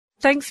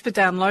Thanks for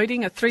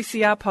downloading a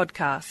 3CR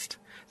podcast.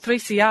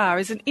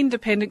 3CR is an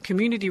independent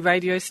community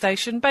radio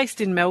station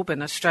based in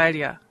Melbourne,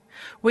 Australia.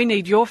 We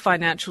need your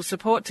financial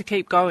support to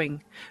keep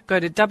going. Go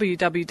to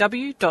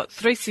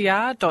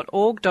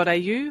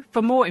www.3cr.org.au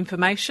for more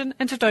information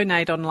and to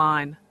donate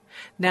online.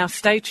 Now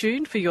stay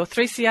tuned for your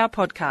 3CR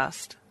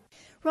podcast.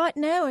 Right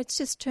now it's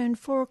just turned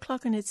 4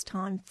 o'clock and it's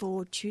time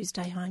for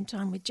Tuesday Home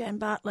Time with Jan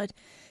Bartlett.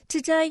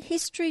 Today,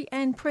 history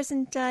and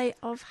present day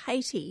of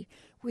Haiti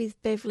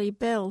with Beverly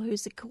Bell,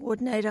 who's the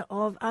coordinator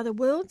of Other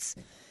Worlds.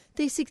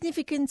 The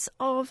significance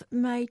of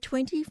May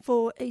 20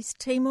 for East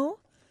Timor.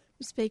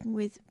 We're speaking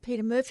with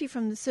Peter Murphy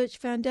from the Search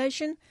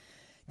Foundation.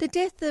 The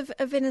death of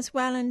a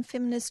Venezuelan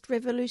feminist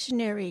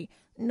revolutionary,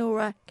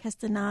 Nora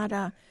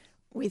Castaneda,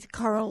 with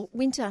Coral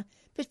Winter.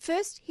 But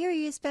first, here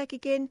he is back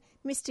again,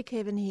 Mr.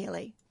 Kevin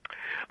Healy.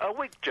 A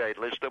week, Jane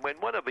Lister,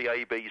 when one of the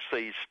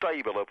ABC's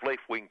stable of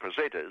left-wing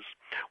presenters,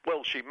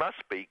 well, she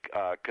must be,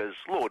 because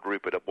Lord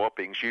Rupert of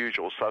Wapping's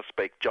usual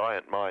suspect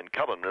giant mind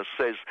columnist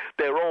says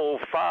they're all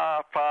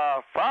far,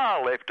 far,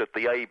 far left at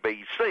the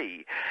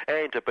ABC,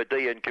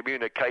 Antipodean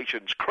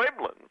Communications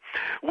Kremlin,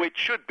 which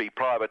should be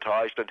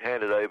privatised and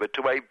handed over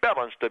to a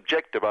balanced,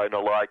 objective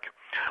owner like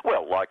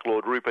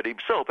Lord Rupert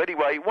himself.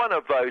 Anyway, one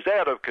of those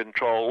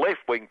out-of-control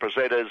left-wing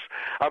presenters,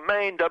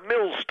 Amanda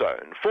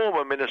Millstone,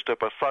 former Minister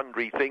for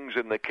Sundry Things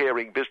in the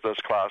caring business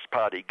class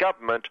party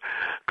government,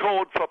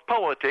 called for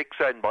politics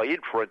and, by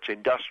inference,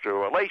 industrial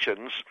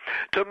relations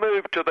to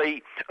move to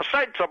the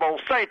sensible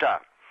centre.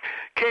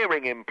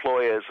 Caring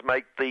employers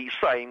make the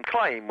same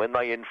claim when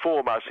they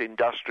inform us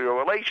industrial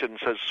relations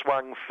has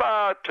swung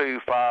far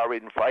too far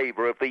in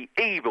favour of the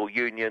evil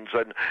unions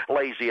and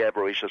lazy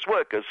avaricious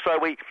workers. So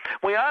we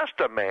asked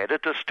Amanda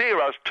to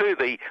steer us to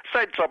the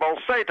sensible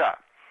centre.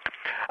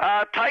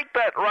 Take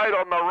that road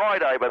on the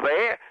right over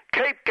there,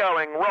 keep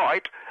going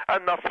right,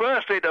 and the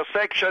first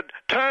intersection,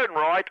 turn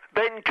right,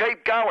 then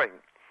keep going.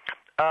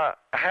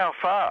 How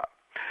far?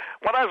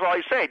 Well, as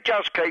I said,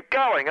 just keep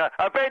going.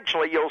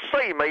 Eventually you'll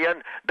see me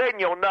and then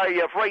you'll know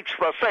you've reached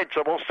the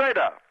sensible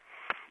centre.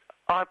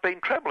 I've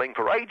been travelling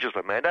for ages,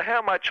 Amanda.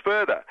 How much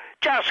further?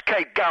 Just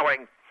keep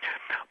going.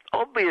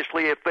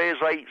 Obviously, if there's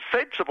a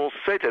sensible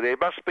centre, there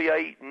must be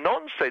a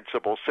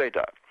nonsensible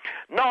centre.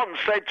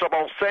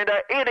 Nonsensible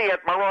centre,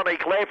 idiot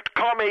moronic left,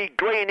 commie,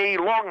 greenie,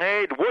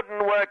 long-haired,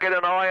 wooden work in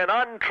an iron,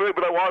 untrue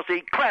blue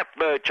Aussie, crap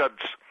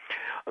merchants.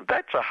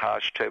 That's a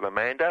harsh term,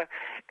 Amanda.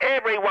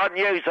 Everyone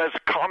uses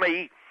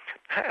commie.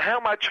 How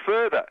much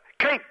further?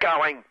 Keep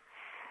going.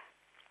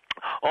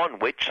 On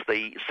which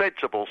the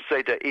Sensible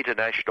Centre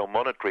International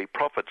Monetary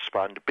Profits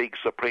Fund Big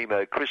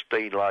Supremo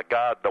Christine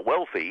Lagarde the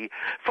Wealthy,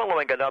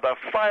 following another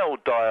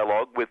failed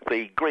dialogue with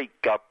the Greek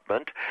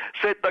government,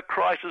 said the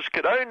crisis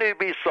could only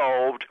be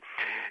solved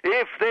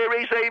if there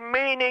is a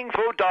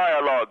meaningful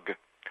dialogue.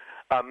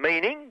 A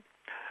meaning?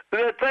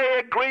 That they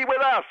agree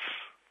with us.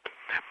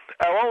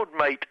 Our old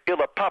mate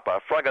Illa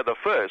Papa, Franga the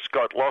First,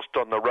 got lost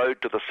on the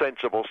road to the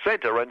sensible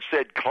centre and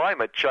said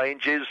climate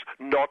change is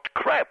not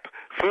crap.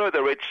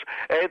 Further, it's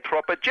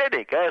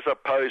anthropogenic, as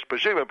opposed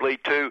presumably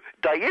to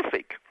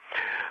deific.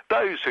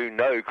 Those who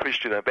know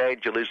Christian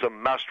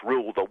evangelism must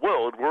rule the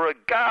world were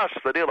aghast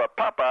that Illa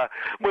Papa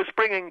was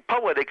bringing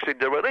politics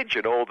into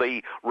religion, or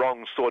the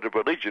wrong sort of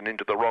religion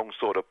into the wrong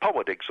sort of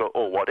politics,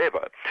 or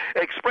whatever,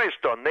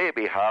 expressed on their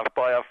behalf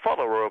by a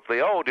follower of the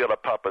old Illa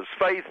Papa's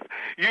faith,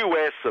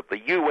 US of the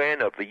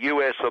UN of the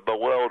US of the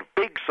world,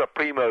 Big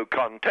Supremo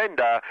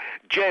contender,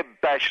 Jeb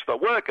Bash the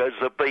Workers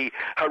of the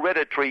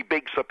hereditary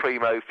Big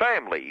Supremo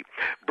family,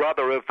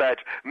 brother of that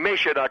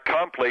mission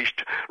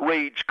accomplished,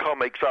 reads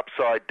comics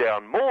upside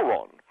down moron.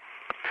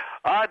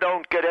 I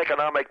don't get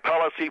economic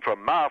policy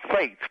from my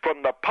faith,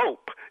 from the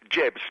Pope,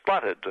 Jeb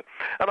spluttered.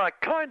 And I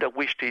kind of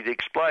wished he'd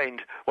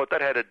explained what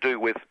that had to do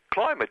with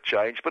climate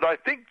change, but I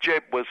think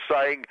Jeb was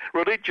saying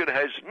religion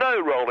has no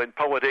role in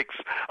politics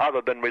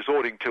other than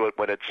resorting to it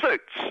when it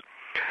suits.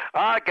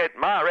 I get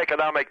my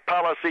economic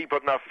policy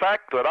from the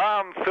fact that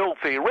I'm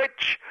filthy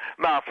rich,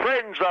 my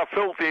friends are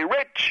filthy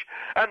rich,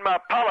 and my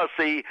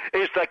policy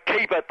is to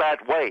keep it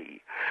that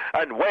way.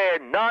 And where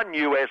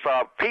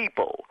non-USR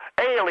people,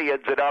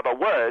 aliens in other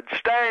words,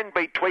 stand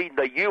between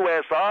the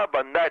US of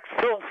and that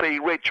filthy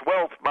rich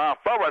wealth my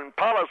foreign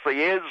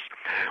policy is,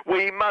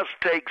 we must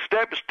take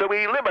steps to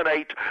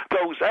eliminate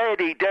those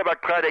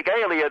anti-democratic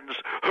aliens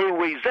who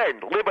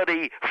resent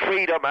liberty,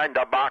 freedom and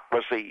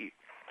democracy.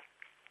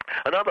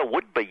 Another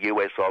would-be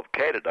USOV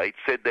candidate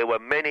said there were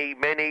many,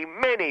 many,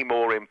 many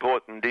more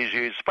important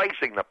issues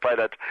facing the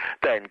planet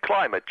than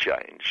climate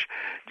change.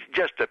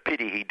 Just a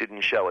pity he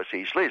didn't show us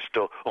his list,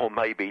 or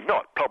maybe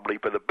not. Probably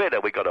for the better.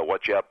 We got to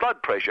watch our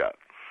blood pressure.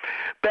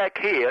 Back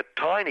here,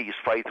 Tiny's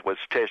faith was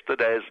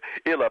tested as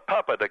Illa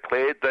Papa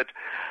declared that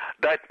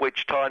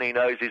which Tiny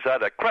knows is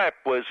utter crap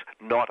was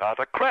not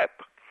utter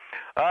crap.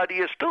 Do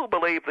you still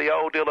believe the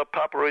old Illa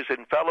Papa is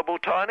infallible,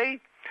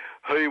 Tiny?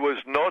 He was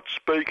not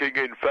speaking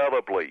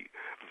infallibly.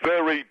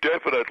 Very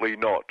definitely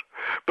not.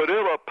 But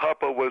Ella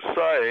Papa was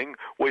saying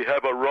we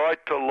have a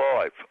right to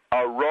life,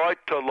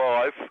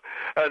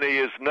 and he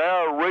is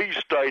now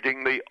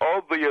restating the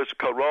obvious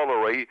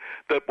corollary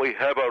that we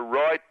have a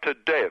right to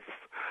death.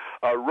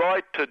 A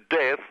right to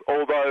death,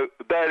 although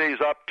that is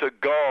up to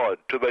God,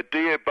 to the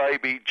dear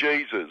baby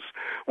Jesus.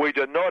 We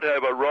do not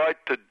have a right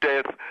to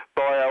death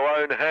by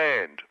our own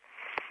hand,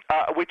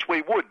 which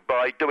we would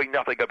by doing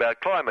nothing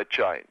about climate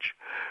change.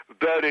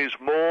 That is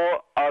more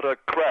utter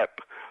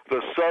crap.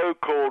 The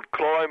so-called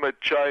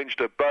climate change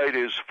debate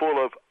is full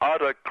of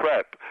utter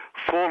crap,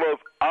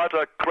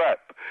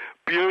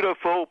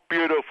 Beautiful,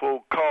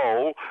 beautiful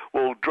coal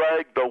will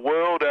drag the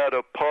world out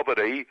of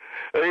poverty,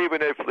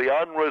 even if the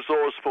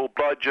unresourceful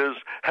bludgers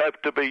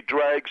have to be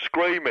dragged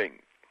screaming.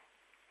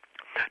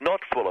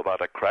 Not full of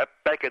utter crap,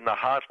 back in the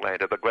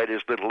heartland of the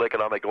greatest little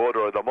economic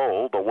order of them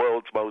all, the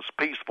world's most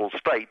peaceful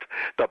state,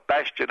 the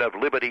bastion of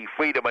liberty,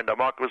 freedom and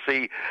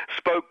democracy,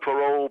 spoke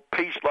for all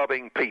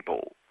peace-loving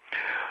people.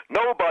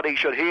 Nobody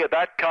should hear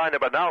that kind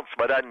of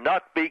announcement and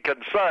not be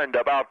concerned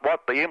about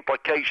what the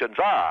implications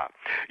are.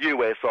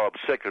 US Ob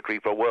Secretary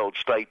for World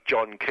State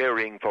John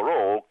Caring for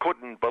All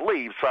couldn't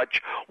believe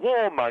such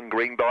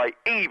warmongering by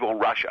evil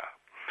Russia.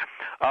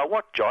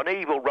 What, John?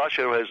 Evil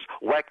Russia has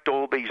whacked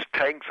all these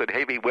tanks and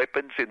heavy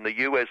weapons in the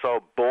US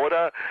Ob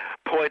border,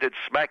 pointed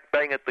smack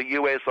bang at the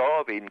US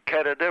Ob in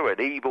Canada and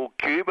evil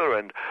Cuba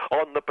and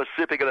on the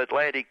Pacific and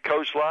Atlantic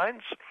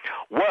coastlines?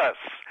 Worse,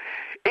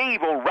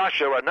 evil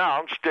Russia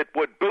announced it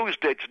would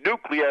boost its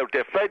nuclear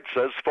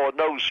defenses for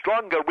no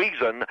stronger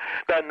reason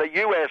than the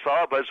US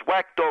Ob has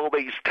whacked all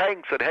these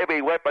tanks and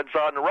heavy weapons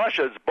on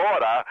Russia's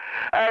border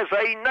as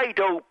a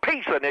NATO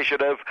peace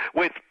initiative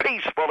with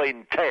peaceful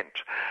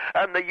intent.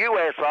 And the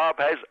US Ob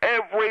has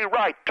every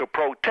right to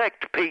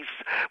protect peace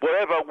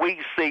wherever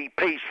we see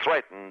peace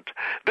threatened.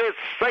 This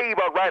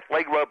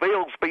saber-rattling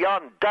reveals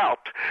beyond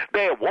doubt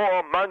their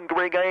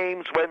warmongering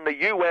aims when the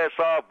US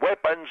Ob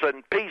weapons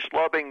and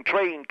peace-loving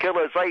train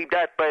killers aimed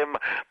at them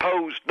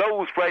pose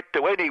no threat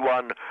to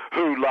anyone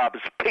who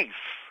loves peace.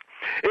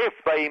 If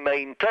they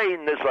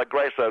maintain this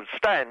aggressive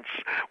stance,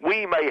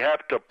 we may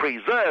have to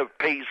preserve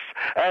peace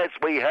as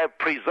we have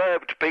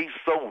preserved peace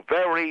so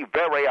very,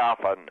 very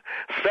often.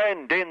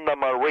 Send in the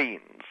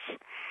Marines.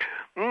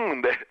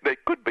 There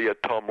could be a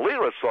Tom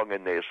Lehrer song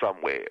in there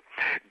somewhere.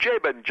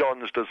 Jeb and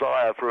John's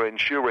desire for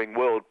ensuring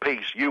world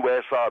peace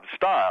US Ob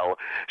style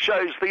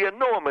shows the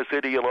enormous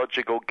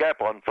ideological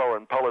gap on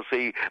foreign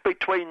policy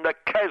between the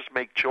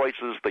cosmic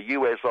choices the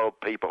US Ob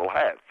people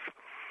have.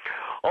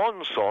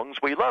 On songs,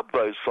 we love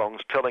those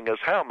songs telling us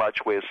how much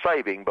we're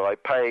saving by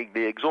paying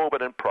the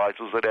exorbitant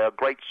prices at our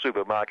great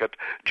supermarket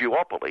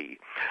duopoly.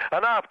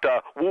 And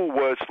after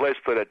Woolworths Less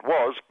Than It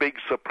Was, big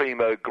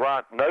Supremo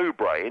Grant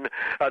No-Brain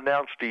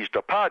announced his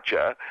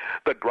departure,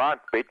 the Grant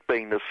bit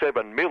being the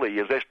 $7 million he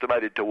is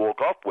estimated to walk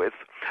off with,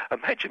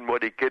 imagine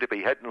what he'd get if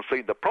he hadn't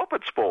seen the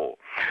profits fall.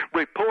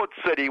 Reports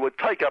said he would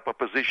take up a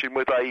position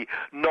with a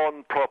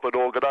non-profit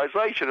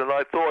organisation, and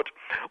I thought,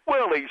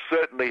 well, he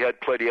certainly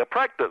had plenty of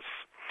practice.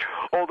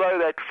 Although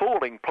that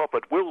falling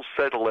profit will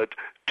settle at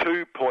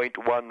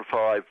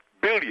 $2.15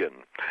 billion.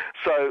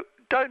 So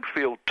don't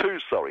feel too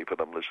sorry for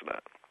them, listener.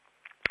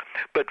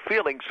 But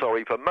feeling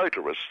sorry for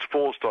motorists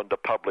forced onto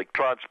public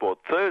transport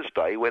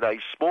Thursday when a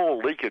small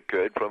leak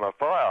occurred from a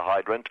fire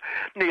hydrant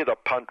near the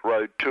Punt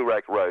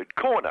Road-Toorak Road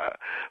corner,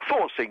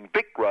 forcing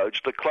Vic Roads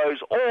to close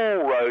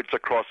all roads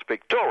across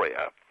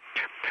Victoria.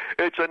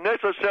 It's a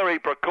necessary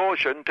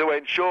precaution to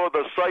ensure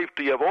the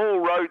safety of all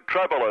road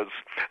travellers,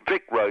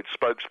 Vic Road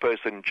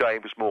spokesperson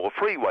James Moore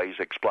Freeways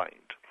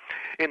explained.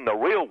 In the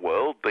real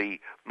world, the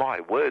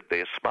My Word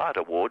They're Smart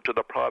award to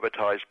the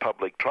privatised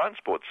public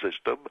transport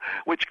system,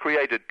 which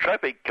created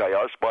traffic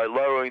chaos by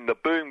lowering the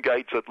boom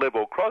gates at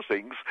level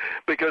crossings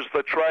because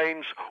the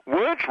trains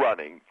weren't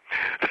running.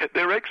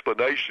 Their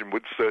explanation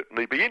would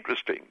certainly be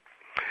interesting.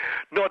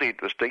 Not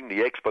interesting,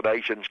 the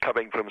explanations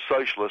coming from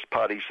Socialist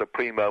Party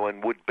Supremo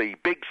and would-be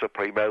Big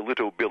Supremo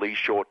Little Billy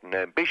Shorten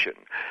Ambition,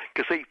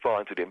 because he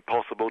finds it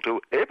impossible to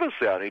ever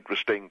sound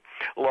interesting,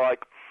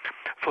 like,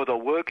 for the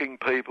working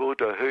people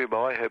to whom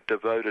I have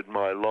devoted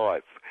my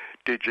life.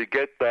 Did you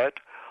get that?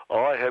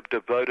 I have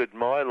devoted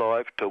my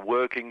life to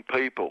working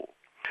people.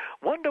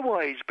 Wonder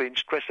why he's been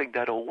stressing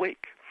that all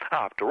week.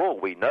 After all,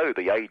 we know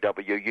the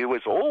AWU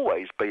has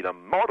always been a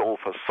model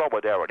for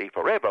solidarity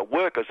forever.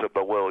 Workers of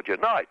the world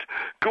unite.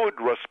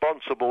 Good,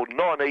 responsible,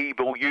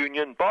 non-evil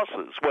union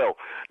bosses. Well,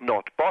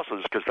 not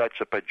bosses, because that's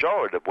a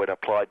pejorative when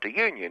applied to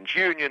unions.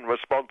 Union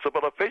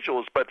responsible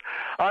officials. But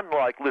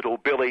unlike Little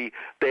Billy,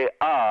 there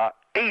are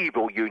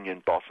evil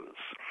union bosses.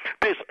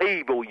 This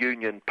evil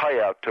union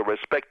payout to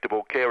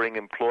respectable caring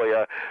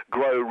employer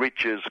Grow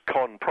Rich's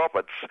con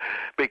profits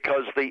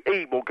because the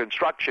evil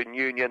construction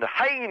union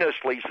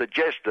heinously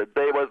suggested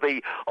there were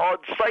the odd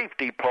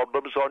safety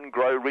problems on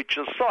Grow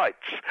Rich's sites,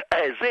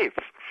 as if.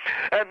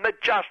 And the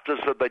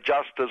justice of the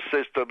justice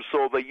system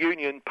saw the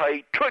union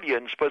pay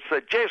trillions for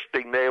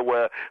suggesting there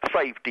were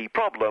safety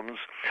problems,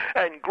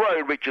 and Grow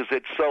Rich's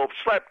itself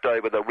slapped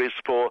over the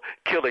wrist for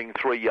killing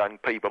 3 young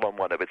people on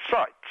one of its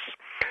sites.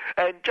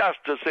 And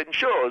justice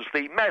ensures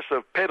the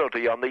massive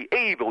penalty on the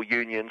evil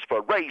unions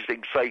for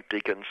raising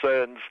safety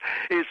concerns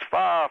is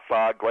far,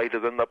 far greater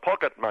than the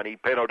pocket money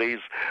penalties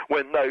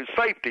when those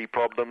safety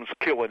problems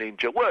kill and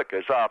injure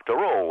workers.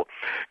 After all,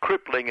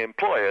 crippling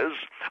employers,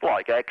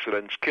 like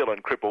accidents kill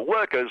and cripple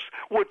workers,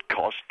 would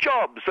cost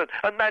jobs,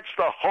 and that's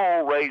the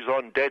whole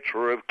raison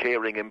d'etre of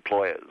caring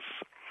employers.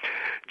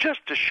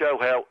 Just to show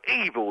how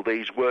evil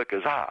these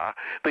workers are,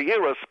 the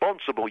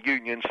irresponsible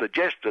union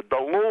suggested the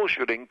law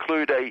should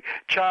include a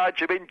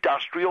charge of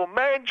industrial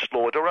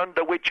manslaughter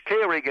under which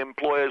caring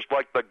employers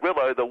like the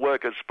Grillo, the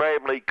worker's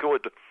family,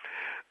 could...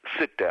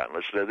 Sit down,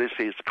 listener. This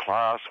is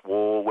class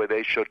war where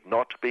there should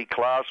not be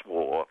class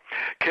war.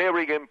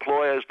 Caring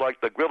employers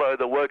like the Grillo,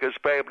 the worker's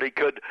family,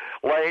 could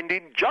land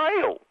in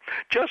jail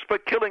just for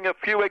killing a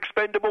few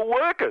expendable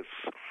workers.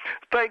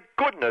 Thank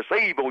goodness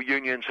evil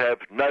unions have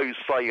no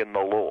say in the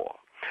law.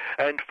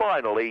 And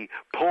finally,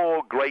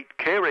 poor great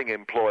caring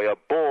employer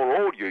bore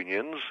all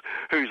unions,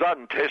 whose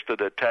untested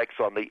attacks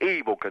on the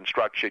evil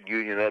construction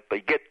union at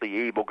the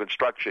Evil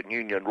Construction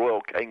Union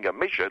Royal Kanga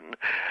Mission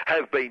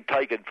have been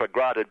taken for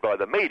granted by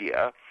the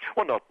media,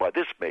 well, not by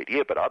this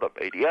media, but other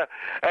media,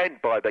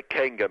 and by the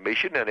Kanga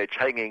Mission and its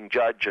hanging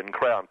judge and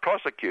Crown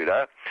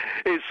prosecutor,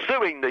 is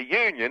suing the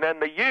union,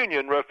 and the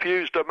union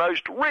refused a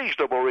most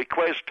reasonable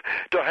request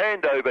to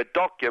hand over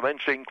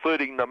documents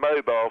including the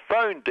mobile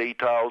phone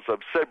details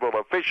of several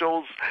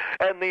officials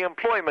and the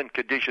employment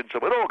conditions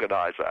of an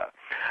organiser,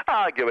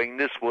 arguing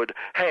this would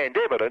hand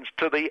evidence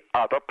to the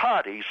other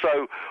party.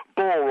 So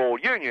Bore All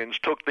Unions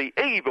took the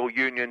evil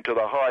union to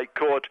the High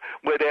Court,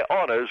 where their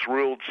honours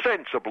ruled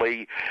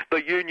sensibly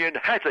the union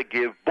had to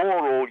give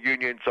Bore All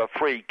Unions a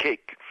free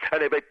kick,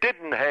 and if it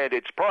didn't hand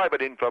its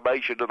private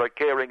information to the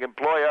caring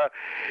employer,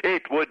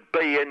 it would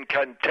be in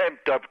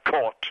contempt of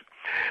court.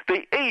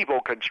 The evil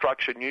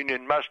construction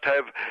union must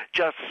have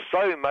just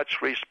so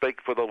much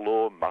respect for the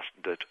law,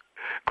 mustn't it?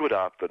 Good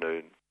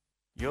afternoon.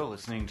 You're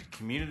listening to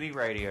Community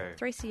Radio.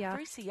 3CR.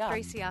 3CR.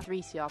 3CR.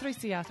 3CR.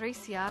 3CR.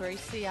 3CR.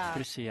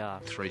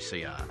 3CR.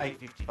 3CR.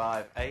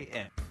 8:55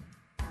 a.m.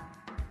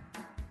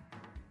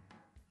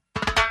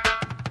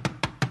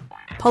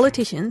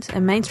 Politicians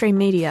and mainstream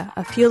media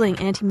are fueling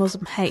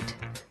anti-Muslim hate.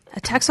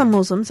 Attacks on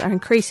Muslims are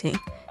increasing,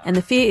 and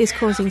the fear is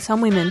causing some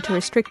women to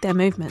restrict their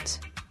movements.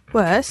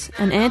 Worse,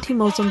 an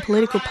anti-Muslim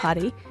political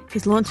party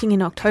is launching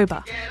in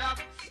October.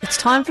 It's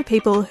time for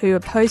people who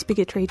oppose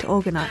bigotry to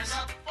organise.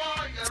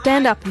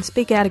 Stand up and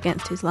speak out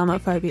against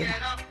Islamophobia.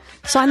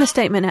 Sign the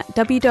statement at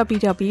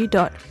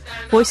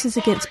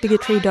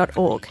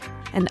www.voicesagainstbigotry.org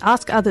and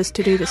ask others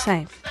to do the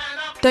same.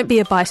 Don't be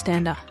a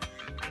bystander.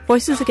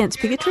 Voices Against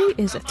Bigotry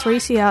is a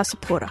 3CR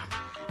supporter.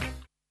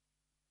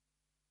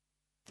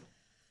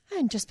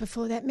 And just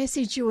before that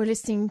message, you were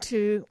listening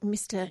to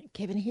Mr.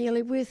 Kevin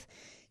Healy with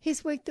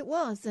his week that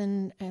was.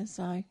 And as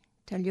I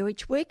tell you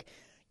each week,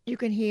 you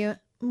can hear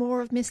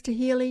more of Mr.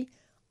 Healy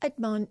at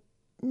 9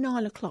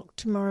 o'clock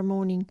tomorrow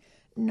morning,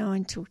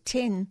 9 till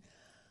 10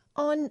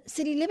 on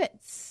City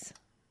Limits.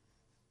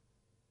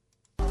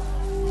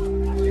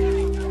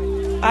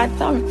 I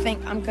don't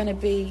think I'm going to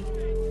be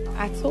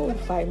at all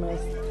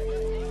famous.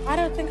 I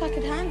don't think I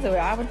could handle it.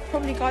 I would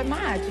probably go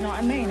mad, you know what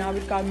I mean? I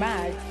would go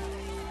mad.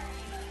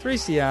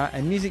 3CR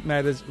and Music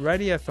Matters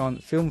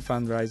Radiothon Film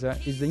Fundraiser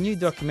is the new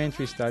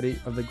documentary study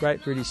of the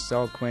great British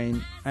soul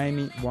queen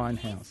Amy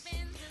Winehouse.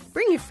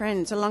 Bring your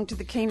friends along to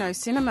the Kino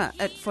Cinema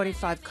at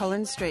 45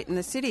 Collins Street in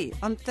the city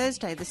on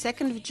Thursday the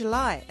 2nd of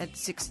July at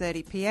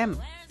 6:30pm.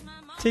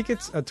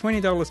 Tickets are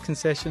 $20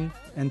 concession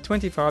and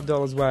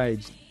 $25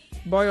 waged.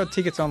 Buy your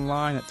tickets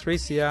online at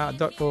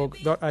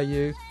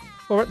 3cr.org.au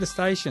or at the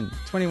station,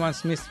 21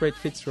 Smith Street,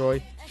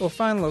 Fitzroy, or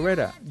phone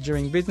Loretta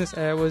during business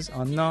hours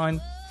on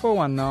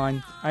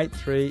 9419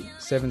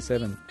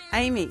 8377.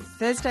 Amy,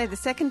 Thursday the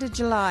 2nd of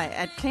July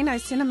at Kino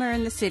Cinema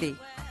in the city.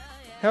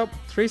 Help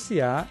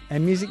 3CR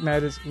and Music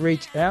Matters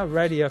reach our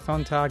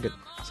radiothon target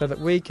so that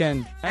we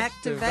can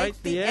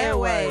activate the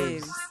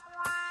airwaves.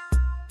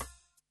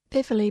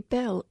 Beverly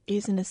Bell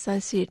is an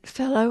Associate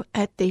Fellow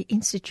at the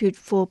Institute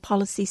for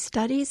Policy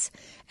Studies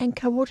and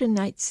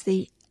coordinates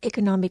the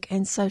economic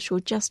and social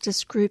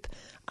justice group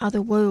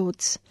Other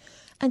Worlds,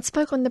 and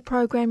spoke on the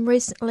program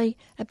recently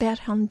about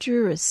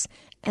Honduras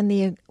and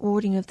the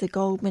awarding of the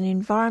Goldman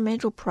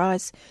Environmental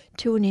Prize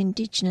to an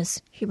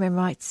Indigenous human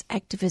rights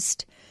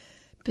activist,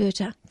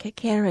 Berta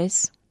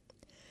Cáceres.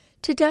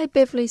 Today,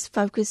 Beverly's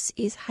focus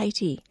is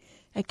Haiti,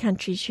 a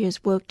country she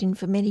has worked in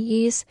for many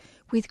years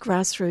with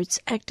grassroots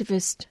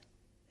activists.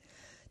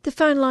 The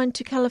phone line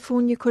to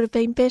California could have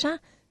been better,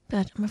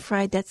 but I'm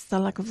afraid that's the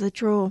luck of the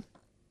draw.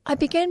 I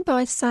began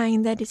by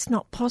saying that it's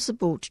not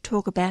possible to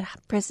talk about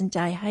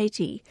present-day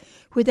Haiti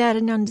without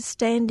an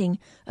understanding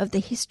of the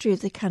history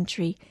of the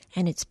country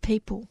and its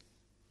people.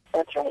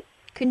 That's right.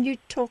 Can you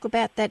talk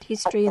about that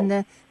history and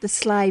the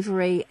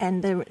slavery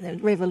and the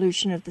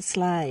revolution of the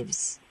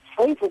slaves?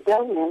 Slave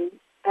rebellion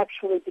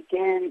actually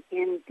began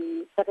in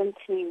the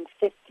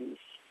 1750s.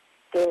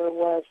 There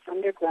was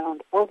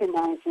underground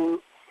organizing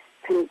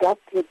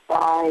conducted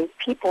by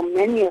people,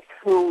 many of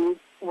whom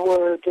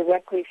were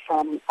directly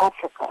from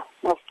Africa.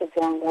 Most of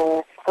them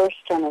were first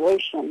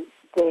generation.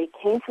 They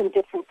came from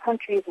different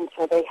countries, and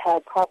so they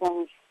had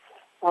problems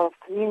of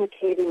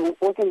communicating and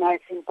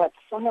organizing, but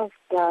some of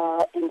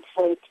the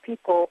enslaved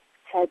people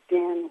had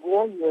been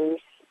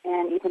warriors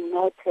and even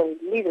military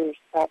leaders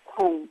back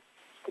home.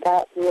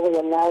 That really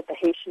allowed the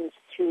Haitians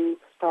to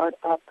start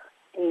up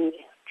a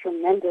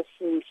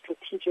tremendously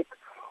strategic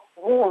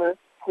war,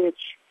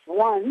 which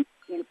won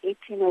in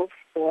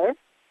 1804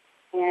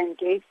 and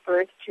gave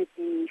birth to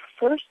the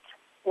first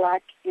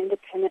black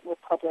independent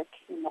republic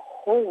in the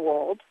whole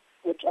world,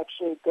 which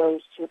actually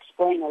goes to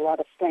explain a lot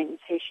of things.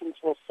 Haitians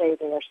will say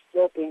they are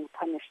still being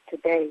punished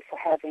today for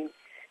having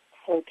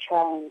so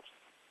challenged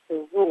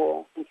the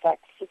rule. In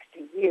fact,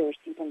 60 years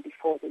even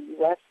before the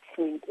U.S.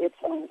 freed its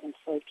own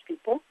enslaved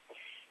people.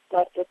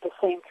 But at the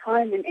same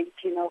time, in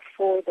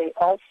 1804, they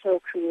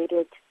also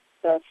created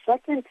the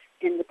second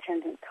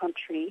independent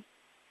country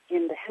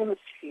in the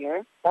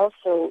hemisphere,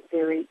 also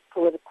very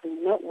politically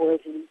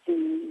noteworthy,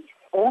 the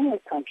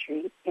only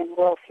country in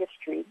world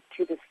history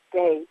to this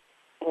day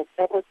that has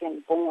ever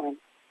been born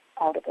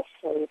out of a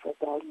slave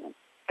rebellion.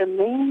 The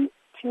main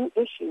two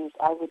issues,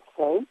 I would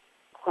say,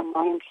 from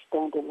my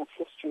understanding of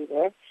history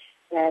there,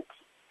 that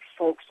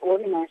folks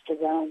organized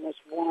around was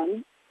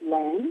one,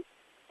 land,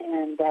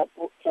 and that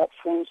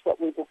frames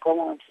what we will go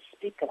on to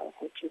speak of,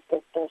 which is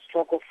that the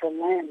struggle for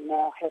land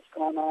now has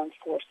gone on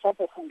for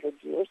several hundred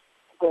years.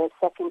 The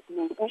second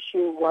main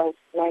issue was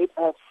right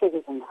of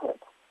citizenhood.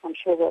 I'm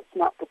sure that's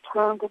not the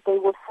term that they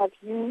would have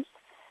used,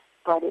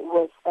 but it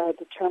was a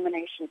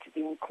determination to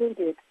be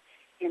included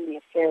in the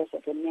affairs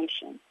of the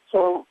nation.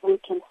 So we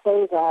can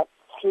say that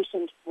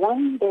Haitians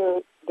won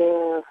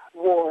their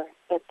war,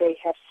 but they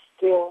have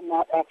still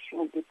not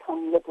actually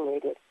become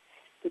liberated,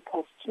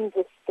 because to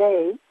this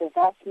day, the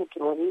vast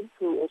majority,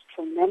 who is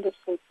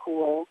tremendously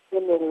poor,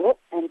 illiterate,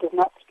 and does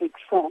not speak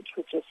French,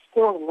 which is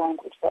still a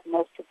language that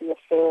most of the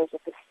affairs of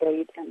the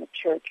state and the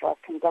church are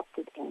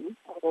conducted in,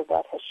 although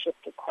that has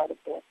shifted quite a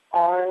bit,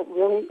 are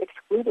really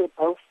excluded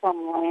both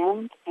from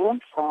land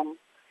and from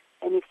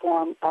any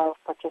form of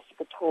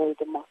participatory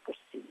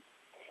democracy.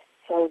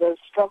 So those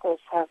struggles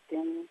have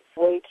been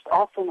waged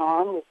off and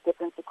on with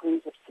different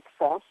degrees of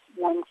success.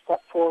 One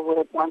step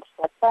forward, one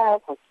step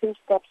back, or two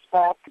steps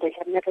back. They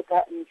have never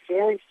gotten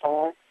very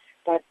far,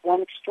 but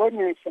one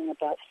extraordinary thing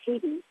about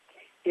Haiti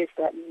is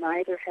that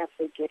neither have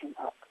they given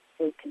up.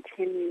 They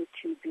continue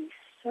to be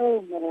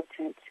so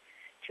militant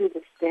to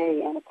this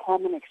day, and a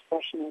common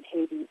expression in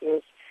Haiti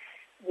is,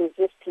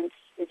 resistance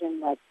is in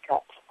my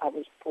gut. I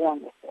was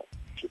born with it.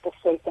 People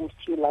say things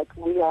to you like,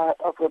 we are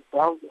a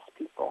rebellious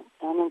people.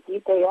 And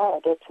indeed they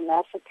are. Their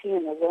tenacity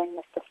and their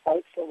willingness to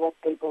fight for what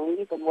they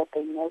believe and what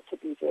they know to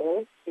be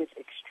theirs is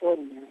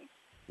extraordinary.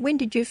 When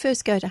did you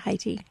first go to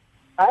Haiti?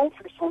 I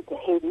first went to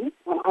Haiti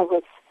when I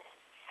was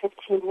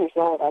 15 years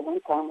old. I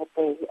went down with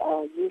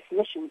a youth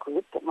mission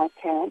group that my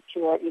parents,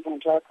 who are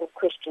evangelical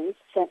Christians,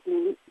 sent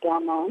me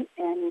down on,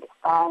 and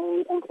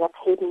I ended up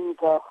hating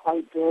the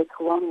white, very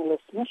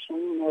colonialist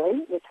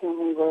missionary with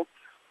whom we were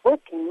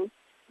working.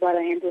 But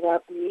I ended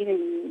up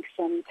meeting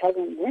some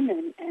peasant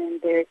women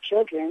and their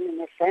children and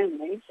their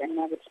families, and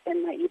I would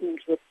spend my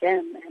evenings with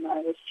them, and I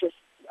was just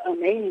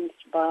amazed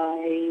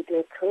by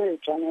their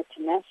courage and their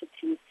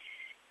tenacity.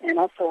 And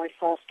also I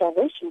saw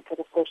starvation for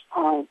the first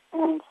time,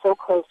 and so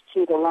close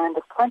to the land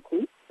of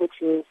plenty,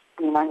 which is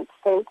the United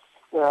States,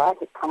 where I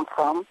had come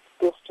from,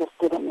 this just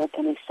didn't make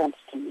any sense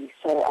to me.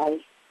 So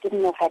I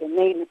didn't know how to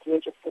name at the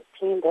age of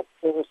 15 that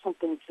there was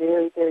something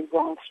very, very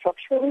wrong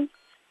structurally.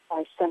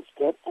 I sensed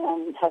it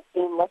and have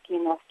been lucky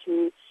enough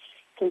to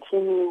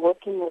continue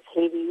working with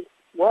Haiti.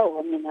 Well,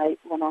 I mean, I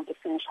went on to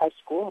finish high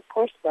school, of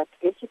course, but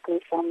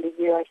basically from the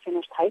year I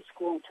finished high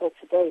school until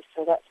today,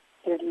 so that's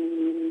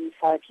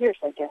 35 years,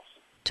 I guess.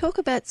 Talk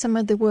about some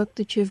of the work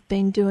that you've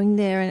been doing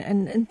there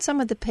and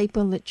some of the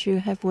people that you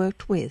have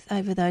worked with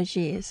over those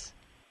years.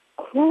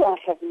 Who I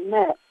have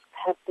met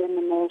have been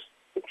the most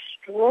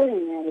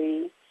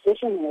extraordinary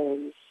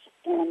visionaries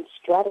and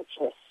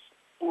strategists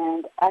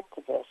and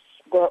activists.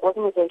 The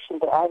organization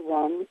that I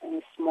run,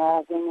 a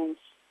small women's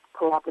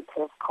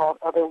cooperative called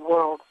Other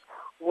Worlds,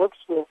 works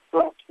with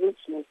grassroots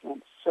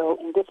movements. So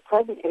in this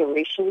present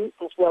iteration,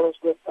 as well as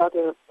with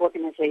other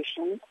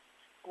organizations,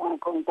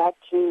 going back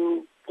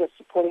to just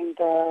supporting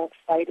the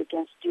fight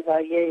against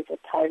Duvalier, the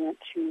tyrant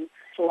who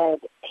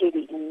fled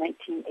Haiti in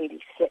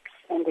 1986,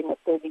 ending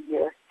a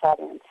 30-year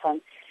father and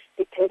son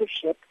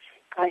dictatorship,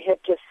 I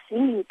have just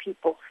seen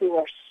people who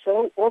are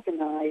so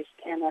organized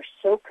and are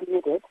so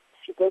committed.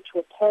 If you go to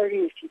a party,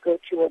 if you go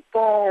to a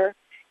bar,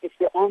 if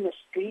you're on the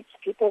streets,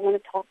 people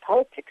want to talk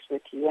politics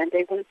with you, and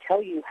they want to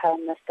tell you how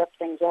messed up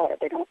things are.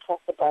 They don't talk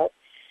about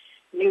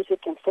music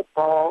and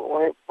football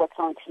or what's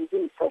on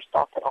TV first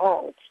off at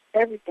all.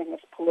 Everything is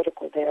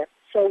political there.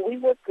 So we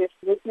work with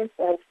movements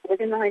of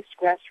organized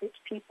grassroots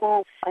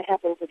people. I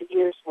have over the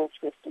years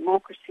worked with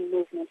democracy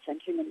movements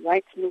and human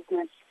rights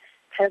movements,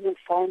 peasant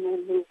farmer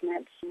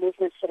movements,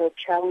 movements that are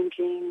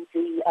challenging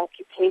the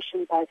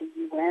occupation by the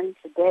UN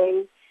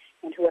today,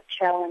 and who have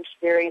challenged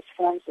various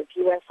forms of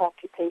U.S.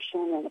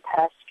 occupation in the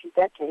past few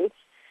decades.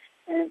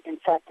 And in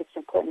fact, it's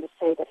important to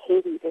say that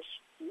Haiti this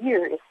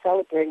year is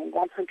celebrating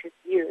 100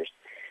 years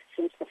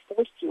since the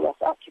first U.S.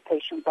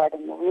 occupation by the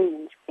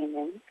Marines came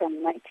in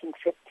from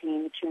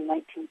 1915 to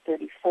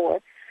 1934.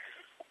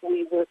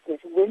 We work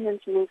with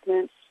women's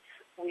movements.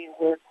 We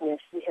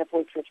have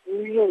worked with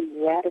really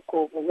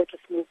radical religious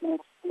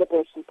movements,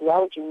 liberation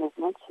theology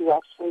movements, who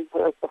actually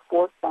were at the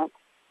forefront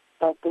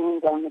of bringing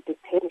down the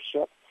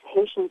dictatorship.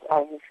 Haitians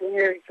are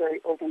very, very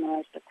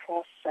organized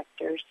across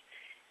sectors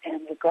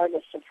and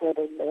regardless of where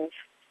they live.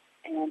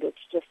 And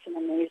it's just an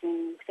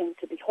amazing thing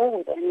to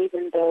behold. And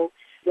even though,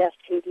 yes,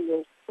 Haiti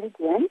is pretty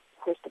grim,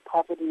 of course the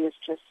poverty is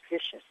just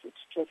vicious.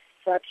 It's just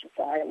such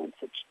violence.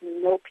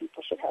 No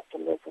people should have to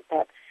live with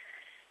that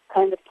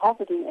kind of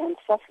poverty and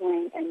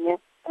suffering, and yet,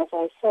 as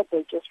I said,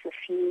 they just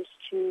refuse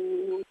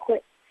to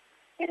quit.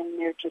 And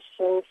they're just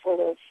so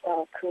full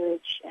of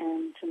courage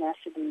and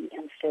tenacity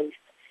and faith.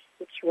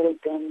 It's really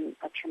been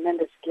a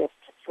tremendous gift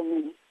for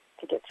me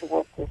to get to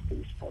work with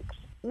these folks.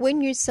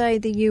 When you say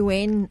the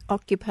UN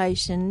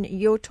occupation,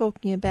 you're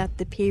talking about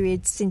the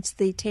period since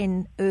the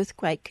 10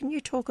 earthquake. Can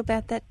you talk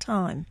about that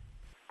time?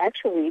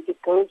 Actually,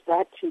 it goes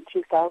back to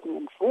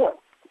 2004.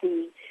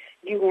 The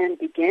UN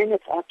began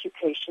its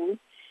occupation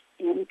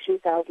in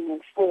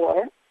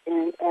 2004,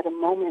 and at a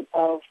moment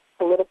of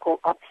political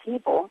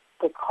upheaval,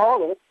 they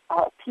call it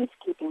a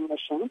peacekeeping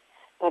mission,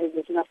 but it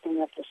was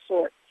nothing of the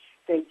sort.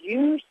 They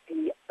used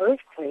the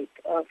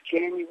earthquake of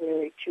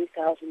January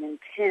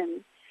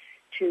 2010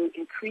 to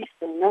increase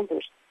the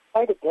numbers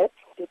quite a bit.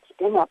 It's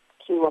been up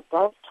to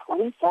above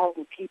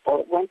 20,000 people.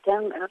 It went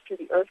down after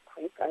the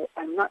earthquake.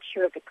 I'm not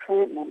sure of the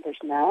current numbers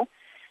now,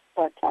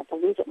 but I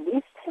believe at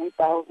least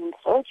 10,000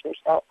 soldiers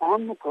are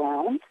on the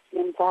ground,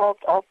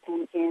 involved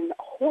often in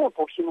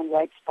horrible human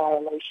rights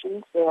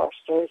violations. There are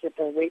stories of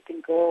them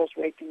raping girls,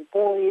 raping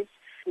boys.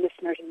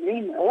 Listeners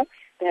may know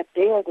that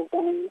they are the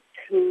ones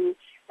who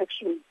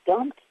actually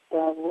dumped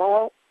the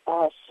raw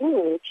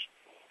sewage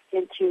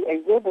into a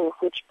river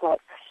which brought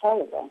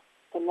cholera.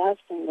 The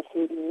last thing that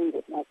Haiti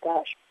needed, my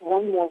gosh.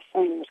 One more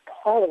thing was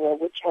cholera,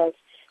 which has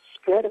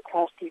spread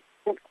across these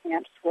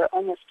camps where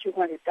almost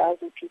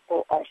 200,000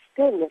 people are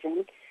still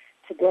living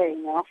today,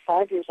 now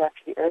 5 years after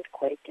the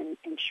earthquake, in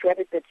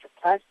shredded bits of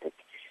plastic.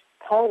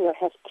 Cholera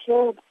has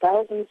killed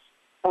thousands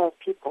of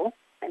people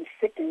and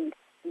sickened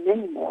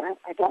many more.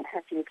 I don't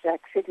have the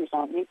exact figures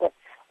on me, but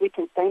we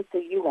can thank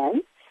the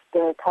UN.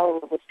 The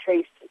cholera was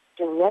traced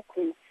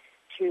directly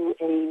to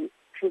a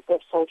troop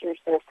of soldiers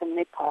there from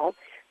Nepal.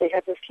 They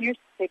have refused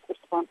to take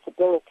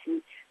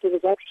responsibility. There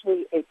was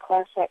actually a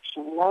class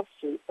action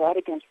lawsuit brought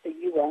against the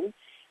UN,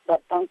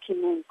 but Ban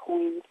Ki-moon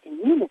claimed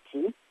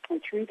immunity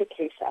and threw the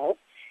case out.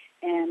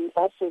 And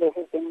also there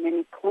have been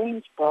many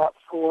claims brought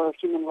for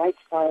human rights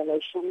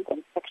violations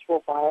and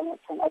sexual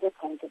violence and other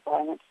kinds of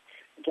violence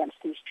against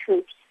these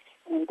troops,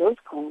 and those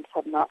claims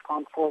have not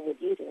gone forward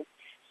either.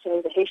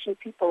 So the Haitian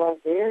people are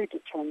very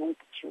determined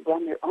to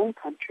run their own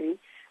country,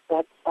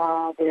 but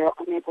they are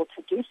unable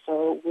to do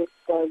so with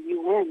the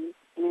UN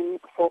in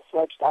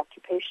full-fledged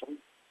occupation.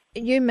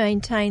 You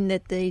maintain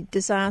that the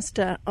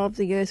disaster of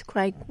the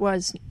earthquake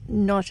was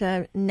not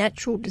a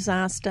natural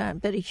disaster,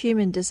 but a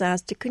human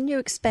disaster. Can you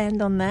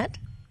expand on that?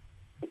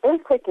 The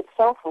earthquake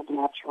itself was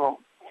natural,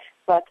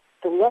 but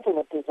the level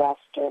of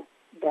disaster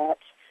that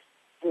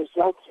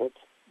resulted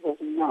was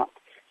not.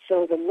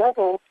 So the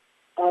level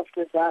of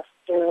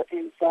disaster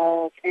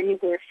involved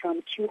anywhere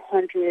from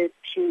 200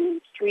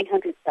 to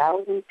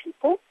 300,000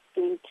 people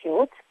being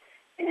killed,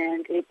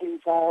 and it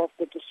involved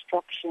the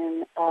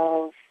destruction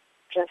of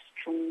just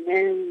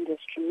tremendous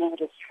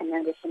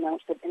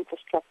amounts of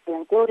infrastructure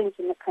and buildings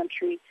in the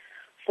country.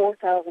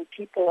 4,000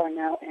 people are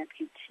now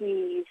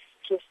amputees.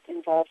 Just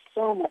involves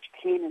so much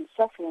pain and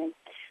suffering.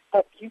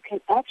 But you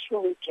can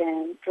actually,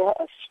 Jan, draw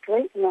a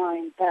straight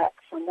line back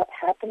from what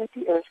happened at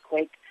the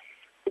earthquake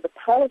to the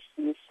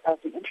policies of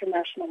the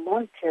International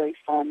Monetary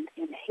Fund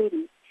in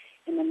Haiti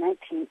in the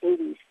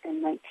 1980s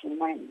and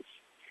 1990s.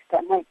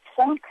 That might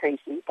sound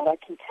crazy, but I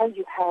can tell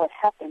you how it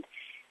happened.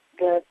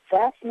 The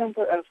vast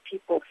number of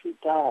people who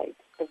died,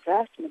 the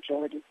vast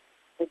majority,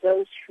 were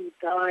those who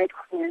died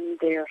when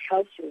their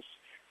houses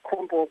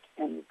crumbled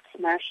and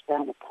smashed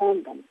down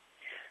upon them.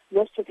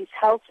 Most of these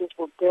houses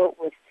were built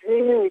with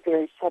very,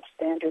 very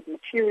substandard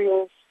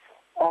materials,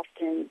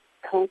 often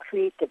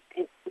concrete that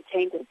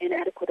contained an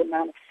inadequate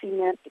amount of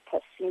cement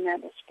because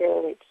cement is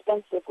fairly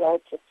expensive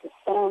relative to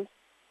sound.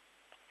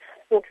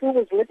 So who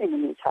was living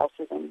in these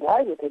houses, and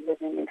why were they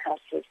living in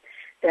houses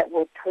that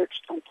were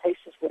perched on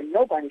places where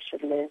nobody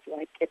should live,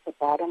 like at the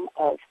bottom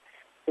of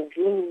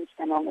ravines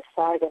and on the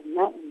side of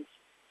mountains?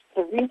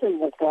 The reason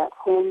was that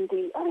when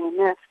the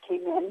IMF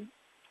came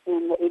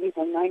in the 80s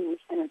and 90s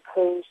and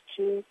imposed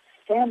two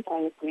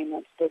standby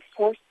agreements, they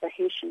forced the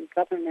Haitian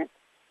government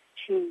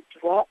to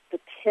drop the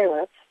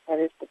tariff, that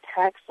is the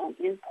tax on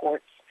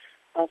imports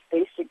of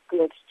basic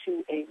goods,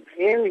 to a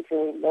very,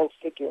 very low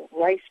figure.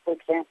 Rice, for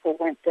example,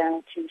 went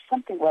down to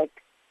something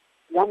like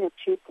 1 or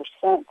 2%.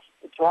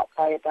 It dropped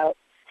by about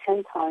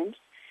 10 times.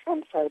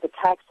 the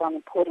tax on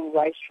importing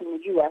rice from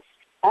the U.S.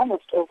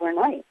 almost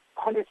overnight.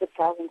 Hundreds of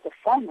thousands of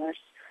farmers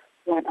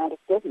went out of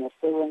business.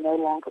 They were no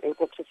longer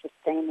able to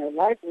sustain their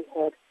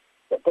livelihood,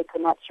 that they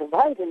could not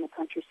survive in the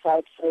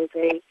countryside, so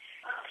they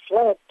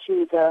fled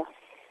to the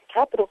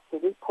capital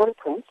city,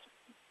 Port-au-Prince,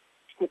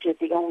 which is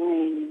the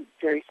only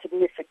very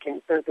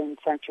significant urban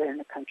center in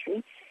the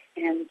country,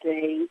 and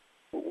they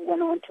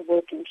went on to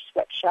work in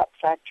sweatshop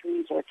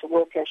factories or to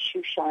work as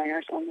shoe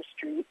shiners on the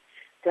street,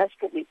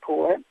 desperately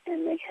poor,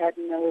 and they had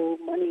no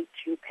money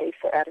to pay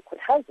for adequate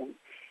housing.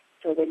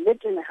 So they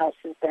lived in the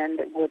houses then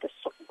that were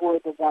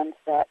the ones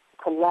that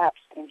collapsed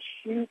in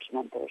huge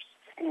numbers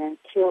and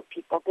killed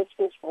people. This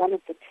was one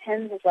of the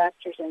 10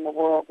 disasters in the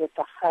world with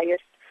the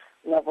highest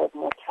level of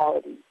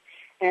mortality.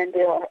 And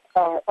there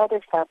are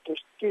other factors,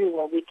 too,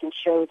 where we can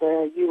show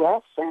the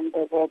U.S. and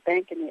the World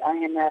Bank and the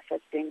IMF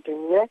as being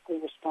directly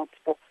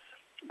responsible.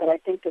 But I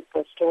think that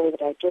the story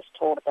that I just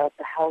told about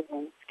the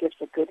housing gives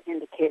a good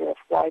indicator of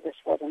why this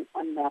was an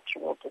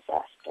unnatural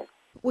disaster.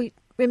 We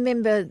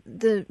remember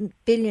the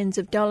billions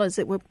of dollars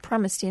that were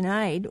promised in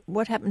aid.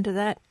 What happened to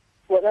that?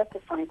 Well, that's a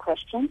fine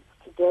question.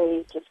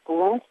 Today, just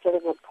glanced at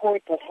a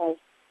report that has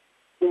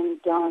been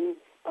done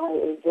by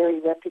a very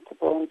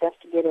reputable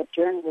investigative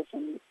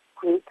journalism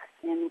group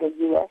in the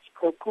U.S.,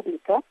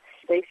 ProPublica.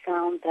 They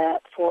found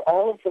that for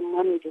all of the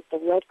money that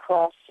the Red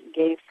Cross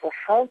gave for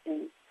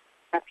housing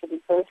after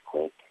the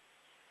earthquake,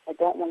 I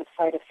don't want to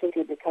cite a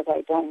figure because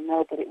I don't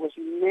know, but it was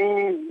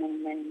many, many,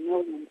 many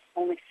millions.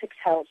 Only 6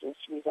 houses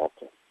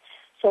resulted.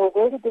 So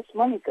where did this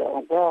money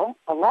go? Well,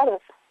 a lot of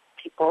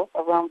people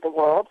around the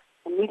world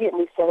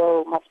immediately said,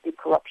 oh, it must be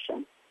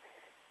corruption.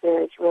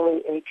 There is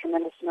really a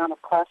tremendous amount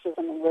of classism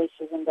and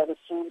racism that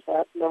assumes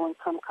that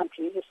low-income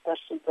countries,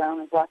 especially brown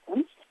and black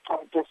ones, are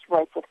just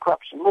rife with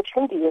corruption, which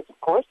Haiti is,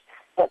 of course,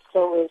 but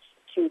so is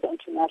to the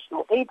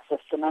international aid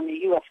system and the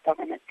U.S.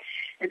 government.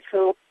 And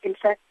so, in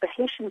fact, the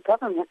Haitian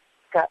government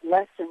got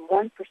less than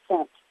 1%,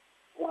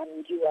 1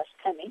 U.S.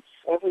 penny,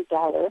 every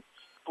dollar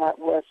that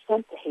was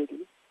sent to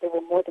Haiti. There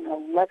were more than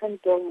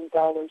 $11 billion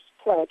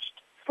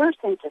pledged.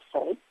 First thing to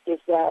say is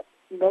that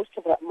most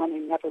of that money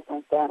never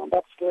went down.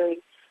 That's very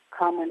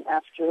common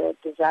after a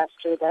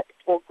disaster that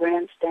will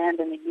grandstand,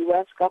 and the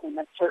U.S.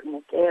 government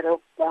certainly did.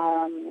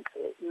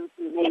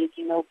 Made,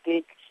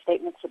 big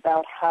statements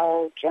about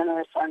how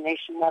generous our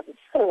nation was,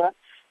 etc.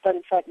 But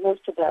in fact,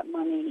 most of that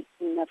money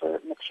never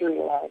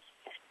materialized.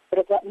 But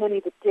of that money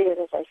that did,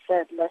 as I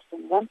said, less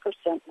than 1%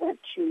 went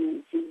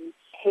to the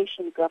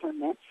Haitian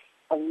government.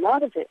 A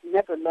lot of it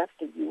never left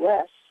the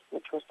U.S.,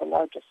 which was the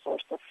largest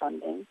source of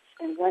funding,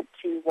 and went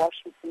to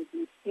Washington,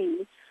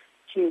 D.C.,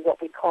 to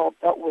what we call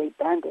Beltway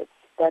bandits.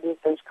 That is,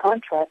 those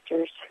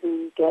contractors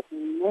who get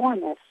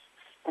enormous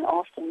and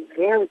often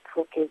very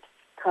crooked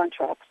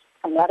contracts.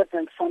 A lot of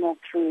them funneled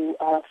through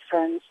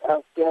friends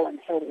of Bill and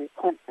Hillary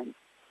Clinton.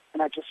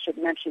 And I just should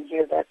mention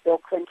here that Bill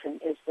Clinton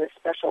is the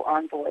special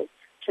envoy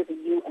to the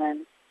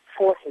UN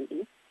for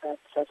Haiti. That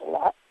says a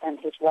lot. And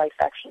his wife,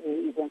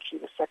 actually, when she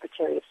was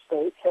Secretary of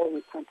State,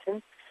 Hillary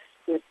Clinton,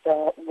 is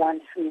the one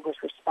who was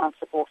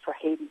responsible for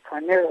Haiti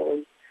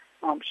primarily.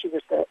 She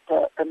was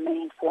the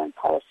main foreign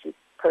policy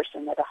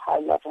person at a high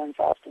level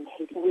involved in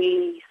Haiti.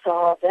 We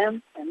saw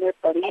them and their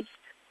buddies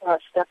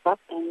step up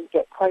and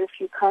get quite a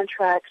few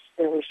contracts.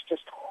 There was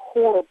just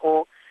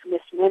horrible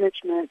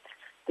mismanagement.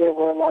 There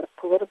were a lot of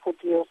political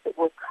deals that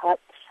were cut.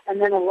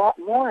 And then a lot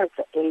more of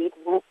the aid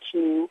went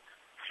to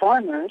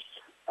farmers,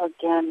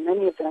 again,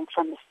 many of them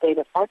from the state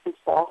of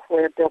Arkansas,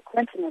 where Bill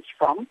Clinton is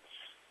from.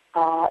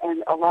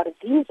 And a lot of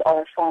these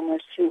are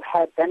farmers who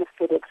had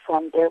benefited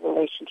from their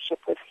relationship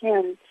with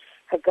him,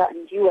 had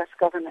gotten U.S.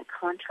 government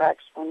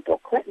contracts when Bill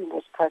Clinton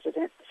was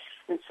president.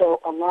 And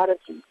so a lot of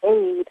the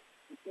aid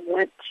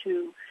went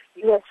to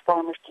U.S.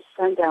 farmers to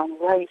send down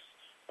rice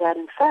that,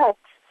 in fact,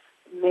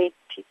 made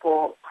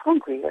people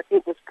hungrier.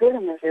 It was good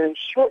in the very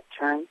short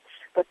term,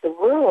 but the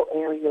rural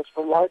areas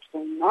were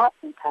largely not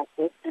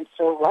impacted, and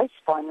so rice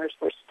farmers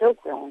were still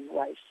growing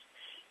rice.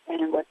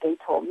 And what they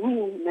told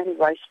me, many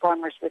rice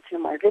farmers with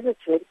whom I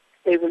visited,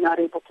 they were not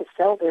able to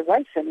sell their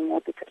rice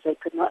anymore because they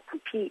could not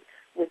compete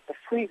with the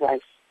free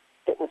rice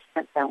that was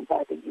sent down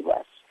by the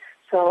U.S.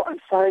 So I'm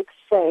sorry to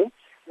say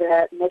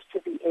that most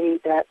of the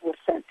aid that was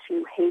sent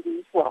to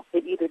Haiti, well,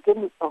 it either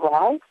didn't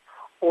arrive,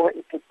 or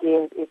if it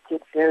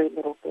did very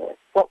little good.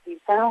 What we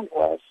found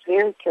was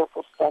very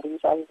careful studies.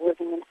 I was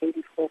living in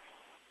Haiti for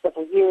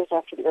several years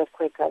after the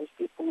earthquake. I was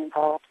deeply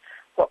involved.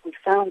 What we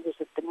found was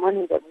that the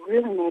money that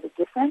really made a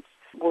difference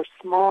were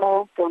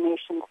small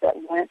donations that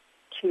went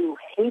to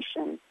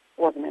Haitian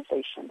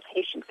organizations,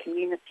 Haitian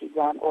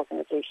community-run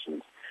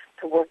organizations,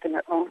 to work in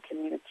their own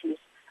communities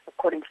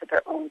according to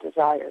their own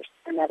desires.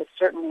 And that is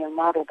certainly a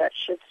model that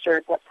should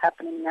serve what's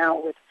happening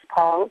now with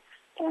Paul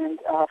and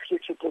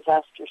future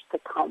disasters to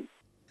come.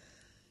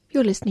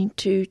 You're listening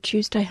to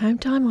Tuesday Home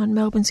Time on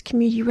Melbourne's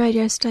community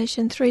radio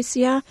station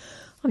 3CR.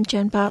 I'm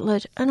Jan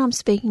Bartlett, and I'm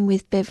speaking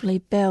with Beverly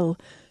Bell,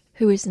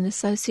 who is an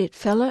Associate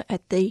Fellow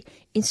at the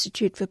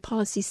Institute for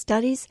Policy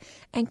Studies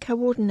and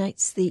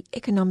coordinates the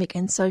economic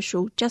and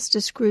social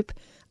justice group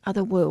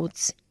Other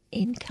Worlds.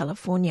 in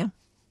California.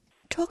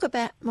 Talk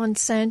about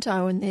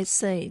Monsanto and their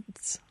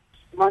seeds.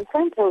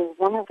 Monsanto is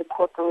one of the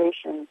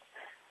corporations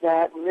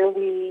that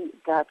really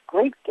got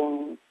great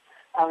gains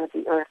out of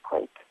the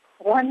earthquake.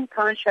 One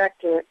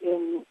contractor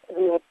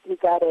he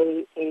got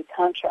a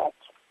contract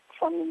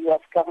from the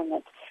U.S.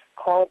 government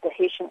called the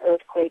Haitian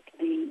earthquake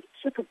the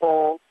Super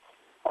Bowl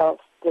of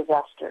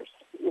disasters.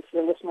 If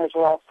your listeners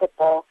are all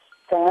football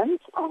fans,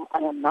 I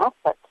am not,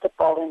 but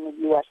football in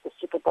the U.S., the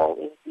Super Bowl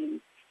is the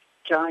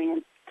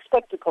giant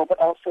spectacle, but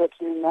also it's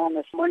an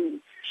enormous money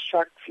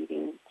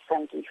shark-feeding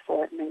frenzy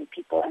for many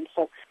people. And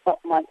so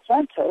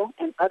Monsanto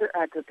and other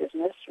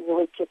agribusiness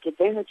really took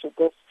advantage of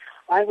this.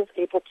 I was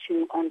able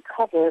to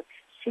uncover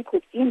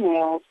secret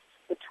emails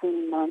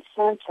between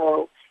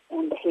Monsanto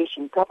and the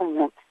Haitian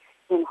government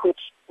in which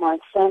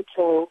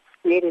Monsanto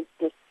created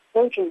this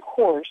Trojan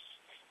horse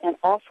and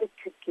offered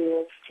to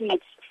give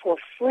seeds for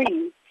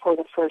free for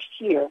the first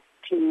year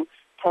to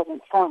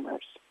peasant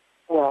farmers.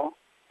 Well,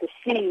 the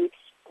seeds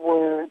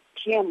were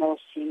GMO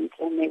seeds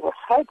and they were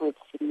hybrid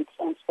seeds,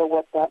 and so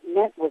what that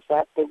meant was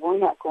that they were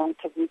not going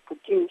to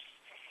reproduce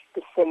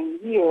the same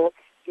year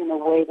in a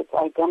way that's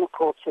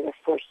identical to the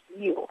first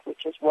yield,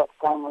 which is what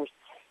farmers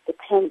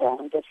depend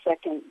on. The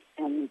second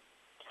and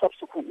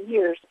subsequent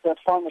years, the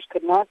farmers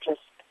could not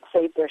just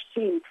save their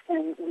seeds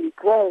and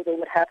regrow. They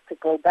would have to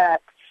go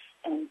back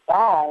and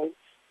buy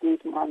these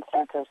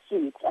Monsanto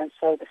seeds. And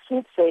so the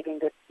seed saving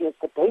that is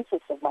the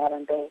basis of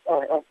modern day,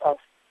 or of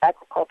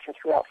agriculture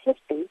throughout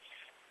history,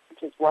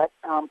 which is what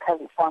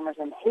peasant farmers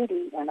in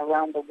Haiti and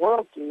around the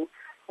world do,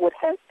 would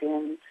have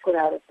been put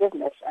out of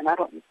business. And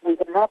we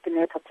have not been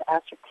able to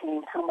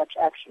ascertain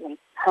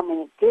how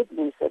many did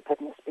lose their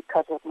business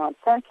because of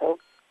Monsanto.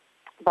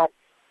 But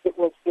it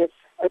was this,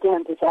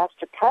 again,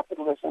 disaster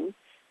capitalism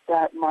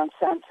that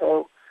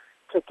Monsanto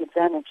took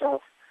advantage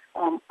of.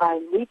 I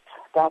leaked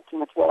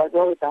documents, I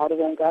wrote about it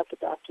and got the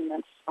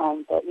documents,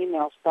 the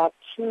emails back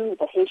to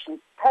the Haitian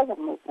peasant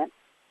movement,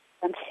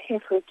 and they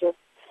were just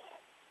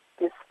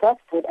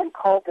disgusted and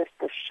called this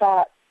the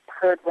shot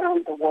heard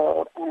round the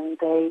world, and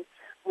they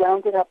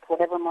rounded up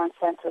whatever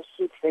Monsanto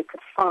seeds they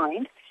could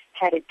find,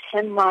 had a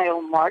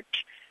 10-mile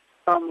march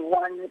from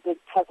one big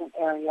peasant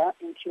area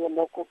into a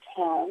local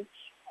town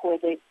where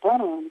they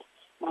burned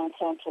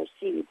Monsanto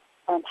seeds.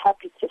 I'm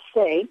happy to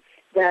say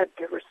that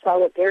there were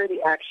solidarity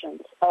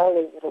actions all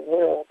over the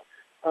world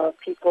of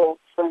people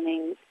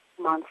burning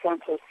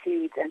Monsanto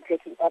seeds and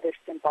taking other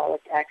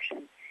symbolic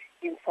action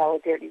in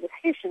solidarity with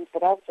Haitians,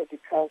 but also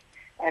because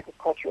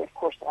agriculture, of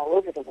course, all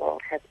over the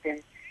world has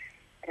been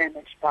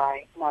damaged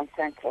by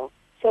Monsanto.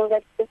 So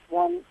that's just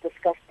one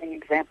disgusting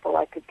example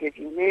I could give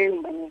you.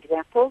 Many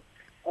examples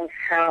of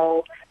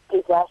how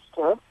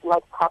disaster,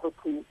 like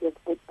poverty, is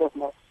big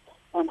business,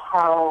 and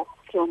how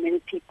so many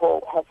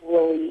people have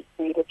really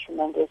made a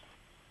tremendous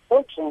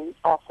fortune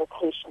off of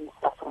Haitian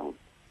suffering.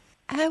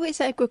 How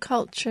is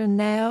agriculture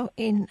now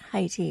in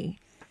Haiti?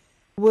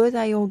 Were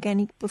they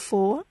organic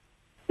before?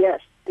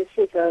 Yes, this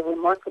is a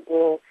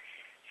remarkable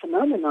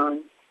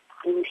phenomenon.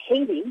 In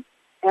Haiti,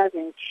 as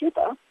in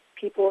Cuba,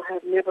 people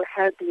have never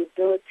had the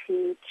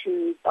ability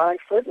to buy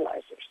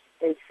fertilizers.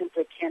 They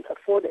simply can't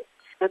afford it.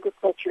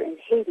 Agriculture in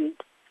Haiti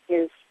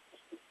is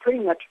pretty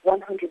much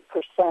 100%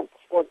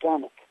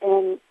 organic.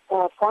 And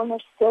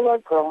farmers still are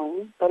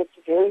growing, but it's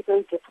very,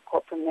 very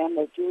difficult for them.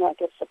 They do not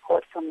get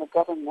support from the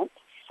government,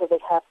 so they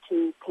have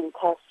to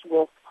contest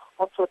with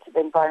all sorts of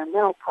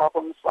environmental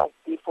problems like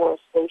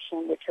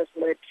deforestation, which has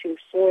led to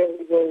soil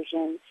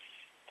erosion,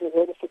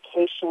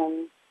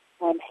 desertification.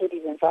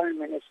 Haiti's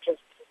environment is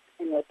just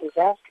in a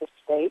disastrous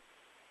state.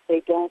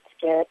 They don't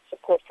get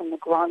support from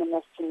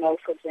agronomists to know,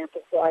 for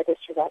example, why this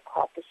or that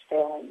crop is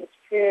failing. It's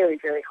very,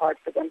 very hard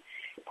for them.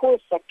 The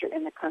poorest sector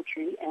in the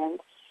country, and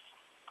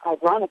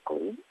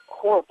ironically,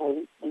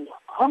 horribly, the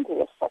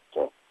hungriest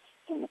sector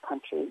in the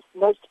country.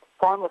 Most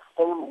farmer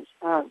families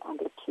earn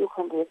under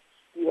 $200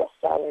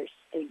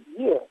 a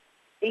year.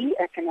 The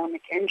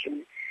economic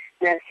engine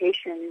that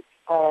Haitians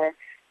are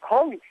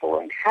calling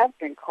for and have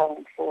been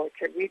calling for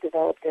to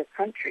redevelop their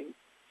country,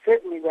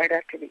 certainly right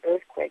after the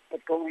earthquake,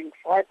 but going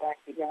far back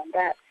beyond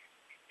that,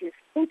 is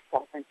food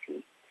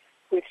sovereignty,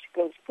 which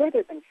goes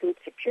further than food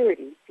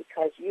security,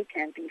 because you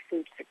can be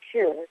food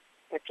secure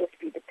but just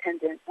be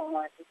dependent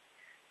on,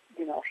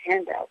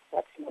 handouts.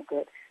 That's no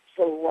good.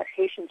 So what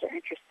Haitians are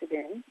interested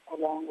in,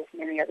 along with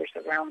many others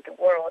around the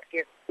world,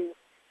 is food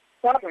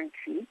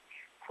sovereignty,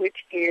 which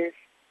is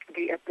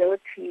the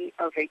ability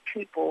of a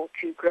people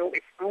to grow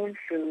its own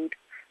food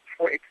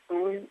for its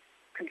own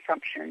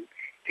consumption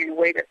in a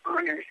way that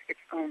honors its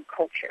own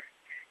culture.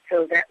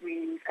 So that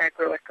means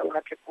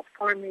agroecological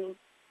farming.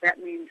 That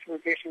means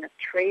revision of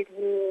trade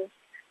rules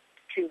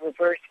to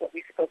reverse what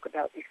we spoke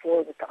about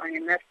before with the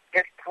IMF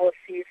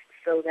policies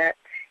so that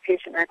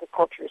Haitian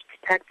agriculture is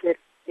protected.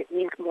 It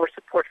means more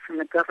support from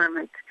the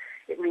government.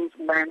 It means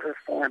land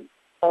reform,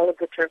 all of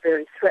which are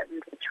very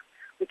threatened, which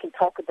we can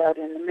talk about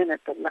in a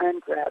minute, the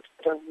land grabs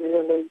that are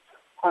really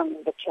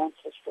harming the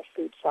chances for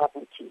food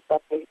sovereignty.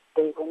 But they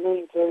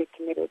remain very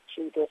committed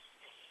to this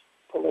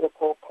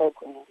political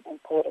program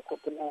and political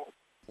demand.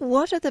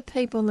 What are the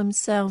people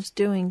themselves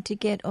doing to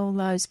get all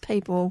those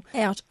people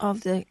out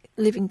of the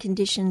living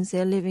conditions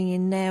they're living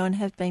in now and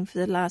have been for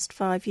the last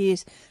 5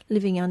 years,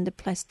 living under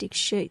plastic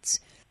sheets?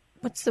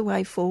 What's the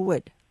way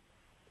forward?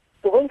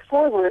 The way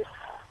forward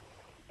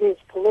is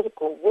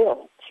political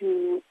will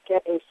to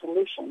get a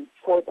solution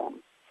for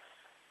them.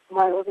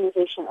 My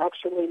organization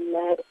actually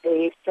led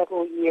a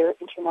several-year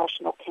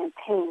international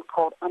campaign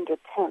called Under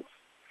Tents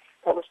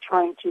that was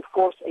trying to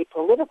force a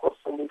political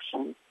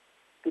solution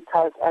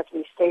because, as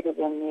we stated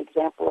in the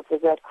example of the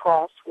Red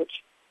Cross, which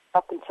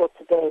up until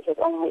today has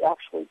only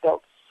actually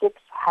built 6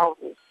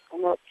 houses. I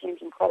know it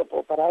seems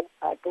incredible, but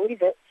I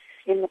believe it,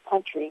 in the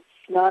country.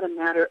 It's not a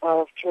matter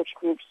of church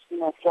groups,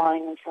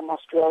 flying in from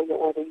Australia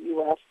or the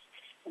U.S.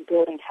 and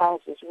building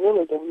houses.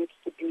 Really, there needs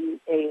to be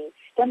a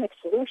systemic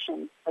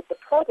solution. But the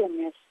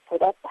problem is, for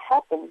that to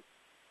happen,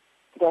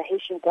 the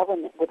Haitian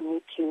government would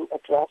need to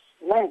address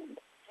land,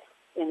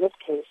 in this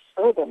case,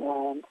 urban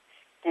land,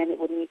 and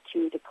it would need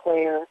to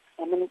declare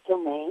eminent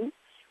domain,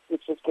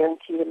 which is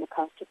guaranteed in the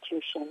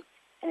Constitution,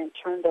 and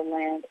turn the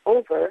land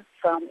over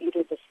from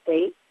either the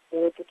state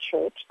or the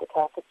church, the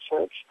Catholic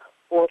Church,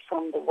 or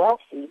from the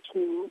wealthy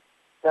to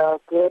the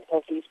good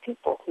of these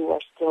people who are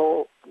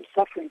still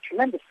suffering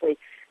tremendously.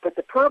 But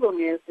the problem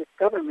is this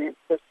government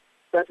just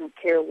doesn't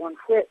care one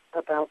whit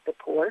about the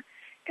poor,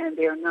 and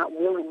they are not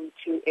willing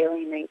to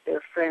alienate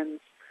their friends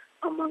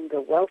among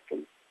the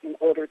wealthy in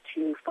order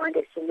to find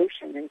a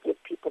solution and give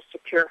people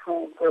secure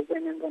homes where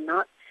women will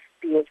not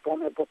be as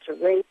vulnerable to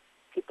rape,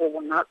 people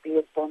will not be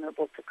as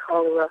vulnerable to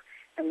cholera,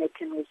 and they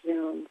can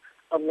resume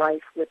a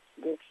life with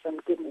some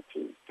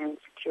dignity and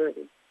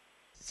security.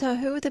 So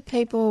who are the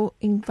people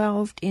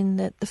involved in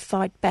the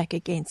fight back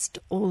against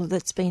all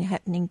that's been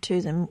happening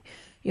to them?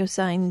 You're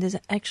saying there's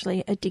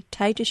actually a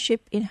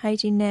dictatorship in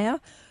Haiti now?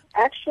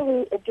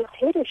 Actually, a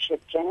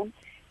dictatorship, Jen.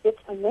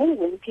 It's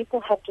amazing.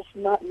 People have just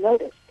not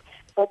noticed.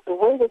 But the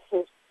way this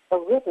has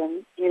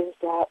arisen is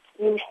that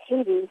in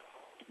Haiti,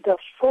 the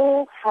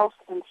full House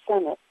and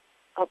Senate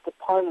of the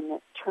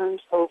Parliament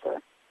turns over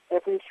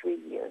every 3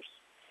 years.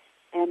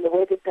 And the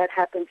way that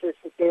happens is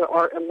that there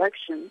are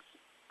elections,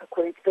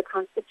 according to the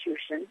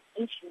Constitution,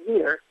 each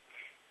year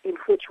in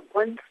which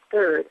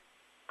 1/3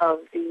 of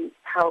the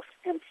House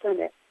and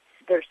Senate,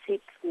 their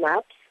seats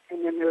lapse,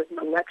 and then there is an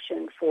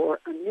election for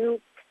a new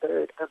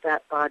third of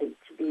that body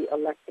to be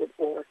elected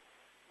or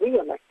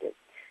re-elected.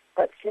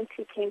 But since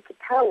he came to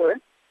power,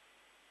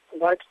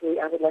 largely,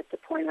 I would like to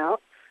point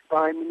out,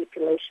 by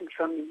manipulation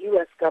from the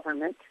U.S.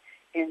 government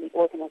and the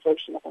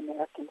Organization of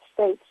American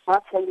States,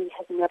 Martelly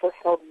has never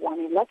held one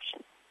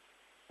election.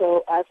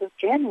 So as of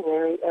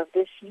January of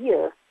this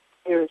year,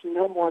 there is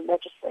no more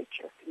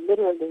legislature.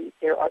 Literally,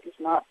 is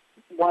not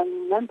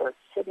one member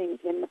sitting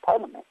in the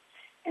parliament.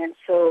 And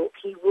so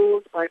he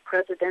rules by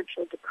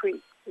presidential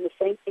decree. And the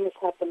same thing has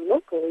happened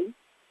locally,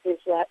 is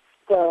that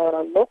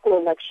the local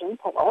elections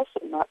have also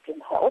not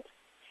been held.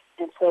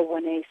 And so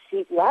when a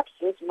seat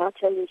lapses,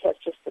 Martelly has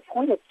just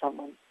appointed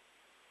someone.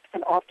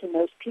 And often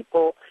those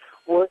people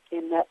work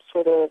in that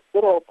sort of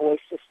good old boy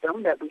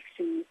system that we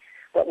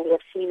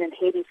have seen in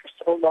Haiti for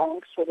so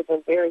long, sort of a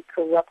very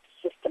corrupt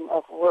system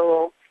of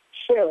rural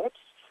sheriffs,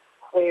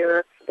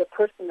 where the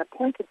person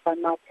appointed by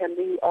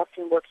Martelly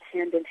often works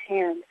hand in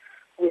hand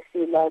with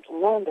the large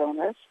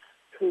landowners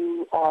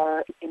who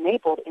are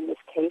enabled, in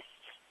this case,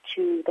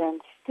 to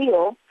then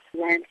steal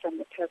land from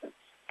the peasants.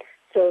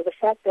 So the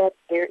fact that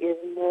there is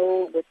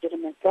no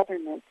legitimate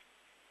government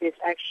is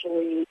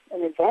actually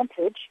an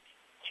advantage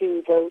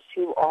to those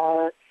who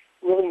are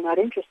really not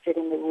interested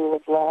in the rule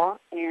of law,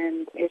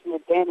 and is an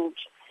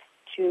advantage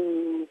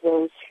to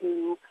those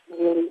who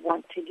really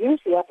want to use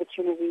the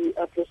opportunity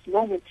of this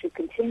moment to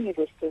continue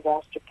this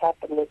disaster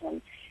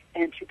capitalism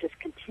and to just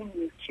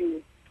continue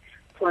to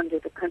plunder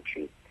the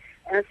country.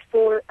 As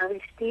for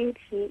Aristide,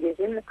 he is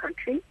in the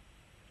country.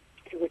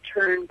 He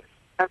returned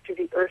after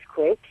the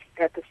earthquake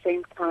at the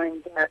same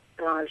time that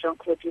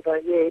Jean-Claude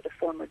Duvalier, the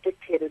former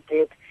dictator,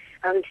 did.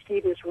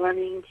 Aristide is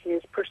running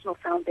his personal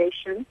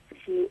foundation.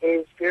 He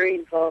is very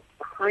involved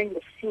behind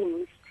the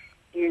scenes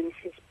in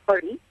his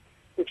party,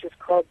 which is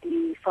called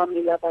the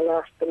Famille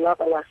Lavalas, the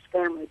Lavalas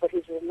family, but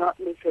he does not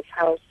leave his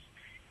house.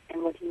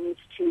 And when he needs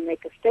to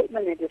make a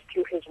statement, it is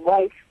through his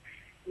wife,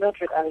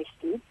 Mildred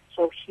Aristide.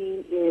 So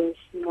he's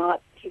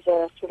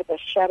a sort of a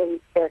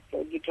shadowy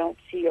character. You don't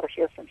see or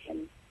hear from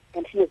him.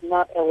 And he is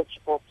not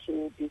eligible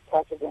to be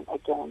president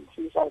again.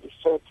 He's already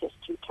served his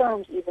 2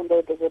 terms, even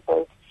though they were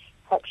both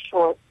cut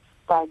short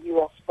by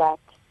U.S.-backed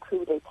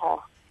coup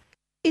d'etat.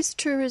 Is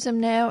tourism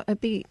now a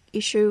big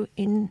issue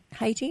in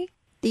Haiti?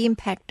 The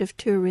impact of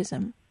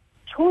tourism?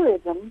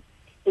 Tourism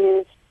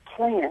is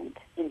planned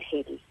in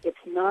Haiti.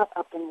 It's not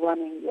up and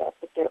running yet,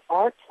 but there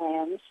are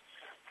plans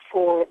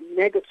for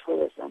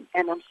megatourism.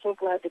 And I'm so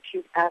glad that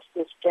you've asked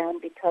this, Jen,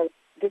 because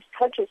this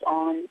touches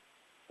on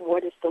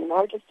what is the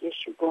largest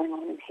issue going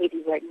on in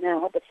Haiti right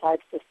now,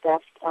 besides the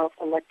theft of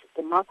elected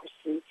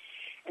democracy,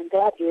 and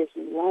that is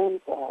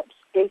land grabs.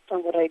 Based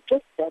on what I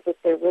just said,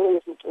 that there really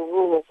isn't a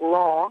rule of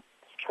law,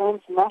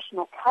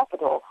 transnational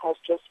capital has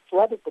just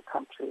flooded the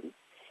country,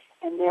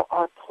 and there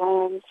are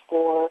plans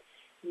for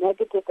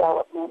mega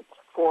development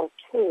for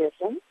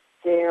tourism.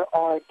 There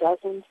are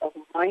dozens of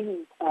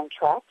mining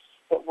contracts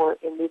that were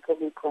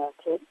illegally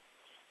granted.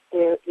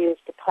 There is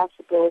the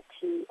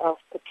possibility of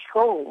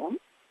petroleum.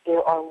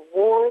 There are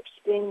wharves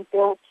being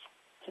built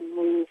to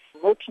move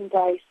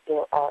merchandise.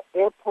 There are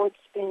airports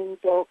being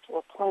built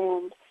or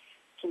planned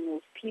to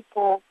move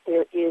people.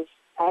 There is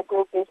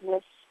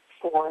agribusiness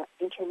for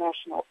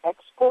international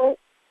export,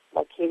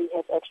 like Haiti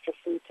has extra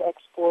food to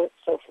export.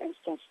 So, for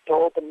instance,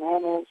 Dole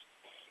Bananas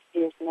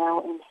is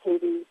now in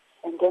Haiti.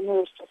 And then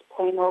there's just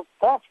plain old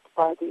theft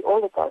by the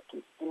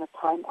oligarchy in a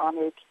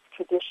time-honored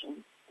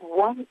tradition.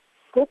 One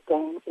good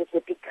thing is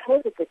that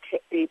because of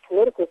the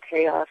political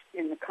chaos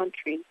in the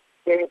country,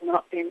 there has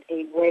not been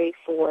a way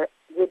for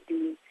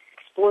would-be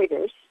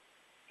exploiters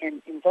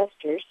and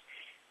investors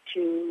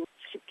to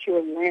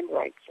secure land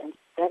rights. And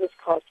that has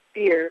caused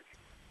fear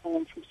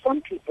from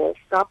some people,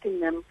 stopping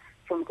them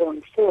from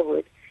going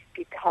forward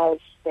because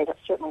they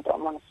certainly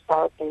don't want to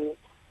start a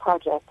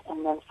project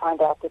and then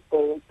find out that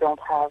they don't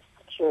have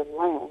secured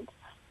land.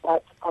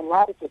 But a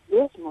lot of it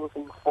is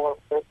moving forward.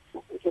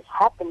 It's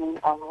happening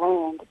on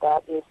land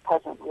that is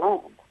peasant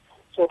land.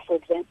 So, for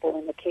example,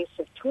 in the case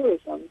of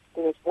tourism,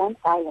 there is one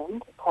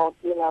island called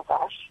Île La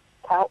Vache,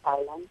 Cow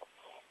Island,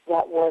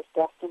 that was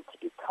destined to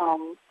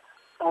become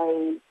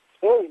a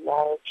very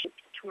large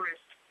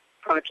tourist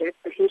project.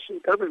 The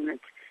Haitian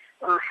government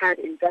had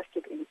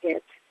invested in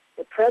it.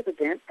 The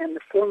president and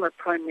the former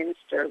prime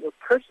minister were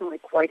personally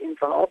quite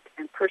involved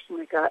and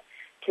personally got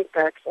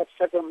kickbacks of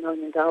several $1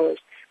 million.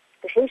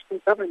 The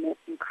Haitian government,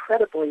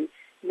 incredibly,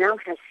 now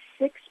has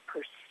 6%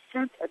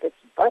 of its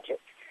budget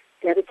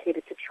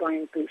dedicated to try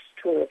and boost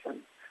tourism.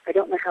 I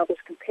don't know how this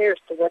compares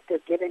to what they're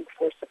giving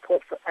for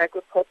support for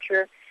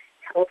agriculture,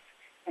 health,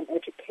 and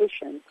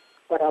education,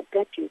 but I'll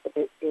bet you that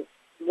it is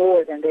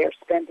more than they are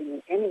spending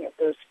in any of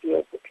those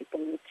fields that people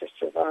need to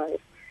survive.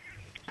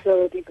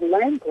 So these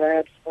land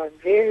grabs are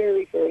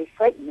very, very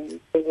frightening.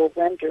 They will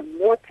render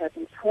more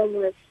peasants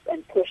homeless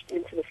and pushed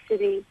into the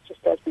city,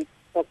 just as we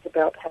talked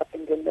about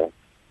happened in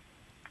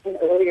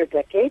earlier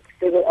decades.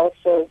 They will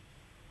also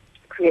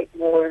create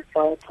more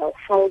volatile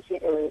housing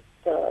or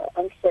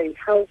unsteady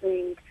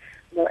housing,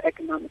 more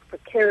economic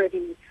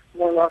precarity,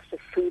 more loss of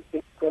food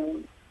being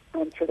grown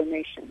for the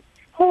nation.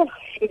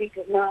 Haiti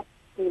does not,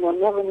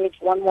 never needs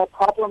one more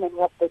problem, and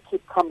yet they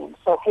keep coming.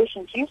 So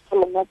Haitians used to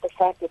lament the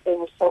fact that they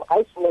were so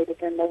isolated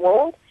in the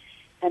world,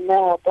 and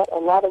now I bet a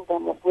lot of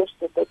them would wish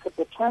that they could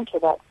return to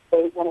that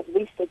state when at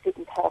least they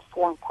didn't have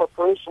foreign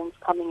corporations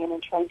coming in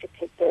and trying to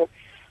take their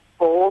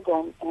gold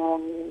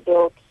and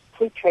build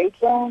free trade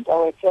zones.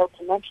 I failed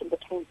to mention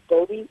between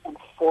 30 and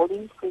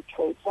 40 free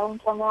trade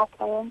zones are now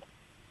planned,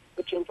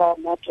 which involve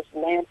not just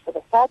land for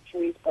the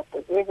factories, but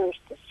the rivers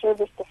to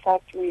service the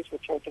factories,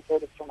 which are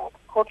diverted from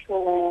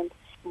agricultural land,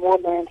 more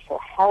land for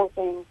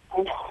housing.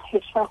 I know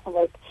it sounds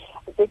like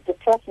a big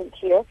depressant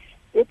here.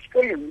 It's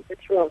grim.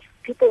 It's rough.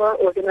 People are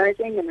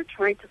organizing and they're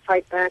trying to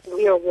fight back.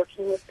 We are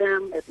working with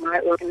them at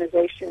my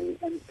organization,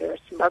 and there are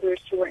some others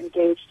who are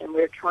engaged, and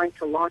we're trying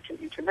to launch an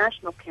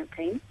international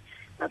campaign.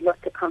 I'd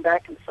love to come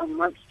back in some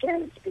months,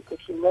 Jen, and speak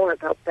with you more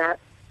about that.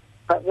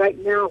 But right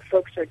now,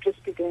 folks are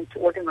just beginning to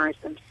organize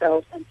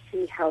themselves and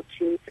see how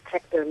to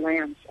protect their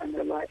lands and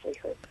their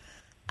livelihood.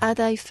 Are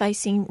they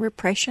facing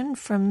repression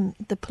from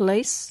the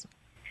police?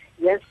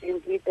 Yes,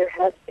 indeed, there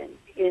has been.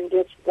 In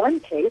this one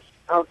case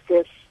of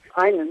this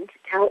island,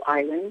 Cow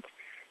Island,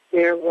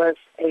 there was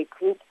a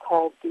group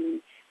called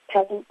the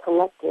Peasant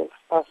Collective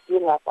of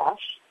Île La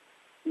Vache,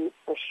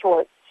 for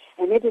short,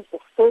 and it is the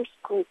first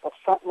group of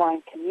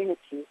frontline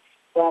community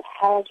that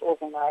has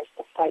organized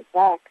to fight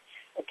back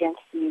against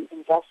the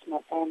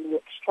investment and the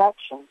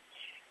extraction.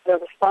 The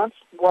response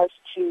was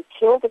to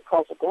kill the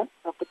president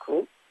of the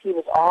group. He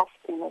was off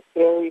in a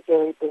very,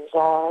 very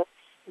bizarre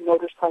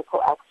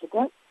motorcycle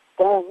accident.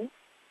 Then,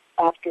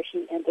 after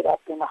he ended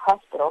up in the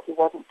hospital, he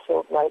wasn't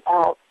killed right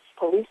out.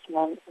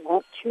 Policemen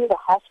went to the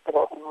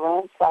hospital and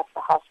ransacked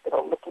the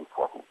hospital looking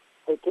for him.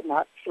 They did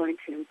not find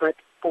him, but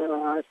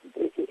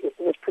it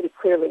was pretty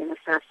clearly an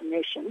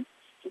assassination.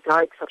 He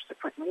died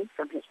subsequently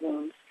from his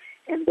wounds.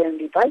 And then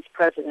the vice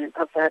president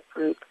of that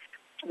group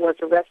was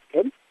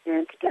arrested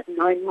and spent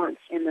 9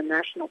 months in the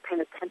National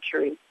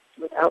Penitentiary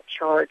without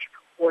charge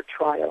or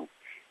trial.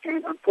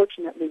 And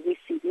unfortunately, we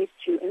see these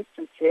two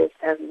instances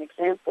as an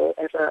example,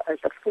 as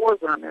a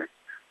forerunner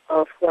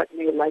of what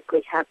may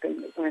likely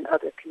happen when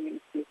other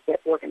communities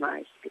get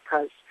organized,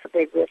 because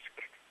they risk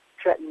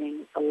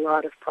threatening a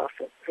lot of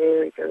profit,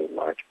 very, very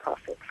large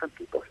profit, from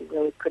people who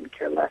really couldn't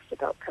care less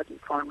about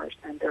peasant farmers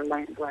and their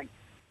land rights.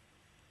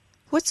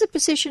 What's the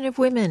position of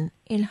women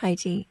in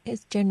Haiti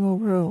as general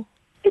rule?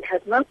 It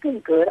has not been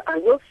good. I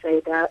will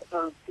say that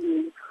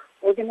the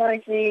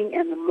organizing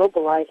and the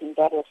mobilizing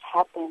that has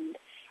happened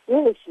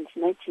really since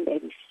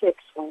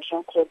 1986, when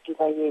Jean-Claude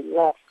Duvalier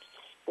left,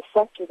 the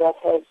sector that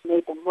has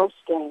made the most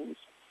gains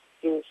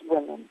is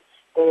women.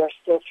 They are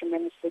still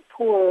tremendously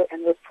poor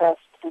and repressed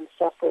and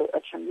suffer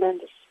a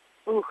tremendous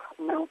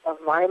amount of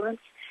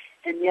violence.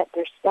 and yet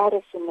their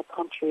status in the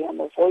country and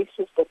the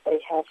voices that they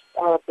have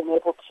been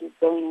able to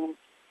gain,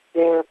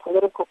 their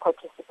political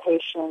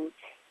participation,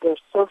 their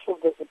social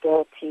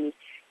visibility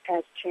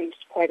has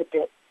changed quite a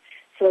bit.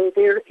 So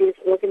there is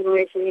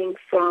organizing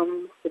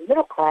from the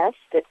middle class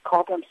that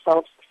call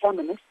themselves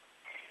feminists,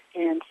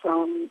 and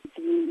from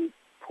the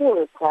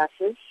poorer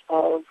classes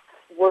of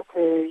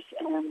workers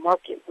and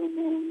market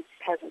women,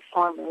 peasant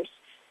farmers,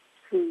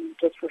 who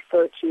just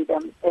refer to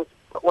them as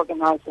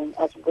organizing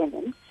as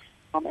women.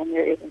 And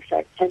there is, in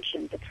fact,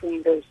 tension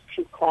between those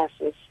two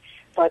classes.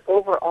 But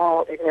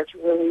overall, it has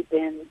really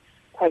been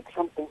quite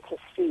something to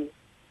see.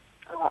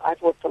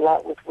 I've worked a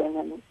lot with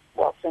women,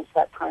 well, since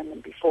that time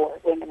and before,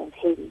 women in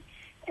Haiti,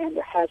 and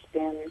there has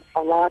been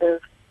a lot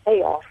of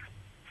payoff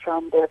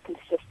from their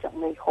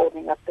consistently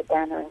holding up the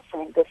banner and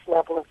saying this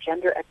level of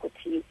gender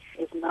equity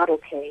is not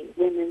okay.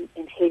 Women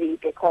in Haiti,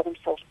 they call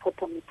themselves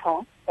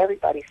potomitans.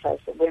 Everybody says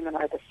that women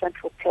are the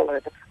central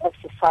pillar of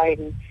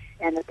society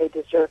and that they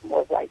deserve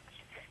more rights.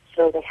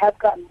 So they have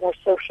gotten more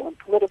social and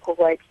political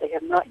rights. They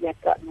have not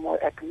yet gotten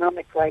more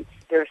economic rights.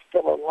 There is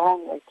still a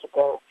long way to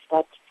go,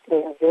 but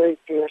they are very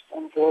fierce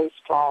and very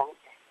strong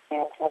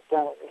and have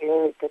done a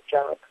very good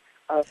job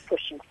of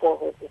pushing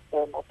forward with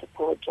their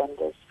multiple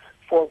agendas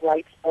for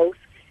rights both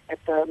at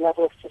the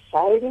level of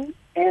society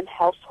and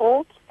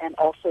households and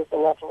also the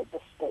level of the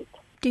state.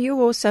 Do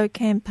you also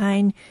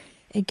campaign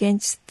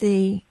against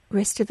the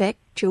Restavek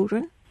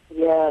children?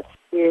 Yes,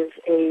 is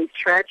a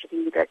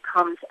tragedy that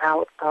comes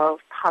out of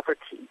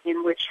poverty,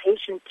 in which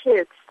Haitian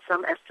kids,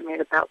 some estimate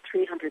about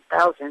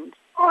 300,000,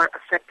 are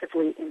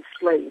effectively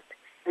enslaved.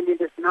 And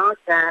it is not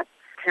that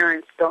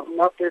parents don't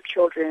love their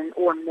children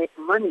or make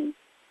money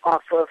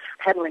off of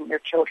peddling their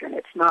children.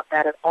 It's not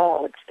that at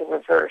all. It's the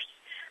reverse.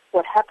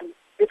 What happens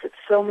is that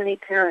so many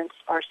parents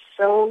are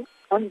so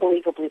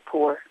unbelievably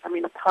poor. I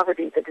mean, a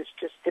poverty that is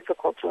just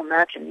difficult to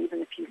imagine.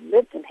 Even if you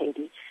lived in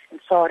Haiti and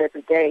saw it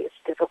every day, it's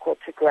difficult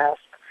to grasp.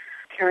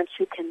 Parents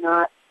who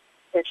cannot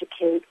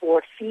educate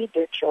or feed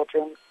their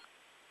children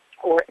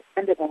or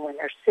attend to them when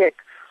they're sick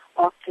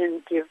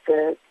often give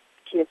the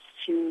kids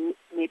to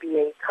maybe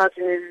a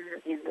cousin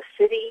in the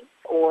city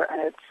or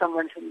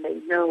someone whom they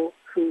know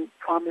who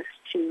promised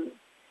to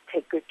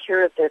take good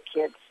care of their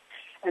kids.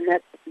 And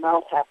that does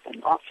not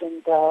happen.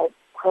 Often the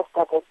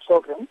Restavek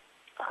children,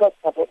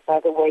 Restavek,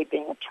 by the way,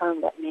 being a term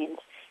that means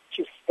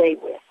to stay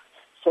with.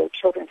 So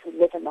children who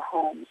live in the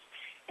homes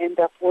end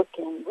up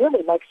working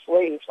really like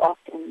slaves,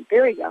 often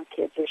very young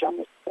kids, as young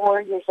as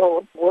 4 years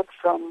old, work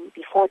from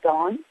before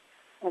dawn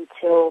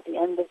until the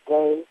end of the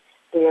day.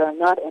 They are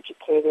not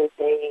educated.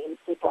 They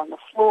sleep on the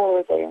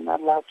floor. They are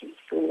not allowed to eat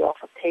food off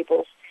of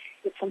tables.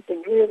 It's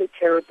something really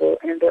terrible,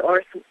 and there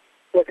are some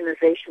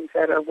organizations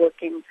that are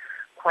working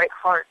quite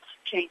hard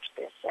to change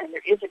this, and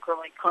there is a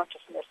growing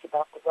consciousness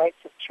about the rights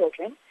of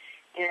children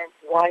and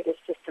why this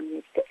system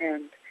needs to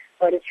end.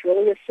 But it's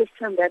really a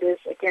system that is,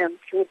 again,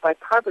 fueled by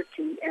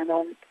poverty and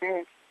on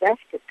parents,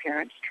 desperate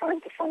parents,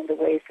 trying to find a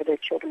way for their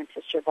children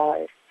to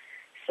survive.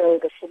 So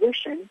the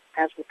solution,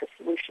 as with the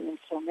solution in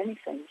so many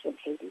things in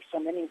Haiti, so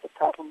many of the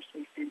problems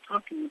we've been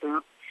talking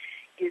about,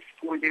 is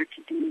for there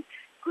to be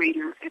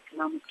greater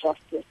economic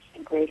justice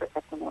and greater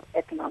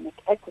economic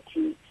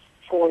equity,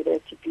 for there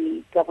to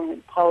be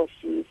government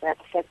policies that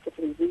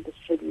effectively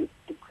redistribute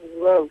the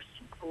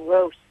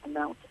gross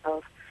amount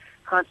of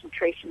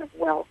concentration of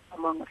wealth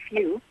among a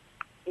few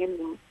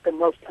in the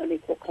most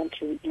unequal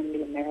country in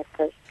the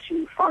Americas,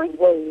 to find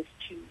ways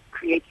to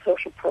create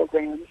social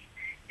programs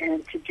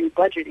and to do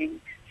budgeting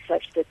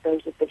such that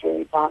those at the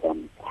very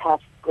bottom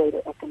have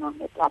greater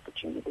economic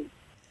opportunity.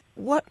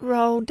 What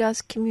role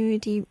does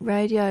community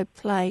radio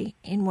play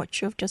in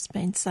what you've just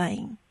been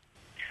saying?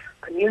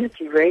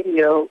 Community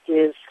radio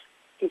is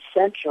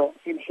essential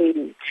in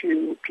Haiti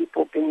to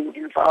people being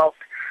involved.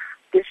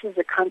 This is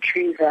a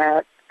country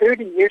that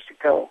 30 years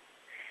ago,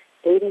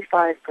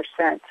 85%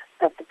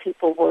 of the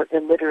people were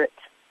illiterate.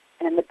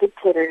 And the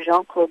dictator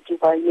Jean-Claude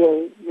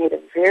Duvalier made a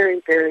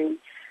very, very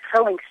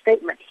telling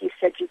statement. He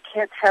said, you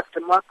can't have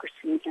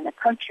democracy in a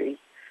country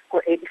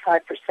where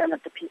 85%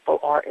 of the people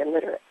are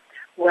illiterate.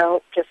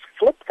 Well, just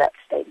flip that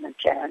statement,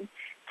 Jan.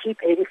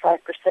 Keep 85%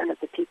 of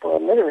the people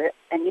illiterate,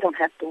 and you don't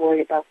have to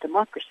worry about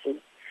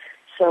democracy.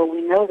 So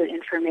we know that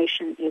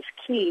information is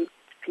key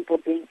to people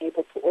being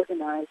able to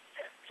organize.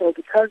 So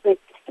because they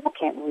still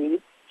can't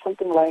read,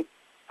 something like,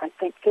 I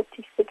think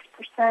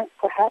 56%,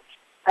 perhaps,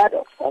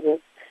 adults, that is,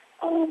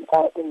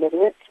 are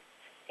illiterate,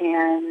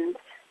 and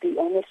the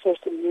only source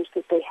of news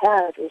that they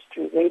have is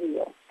through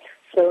radio.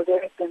 So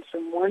there have been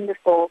some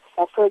wonderful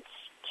efforts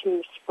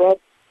to spread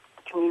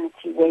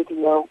community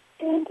radio,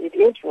 and it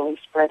is really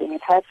spreading.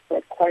 It has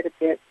spread quite a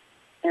bit,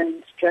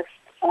 and just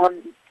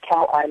on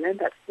Cow Island,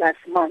 that's last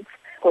month,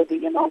 for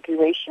the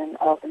inauguration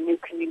of a new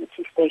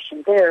community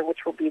station there,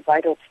 which will be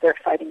vital to their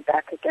fighting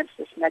back against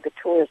this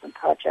mega-tourism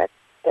project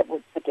that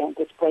would, again,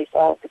 displace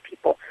all of the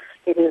people.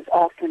 It is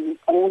often the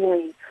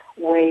only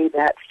way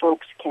that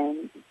folks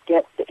can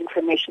get the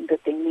information that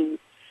they need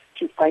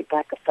to fight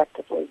back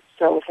effectively.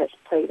 So it has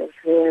played a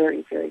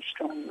very, very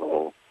strong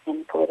role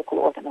in political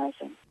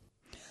organizing.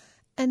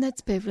 And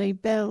that's Beverly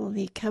Bell,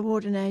 the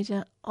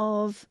coordinator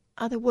of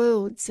Other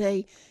Worlds,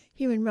 a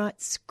human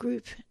rights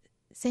group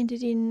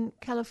centred in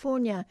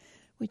California,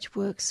 which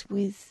works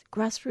with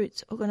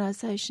grassroots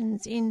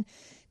organisations in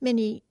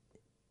many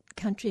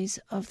countries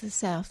of the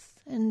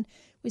South. And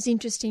it was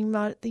interesting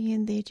right at the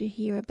end there to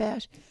hear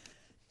about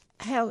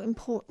how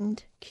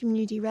important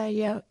community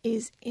radio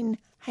is in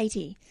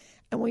Haiti.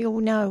 And we all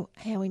know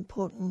how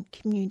important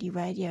community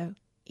radio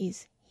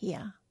is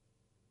here.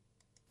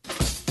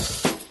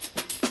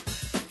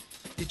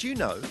 Did you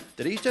know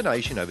that each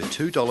donation over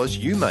 $2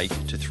 you make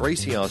to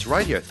 3CR's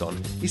Radiothon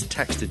is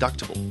tax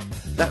deductible?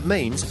 That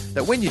means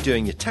that when you're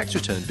doing your tax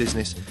return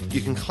business,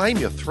 you can claim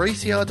your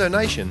 3CR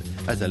donation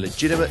as a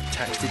legitimate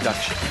tax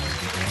deduction.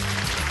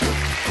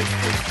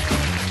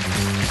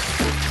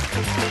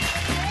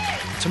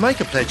 To make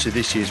a pledge to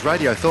this year's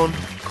Radiothon,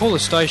 call the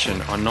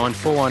station on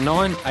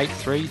 9419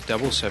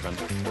 8377.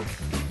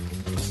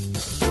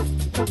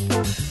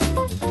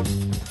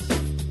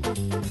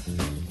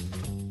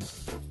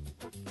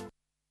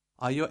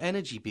 Are your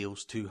energy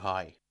bills too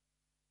high?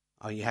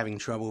 Are you having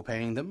trouble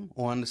paying them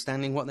or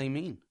understanding what they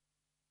mean?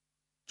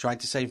 Tried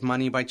to save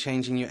money by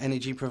changing your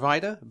energy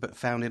provider but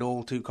found it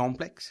all too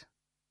complex?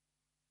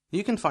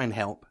 You can find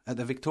help at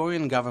the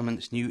Victorian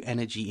Government's new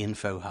Energy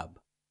Info Hub.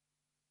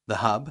 The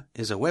Hub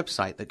is a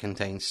website that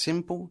contains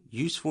simple,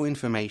 useful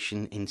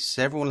information in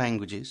several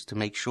languages to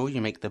make sure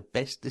you make the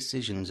best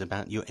decisions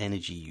about your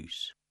energy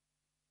use.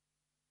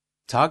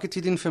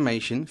 Targeted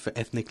information for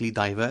ethnically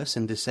diverse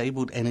and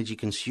disabled energy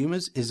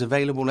consumers is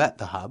available at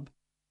the Hub,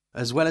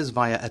 as well as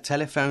via a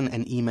telephone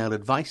and email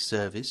advice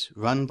service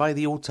run by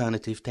the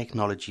Alternative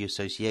Technology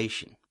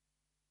Association.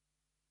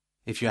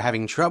 If you're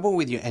having trouble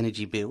with your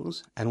energy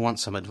bills and want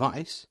some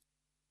advice,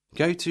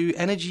 go to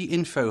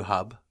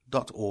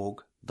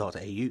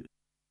energyinfohub.org.au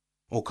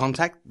or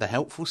contact the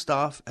helpful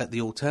staff at the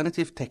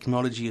Alternative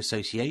Technology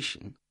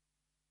Association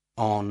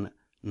on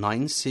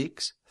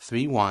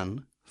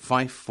 9631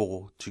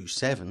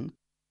 5427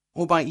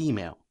 or by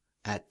email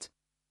at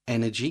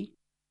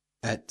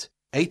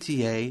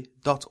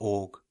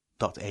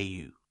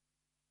energy@ata.org.au.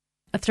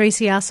 A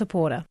 3CR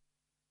supporter.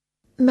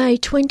 May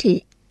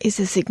 20 is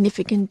a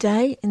significant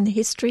day in the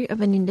history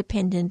of an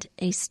independent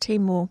East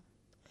Timor.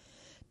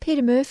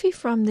 Peter Murphy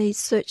from the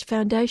Search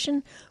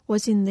Foundation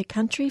was in the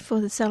country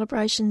for the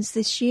celebrations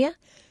this year,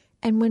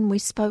 and when we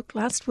spoke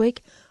last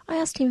week, I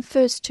asked him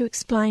first to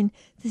explain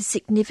the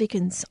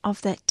significance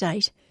of that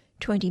date,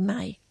 20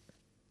 May.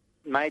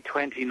 May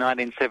 20,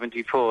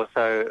 1974,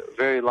 so a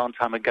very long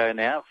time ago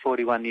now,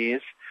 41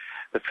 years,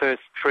 the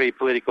first three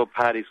political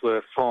parties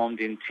were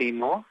formed in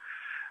Timor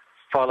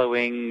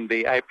following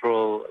the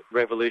April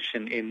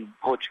Revolution in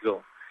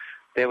Portugal.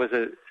 There was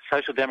a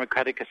Social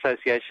Democratic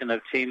Association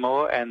of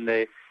Timor and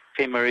the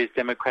Timorese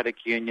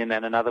Democratic Union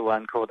and another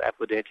one called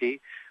Aplodeti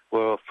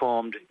were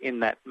formed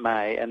in that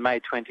May, and May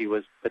 20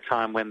 was the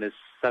time when the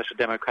Social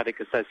Democratic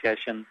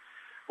Association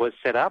was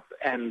set up,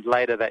 and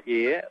later that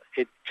year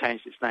it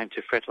changed its name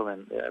to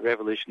Fretilin,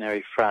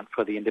 Revolutionary Front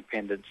for the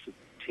Independence of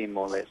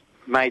Timor-Leste.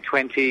 May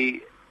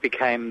 20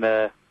 became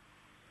the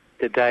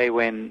day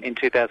when, in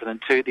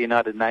 2002, the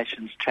United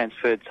Nations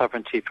transferred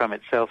sovereignty from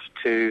itself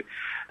to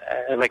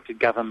elected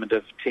government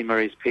of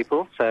Timorese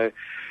people. So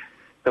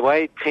the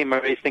way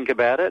Timorese think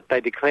about it,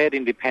 they declared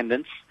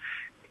independence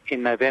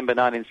in November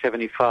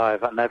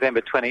 1975, on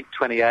November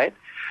 28,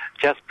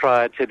 just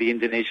prior to the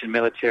Indonesian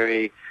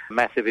military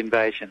massive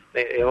invasion.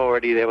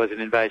 Already there was an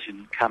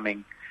invasion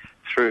coming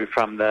through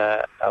from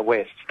the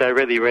west. They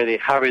really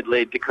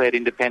hurriedly declared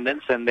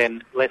independence, and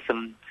then less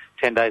than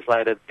 10 days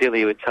later,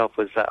 Dili itself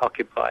was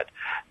occupied.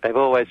 They've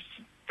always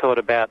thought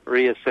about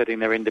reasserting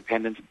their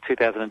independence.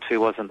 2002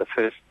 wasn't the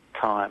first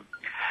time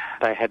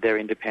they had their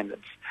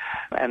independence.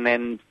 And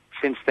then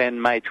since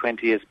then, May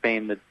 20 has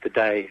been the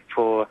day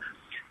for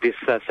this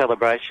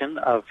celebration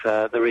of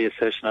the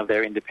reassertion of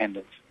their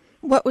independence.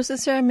 What was the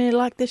ceremony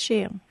like this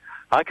year?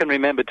 I can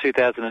remember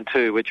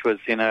 2002, which was,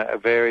 a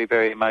very,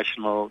 very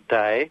emotional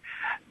day,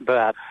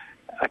 but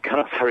I can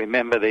also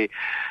remember the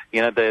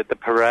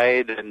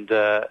parade and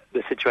the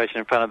situation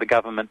in front of the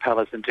government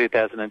palace in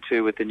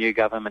 2002 with the new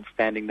government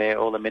standing there,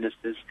 all the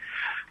ministers.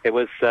 It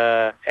was,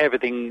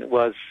 everything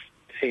was,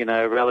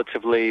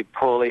 relatively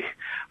poorly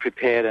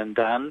prepared and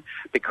done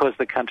because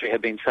the country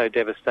had been so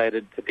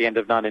devastated at the end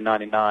of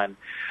 1999.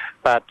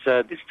 But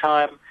this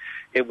time,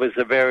 it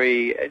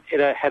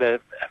had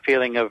a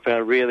feeling of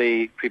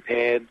really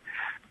prepared,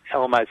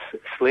 almost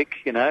slick,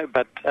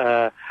 but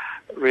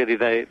really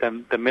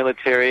the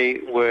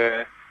military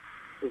were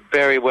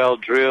very well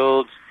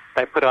drilled.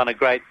 They put on a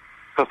great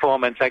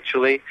performance,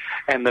 actually,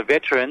 and the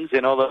veterans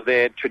in all of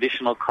their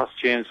traditional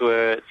costumes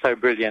were so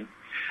brilliant,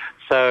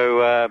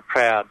 so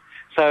proud.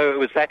 So it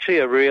was actually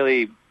a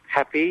really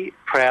happy,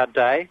 proud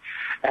day,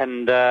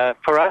 and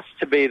for us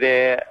to be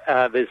there,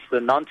 there's the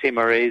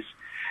non-Timorese,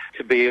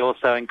 to be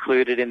also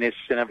included in this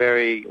in a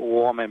very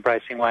warm,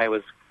 embracing way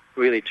was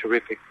really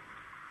terrific.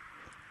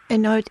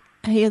 And I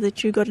hear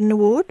that you got an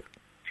award?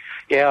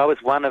 Yeah, I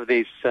was one of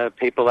these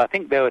people. I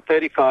think there were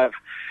 35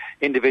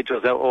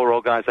 individuals or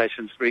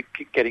organisations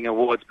getting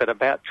awards, but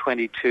about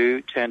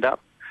 22 turned up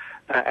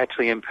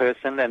actually in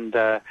person, and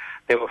there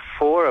were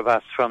 4 of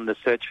us from the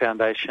Search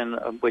Foundation,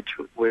 which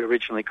were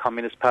originally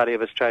Communist Party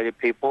of Australia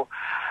people.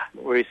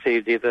 We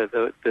received either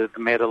the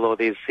medal or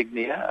the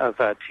insignia of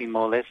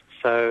Timor-Leste.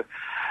 So,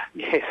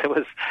 yes, it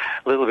was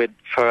a little bit,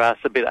 for us,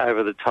 a bit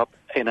over the top.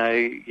 You know,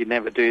 you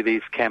never do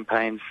these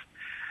campaigns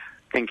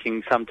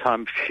thinking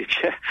sometime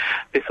future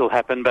this will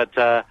happen,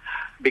 but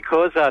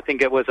because I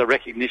think it was a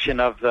recognition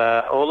of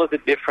all of the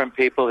different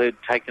people who'd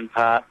taken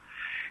part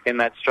in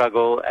that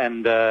struggle,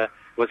 and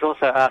was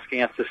also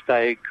asking us to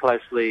stay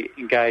closely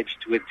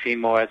engaged with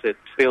Timor as it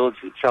builds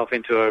itself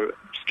into a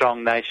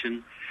strong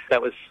nation.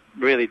 That was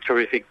really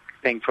terrific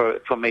thing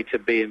for me to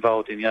be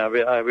involved in. You know,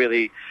 I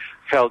really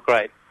felt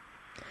great.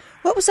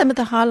 What were some of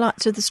the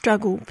highlights of the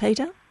struggle,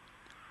 Peter?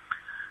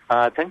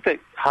 I think that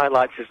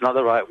highlights is not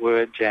the right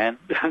word, Jan.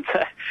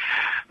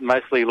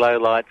 Mostly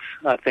lowlights,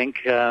 I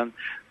think.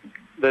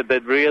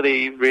 The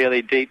really,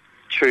 really deep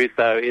truth,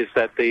 though, is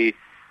that the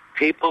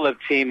people of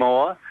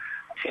Timor-Leste,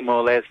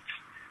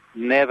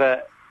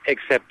 never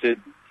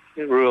accepted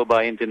rule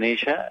by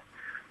Indonesia.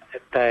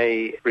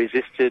 They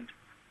resisted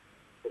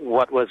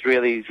what was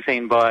really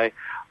seen by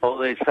all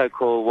these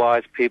so-called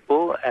wise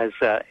people as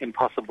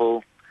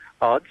impossible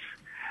odds.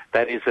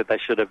 That is, that they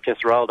should have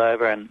just rolled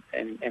over in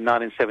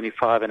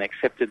 1975 and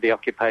accepted the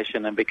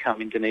occupation and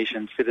become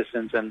Indonesian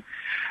citizens and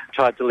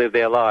tried to live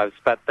their lives.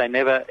 But they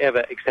never,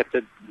 ever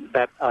accepted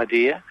that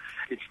idea.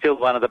 It's still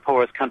one of the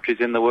poorest countries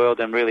in the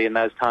world, and really in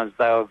those times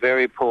they were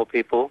very poor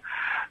people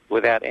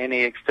without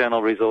any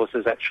external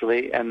resources,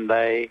 actually, and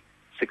they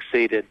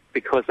succeeded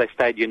because they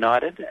stayed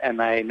united and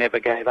they never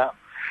gave up.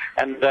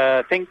 And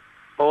I think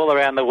all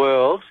around the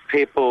world,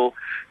 people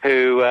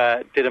who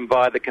didn't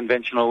buy the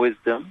conventional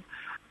wisdom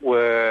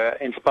were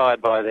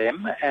inspired by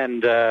them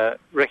and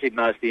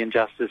recognised the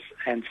injustice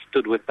and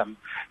stood with them.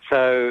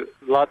 So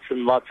lots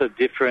and lots of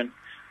different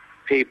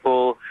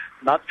people,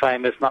 not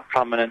famous, not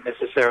prominent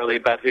necessarily,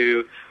 but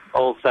who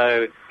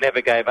also never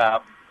gave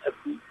up,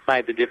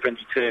 made the difference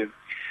too.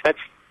 That's,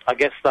 I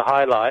guess, the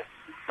highlight.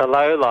 The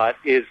low light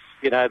is,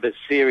 you know, the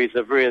series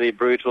of really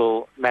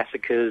brutal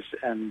massacres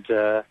and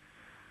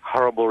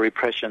horrible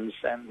repressions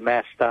and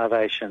mass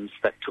starvations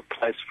that took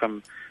place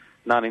from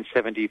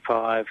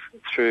 1975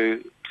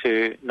 through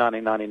to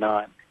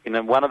 1999. You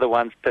know, one of the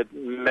ones that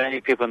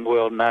many people in the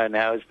world know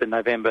now is the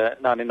November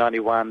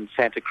 1991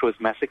 Santa Cruz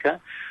massacre,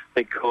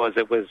 because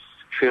it was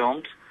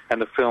filmed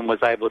and the film was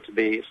able to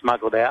be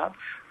smuggled out.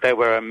 There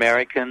were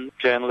American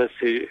journalists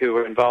who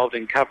were involved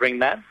in covering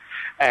that,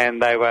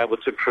 and they were able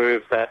to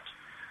prove that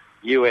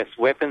US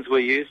weapons were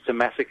used to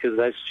massacre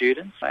those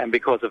students, and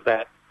because of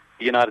that,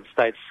 the United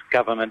States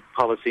government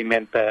policy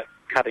meant the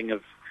cutting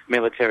of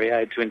military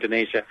aid to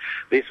Indonesia.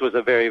 This was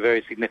a very,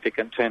 very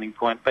significant turning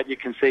point, but you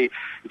can see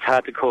it's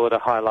hard to call it a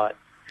highlight.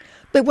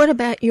 But what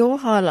about your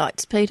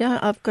highlights, Peter?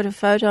 I've got a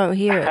photo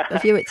here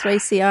of you at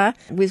 3CR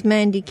with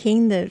Mandy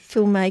King, the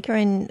filmmaker,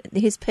 and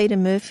here's Peter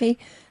Murphy,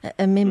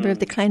 a member of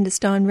the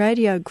Clandestine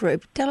Radio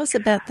Group. Tell us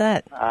about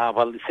that.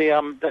 Well, see,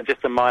 I'm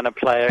just a minor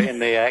player in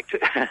the act.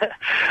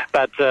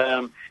 But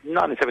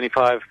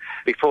 1975,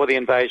 before the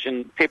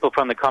invasion, people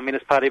from the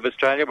Communist Party of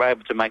Australia were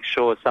able to make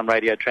sure some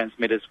radio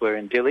transmitters were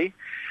in Dili.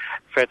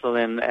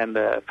 Fretilin and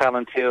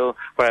Palantir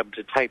were able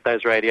to take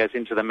those radios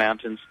into the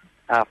mountains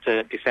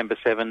after December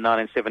 7,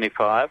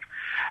 1975,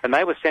 and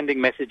they were sending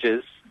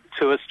messages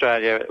to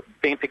Australia,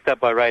 being picked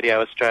up by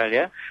Radio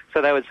Australia.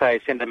 So they would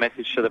say, send a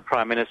message to the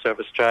Prime Minister of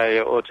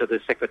Australia or to the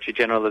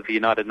Secretary-General of the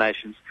United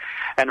Nations,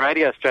 and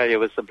Radio Australia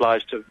was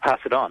obliged to pass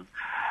it on.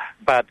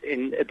 But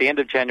at the end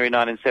of January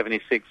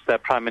 1976, the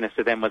Prime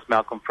Minister then was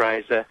Malcolm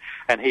Fraser,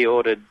 and he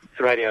ordered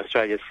Radio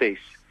Australia cease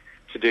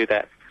to do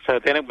that. So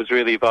then it was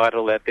really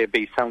vital that there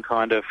be some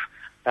kind of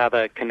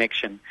other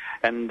connection,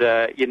 and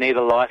you need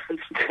a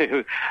license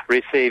to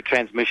receive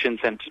transmissions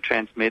and to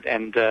transmit,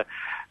 and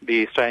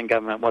the Australian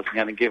government wasn't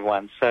going to give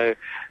one. So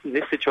in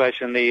this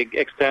situation, the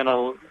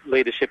external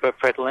leadership of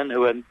Fretilin,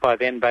 who were by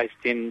then based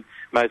in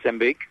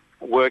Mozambique,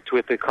 worked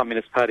with the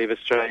Communist Party of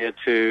Australia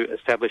to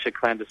establish a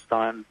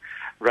clandestine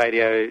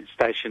radio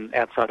station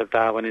outside of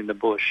Darwin in the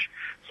bush.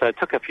 So it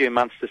took a few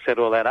months to set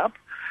all that up.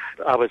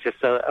 I was just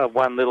a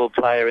one little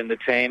player in the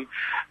team,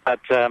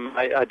 but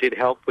I did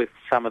help with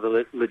some of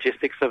the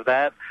logistics of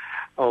that.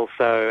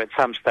 Also, at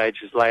some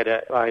stages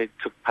later, I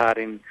took part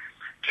in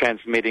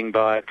transmitting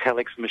by a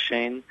telex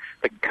machine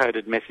the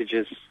coded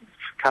messages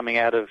coming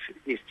out of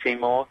East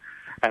Timor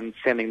and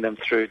sending them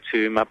through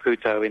to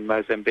Maputo in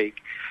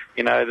Mozambique.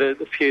 You know,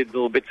 the few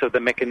little bits of the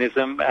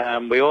mechanism.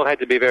 We all had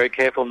to be very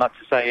careful not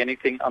to say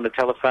anything on the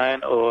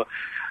telephone or,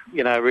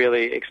 you know,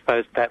 really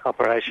expose that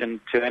operation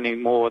to any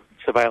more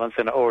surveillance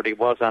than it already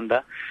was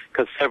under,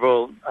 because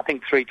I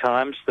think 3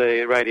 times,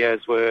 the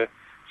radios were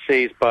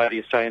seized by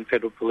the Australian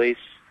Federal Police.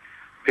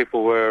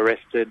 People were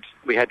arrested.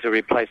 We had to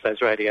replace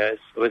those radios.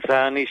 It was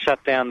only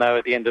shut down, though,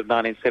 at the end of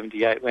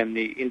 1978 when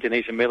the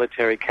Indonesian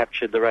military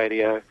captured the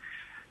radio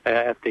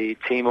at the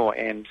Timor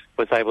end,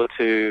 was able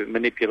to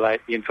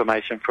manipulate the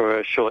information for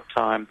a short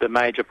time. The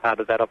major part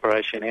of that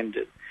operation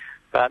ended.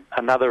 but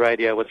another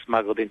radio was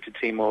smuggled into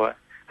Timor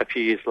a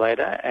few years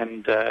later,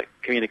 and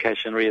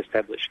communication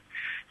re-established.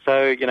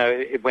 So,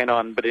 it went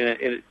on, but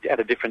at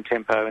a different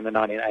tempo in the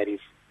 1980s.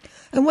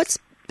 And what's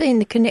been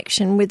the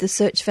connection with the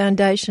Search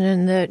Foundation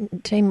and the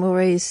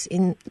Timorese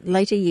in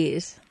later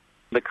years?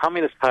 The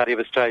Communist Party of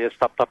Australia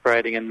stopped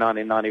operating in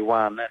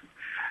 1991, and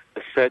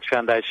the Search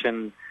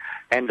Foundation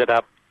ended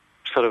up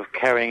sort of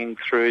carrying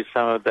through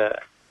some of the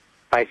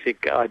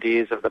basic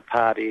ideas of the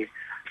party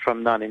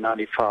from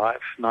 1995,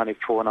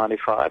 94,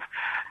 95.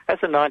 As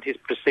the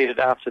 90s proceeded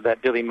after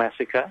that Dili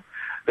massacre,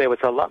 there was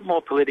a lot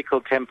more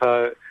political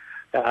tempo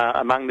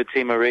among the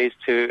Timorese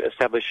to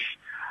establish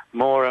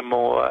more and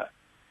more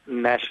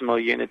national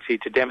unity,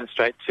 to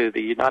demonstrate to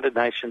the United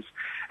Nations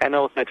and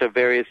also to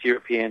various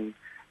European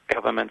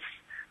governments,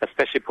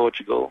 especially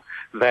Portugal,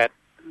 that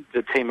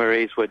the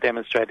Timorese were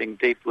demonstrating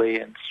deeply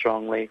and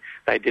strongly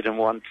they didn't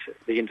want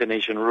the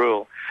Indonesian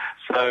rule.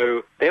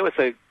 So there was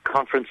a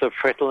conference of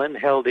Fretilin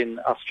held in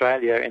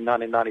Australia in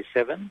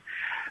 1997,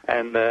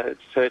 and the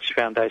Search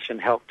Foundation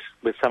helped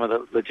with some of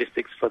the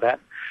logistics for that,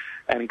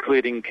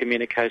 including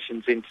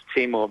communications into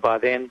Timor. By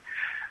then,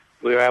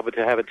 we were able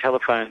to have a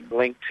telephone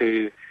link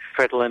to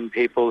Fretilin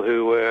people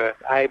who were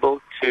able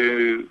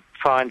to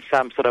find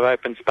some sort of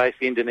open space.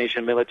 The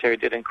Indonesian military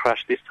didn't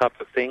crush this type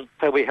of thing.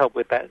 So we helped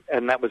with that,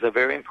 and that was a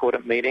very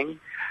important meeting.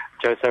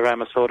 Jose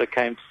Ramos Horta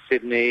came to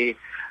Sydney,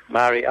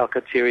 Mari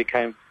Alkatiri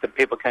came, the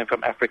people came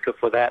from Africa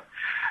for that.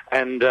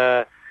 And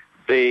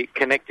the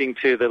connecting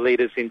to the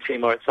leaders in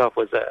Timor itself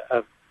was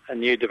a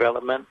new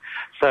development.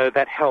 So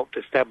that helped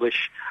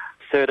establish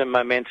certain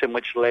momentum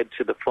which led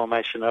to the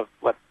formation of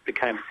what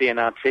became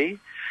CNRT.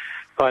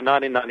 By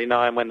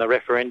 1999, when the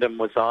referendum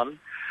was on,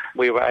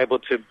 we were able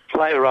to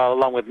play a role,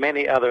 along with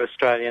many other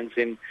Australians,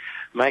 in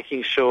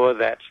making sure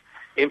that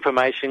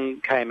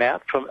information came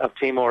out of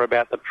Timor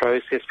about the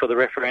process for the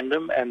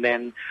referendum, and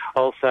then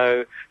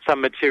also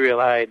some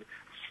material aid,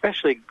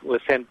 especially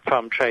was sent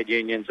from trade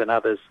unions and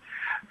others,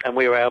 and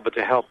we were able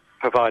to help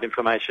provide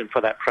information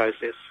for that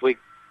process. We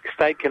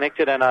stayed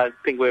connected, and I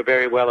think we're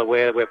very well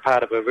aware we're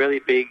part of a really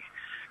big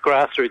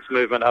grassroots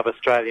movement of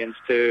Australians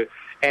to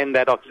end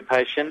that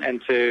occupation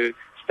and to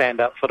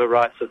stand up for the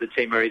rights of the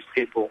Timorese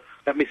people.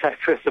 Let me say,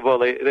 first of all,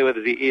 there was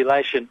the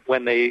elation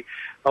when the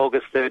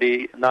August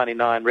 30,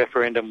 1999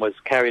 referendum was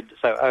carried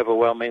so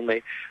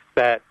overwhelmingly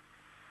that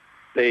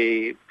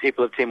the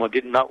people of Timor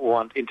did not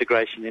want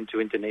integration into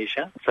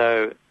Indonesia.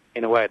 So,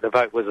 in a way, the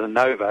vote was a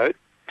no vote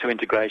to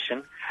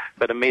integration.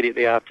 But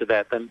immediately after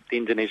that, the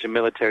Indonesian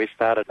military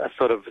started a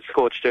sort of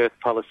scorched earth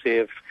policy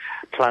of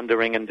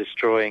plundering and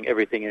destroying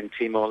everything in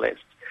Timor-Leste.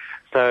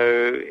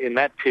 So, in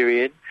that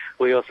period,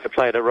 we also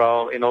played a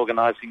role in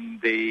organising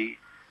the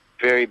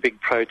very big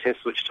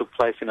protests which took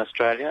place in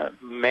Australia,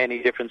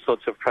 many different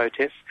sorts of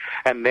protests,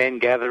 and then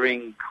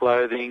gathering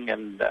clothing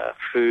and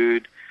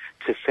food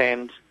to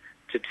send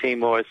to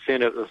Timor as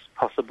soon as it was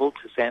possible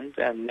to send.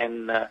 And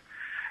then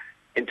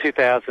in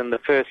 2000, the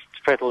first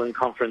Fretilin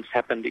conference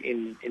happened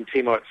in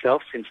Timor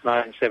itself since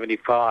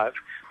 1975.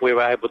 We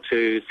were able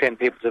to send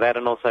people to that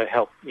and also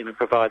help,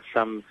 provide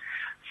some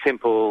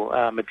simple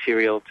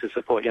material to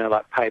support,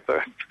 like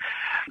paper.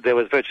 There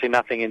was virtually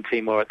nothing in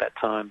Timor at that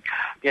time.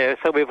 Yeah,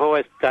 so we've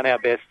always done our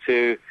best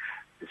to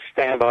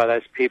stand by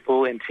those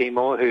people in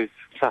Timor who've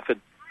suffered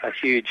a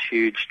huge,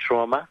 huge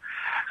trauma,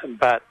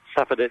 but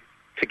suffered it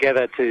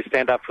together to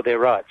stand up for their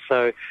rights.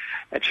 So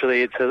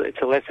actually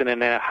it's a lesson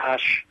in how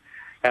harsh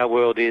our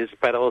world is,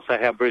 but also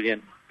how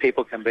brilliant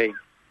people can be.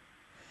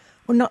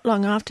 Well, not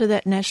long after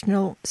that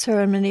national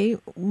ceremony,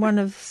 one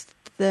of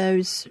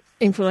those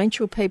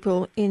influential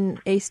people in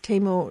East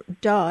Timor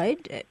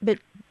died, but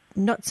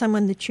not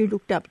someone that you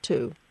looked up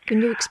to.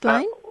 Can you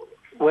explain?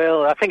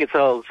 Well, I think it's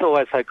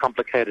always so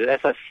complicated. As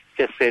I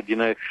just said,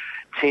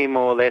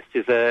 Timor-Leste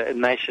is a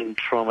nation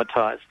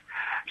traumatised.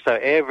 So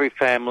every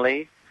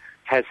family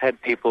has had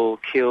people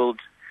killed.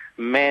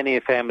 Many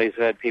families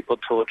have had people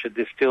tortured.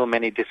 There's still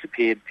many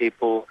disappeared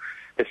people.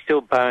 There's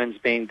still bones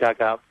being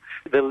dug up.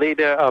 The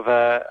leader of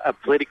a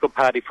political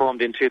party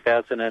formed in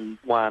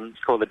 2001,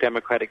 it's called the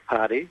Democratic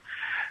Party,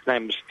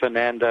 named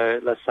Fernando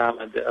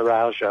Lasama de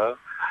Araujo,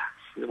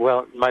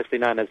 well, mostly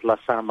known as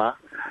Lasama.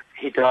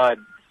 He died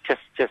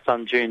just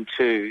on June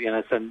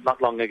 2, so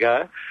not long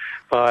ago.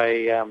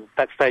 By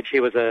that stage, he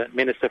was a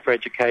Minister for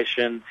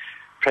Education,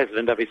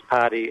 president of his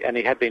party, and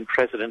he had been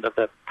president of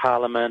the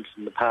parliament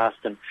in the past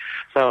and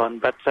so on.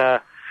 But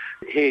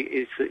he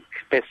is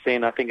best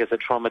seen, I think, as a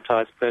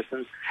traumatised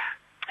person.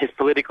 His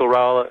political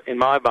role, in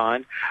my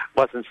mind,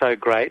 wasn't so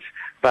great,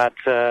 but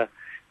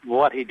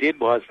what he did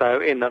was, though,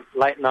 in the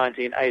late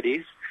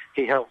 1980s,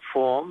 he helped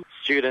form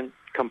student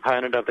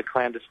component of the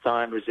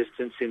clandestine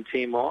resistance in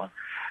Timor,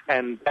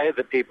 and they're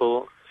the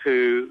people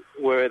who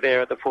were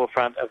there at the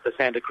forefront of the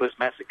Santa Cruz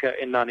massacre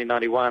in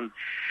 1991.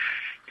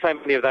 So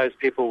many of those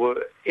people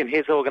were in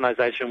his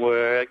organisation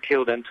were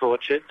killed and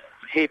tortured.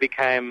 He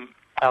became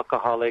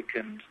alcoholic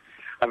and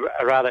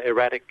a rather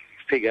erratic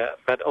figure,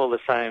 but all the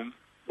same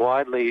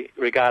widely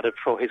regarded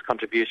for his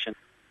contribution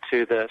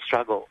to the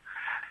struggle.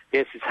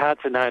 Yes, it's hard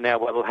to know now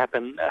what will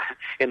happen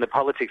in the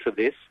politics of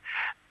this.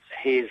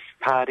 His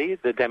party,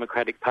 the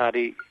Democratic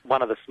Party,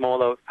 one of the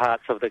smaller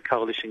parts of the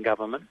coalition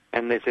government,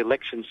 and there's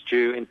elections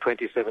due in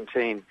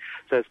 2017.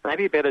 So it's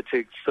maybe better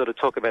to sort of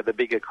talk about the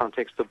bigger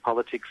context of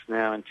politics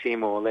now in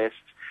Timor-Leste.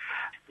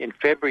 In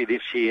February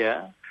this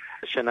year,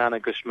 Xanana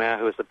Gusmão,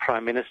 who was the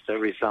Prime Minister,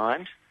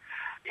 resigned.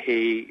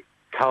 He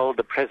told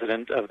the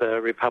President of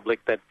the Republic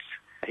that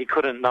he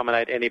couldn't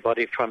nominate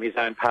anybody from his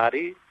own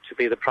party to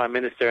be the Prime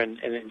Minister, and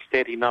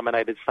instead he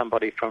nominated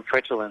somebody from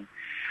Fretilin.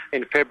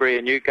 In February,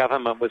 a new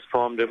government was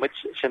formed in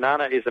which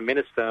Xanana is a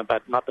minister,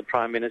 but not the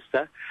Prime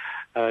Minister.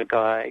 A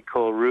guy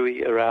called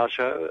Rui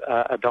Araujo,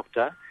 a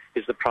doctor,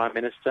 is the Prime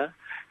Minister.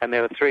 And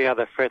there were 3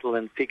 other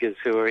Fretilin figures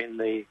who are in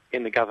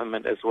the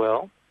government as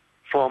well.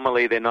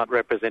 Formally, they're not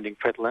representing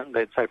Fretilin.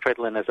 So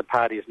Fretilin as a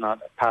party is not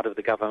part of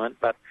the government,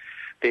 but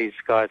these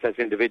guys as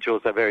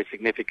individuals are very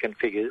significant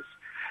figures.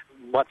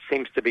 What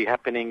seems to be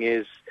happening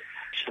is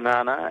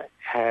Xanana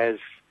has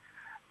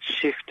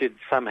shifted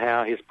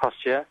somehow his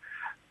posture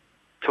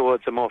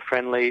towards a more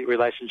friendly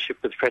relationship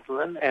with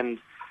Fretilin, and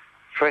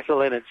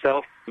Fretilin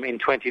itself in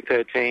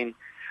 2013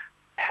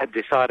 had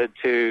decided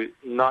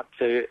not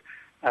to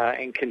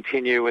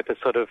continue with a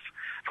sort of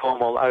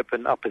formal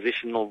open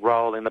oppositional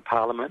role in the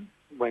parliament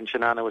when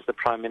Xanana was the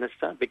Prime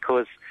Minister,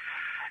 because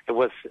it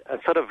was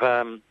sort of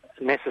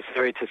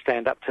necessary to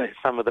stand up to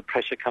some of the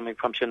pressure coming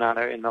from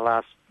Xanana in the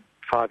last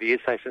 5 years,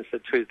 say since the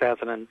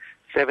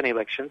 2007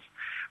 elections.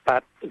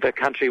 But the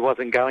country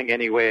wasn't going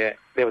anywhere.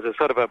 There was a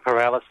sort of a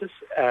paralysis,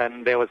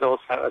 and there was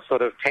also a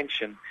sort of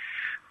tension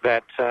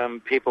that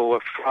people were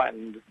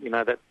frightened,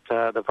 that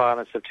the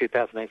violence of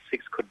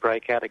 2006 could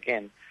break out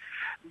again.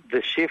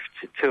 The shift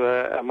to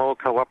a more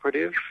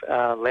cooperative,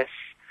 less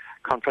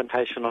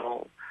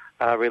confrontational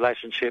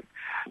relationship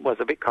was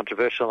a bit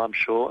controversial, I'm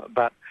sure,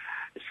 but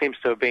it seems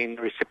to have been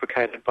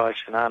reciprocated by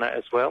Xanana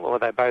as well, or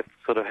they both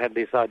sort of had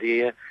this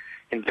idea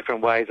in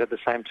different ways at the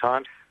same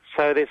time.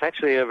 So there's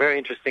actually a very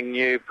interesting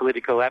new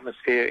political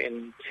atmosphere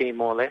in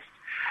Timor-Leste.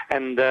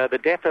 And the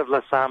death of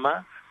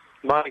Lasama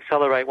might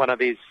accelerate one of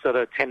these sort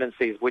of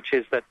tendencies, which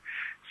is that,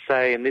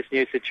 say, in this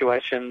new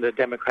situation, the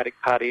Democratic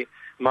Party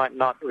might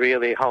not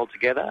really hold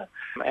together.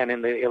 And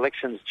in the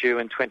elections due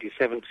in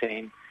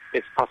 2017,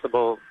 it's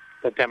possible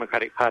the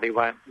Democratic Party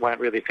won't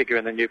really figure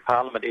in the new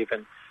parliament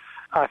even.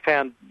 I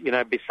found,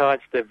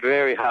 besides the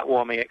very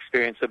heartwarming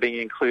experience of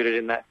being included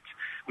in that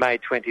May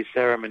 20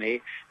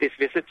 ceremony, this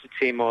visit to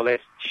Timor-Leste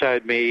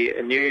showed me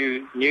a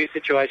new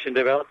situation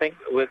developing,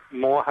 with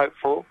more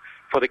hopeful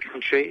for the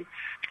country.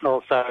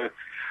 Also,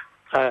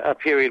 a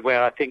period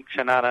where I think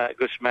Xanana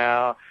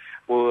Gusmão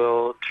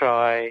will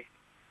try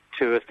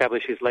to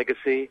establish his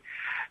legacy,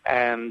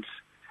 and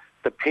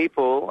the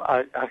people,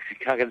 I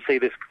can see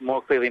this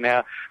more clearly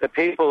now, the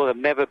people have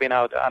never been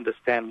able to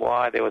understand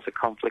why there was a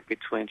conflict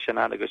between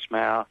Xanana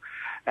Gusmão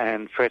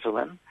and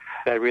Fretilin.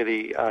 They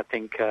really, I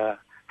think, are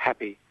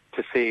happy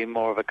to see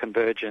more of a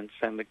convergence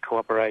and the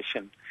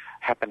cooperation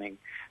happening.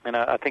 And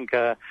I think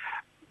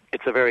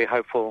it's a very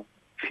hopeful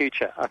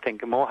future. I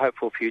think a more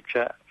hopeful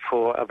future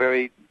for a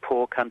very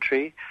poor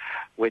country,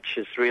 which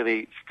is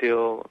really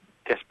still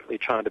desperately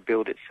trying to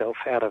build itself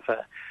out of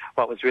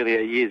what was really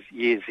a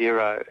year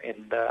zero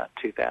in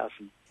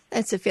 2000.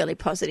 That's a fairly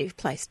positive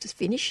place to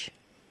finish.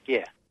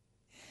 Yeah.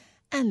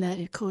 And that,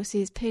 of course,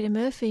 is Peter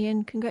Murphy,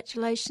 and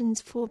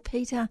congratulations for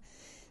Peter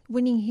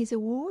winning his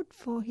award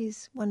for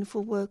his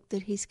wonderful work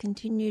that he's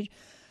continued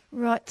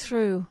right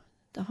through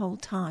the whole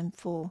time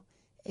for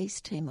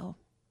East Timor.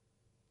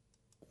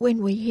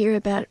 When we hear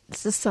about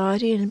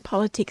society and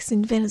politics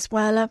in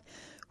Venezuela,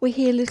 we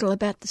hear little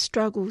about the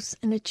struggles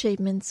and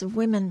achievements of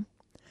women.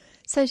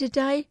 So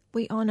today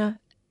we honour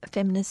a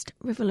feminist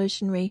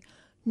revolutionary,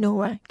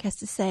 Nora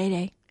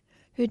Casasade,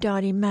 who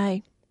died in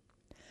May.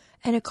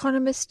 An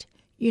economist,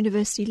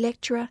 university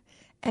lecturer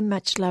and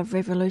much-loved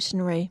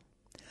revolutionary.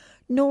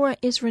 Nora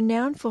is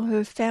renowned for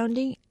her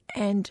founding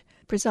and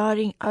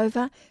presiding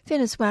over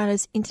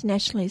Venezuela's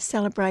internationally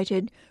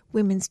celebrated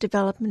Women's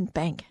Development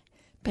Bank,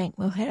 Bank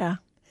Mujer,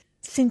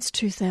 since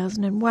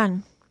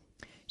 2001.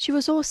 She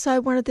was also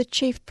one of the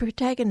chief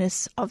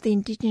protagonists of the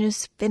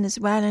indigenous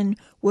Venezuelan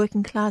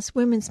working-class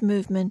women's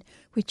movement,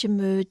 which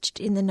emerged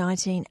in the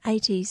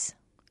 1980s.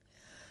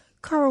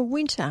 Coral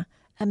Winter,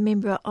 a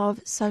member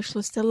of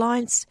Socialist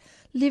Alliance,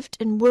 lived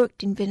and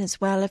worked in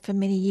Venezuela for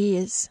many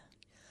years.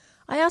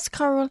 I asked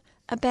Coral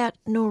about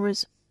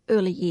Nora's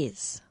early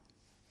years.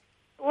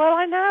 Well,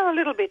 I know a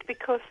little bit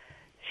because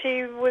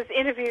she was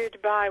interviewed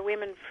by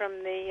women from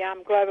the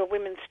Global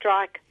Women's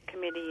Strike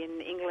Committee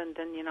in England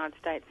and the United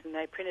States, and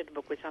they printed a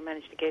book which I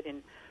managed to get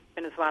in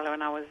Venezuela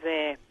when I was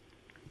there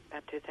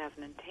about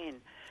 2010.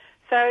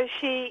 So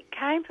she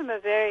came from a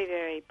very,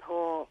 very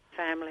poor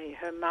family.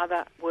 Her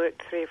mother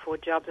worked 3 or 4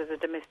 jobs as a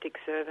domestic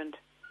servant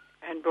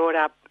and brought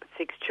up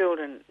 6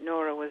 children.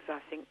 Nora was, I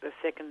think, the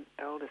second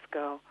eldest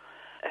girl.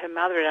 Her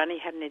mother had only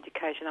had an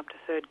education up to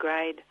 3rd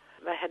grade.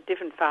 They had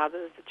different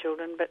fathers, the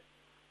children, but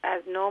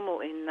as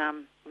normal in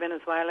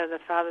Venezuela, the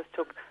fathers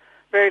took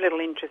very little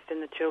interest in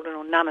the children,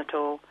 or none at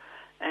all,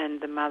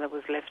 and the mother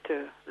was left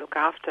to look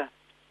after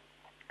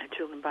her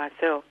children by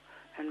herself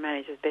and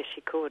manage as best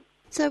she could.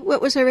 So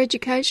what was her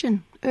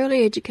education,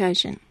 early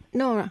education,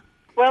 Nora?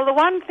 Well, the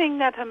one thing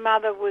that her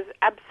mother was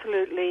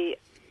absolutely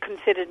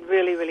considered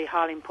really, really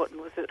highly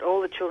important was that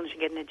all the children should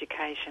get an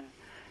education.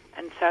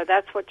 And so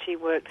that's what she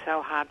worked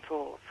so hard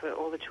for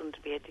all the children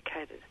to be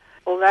educated.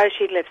 Although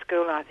she'd left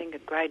school, I think,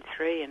 at grade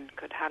 3 and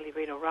could hardly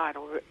read or write,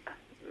 or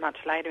much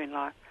later in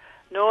life,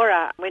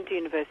 Nora went to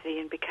university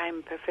and became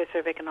a professor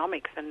of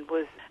economics and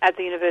was at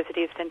the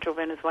University of Central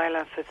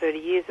Venezuela for 30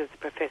 years as a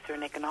professor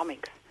in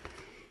economics.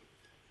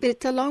 But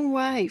it's a long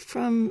way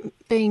from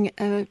being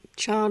a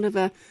child of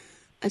a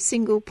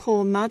single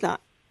poor mother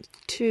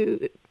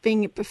to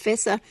being a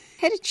professor.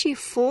 How did she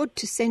afford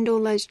to send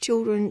all those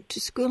children to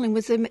schooling?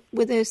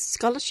 Were there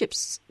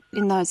scholarships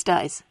in those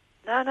days?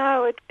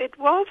 No, it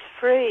was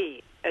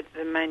free at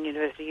the main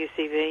university,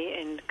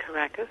 UCV, in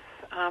Caracas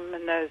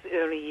in those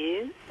early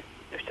years.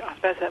 I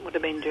suppose that would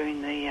have been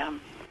during the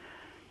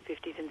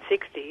 50s and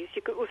 60s.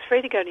 It was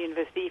free to go to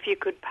university if you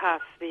could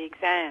pass the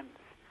exams.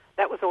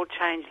 That was all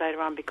changed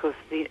later on because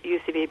the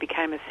UCV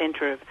became a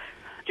centre of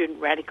student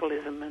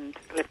radicalism and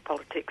left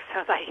politics,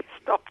 so they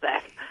stopped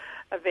that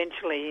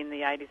eventually in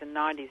the 80s and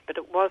 90s. But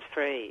it was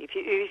free.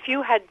 If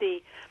you had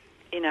the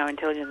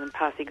intelligence and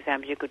passed the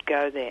exams, you could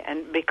go there.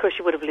 And because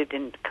she would have lived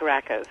in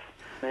Caracas,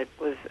 it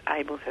was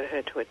able for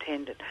her to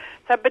attend it.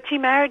 But she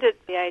married at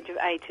the age of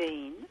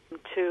 18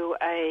 to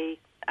a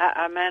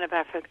man of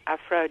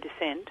Afro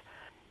descent.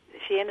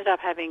 She ended up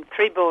having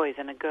 3 boys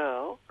and a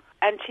girl.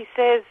 And she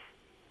says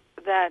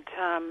that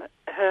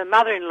her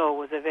mother-in-law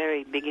was a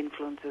very big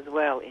influence as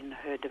well in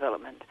her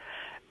development.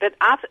 But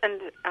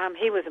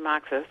he was a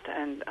Marxist,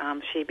 and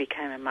she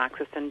became a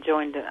Marxist and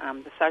joined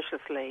the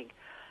Socialist League.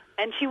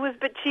 And she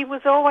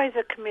was always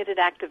a committed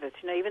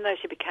activist. Even though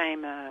she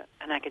became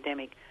an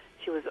academic,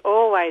 she was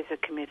always a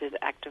committed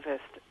activist.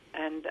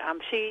 And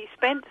she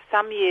spent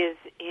some years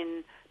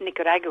in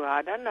Nicaragua,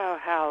 I don't know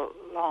how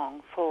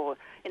long,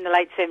 in the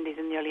late 70s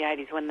and the early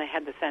 80s when they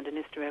had the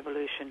Sandinista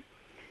revolution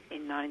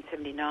in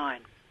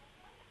 1979.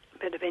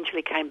 But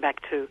eventually came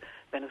back to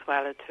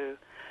Venezuela to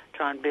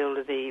try and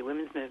build the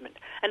women's movement.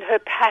 And her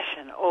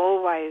passion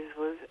always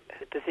was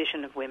the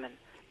position of women.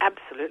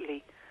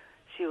 Absolutely.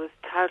 She was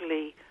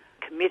totally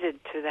committed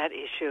to that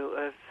issue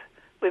of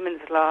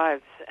women's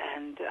lives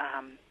and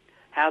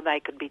how they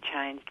could be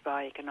changed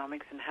by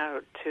economics and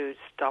how to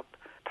stop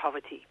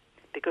poverty.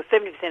 Because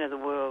 70% of the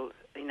world,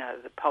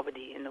 the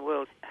poverty in the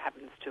world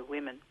happens to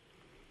women.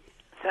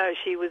 So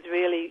she was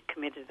really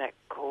committed to that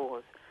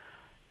cause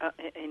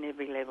in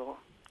every level,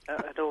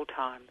 at all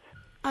times.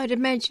 I'd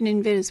imagine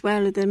in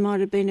Venezuela there might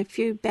have been a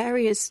few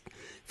barriers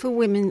for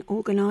women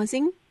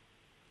organising.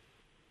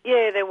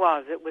 Yeah, there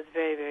was. It was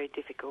very, very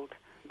difficult.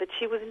 But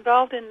she was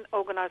involved in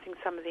organising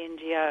some of the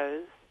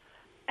NGOs,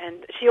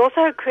 and she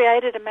also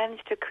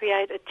managed to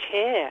create a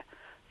chair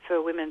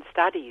for women's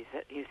studies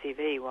at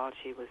UCV while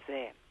she was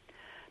there.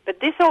 But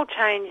this all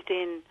changed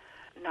in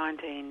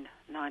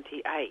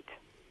 1998,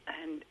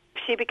 and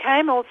she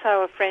became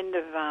also a friend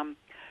of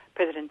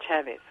President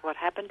Chavez. What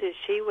happened is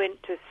she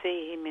went to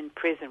see him in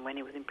prison when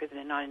he was in prison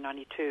in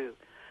 1992.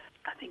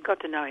 I think got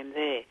to know him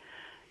there.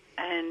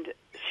 And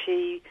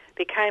she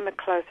became a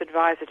close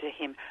advisor to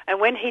him.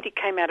 And when he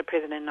came out of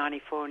prison in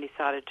 94 and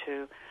decided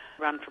to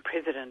run for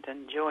president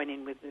and join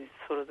in with this,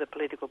 sort of the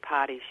political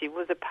party, she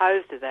was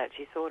opposed to that.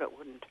 She thought it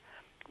wouldn't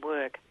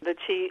work. But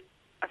she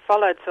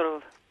followed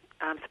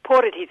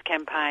supported his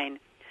campaign,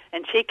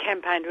 and she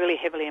campaigned really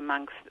heavily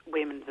amongst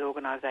women's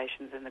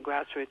organisations and the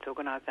grassroots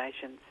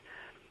organisations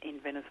in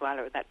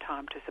Venezuela at that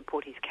time to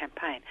support his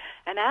campaign.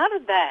 And out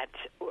of that,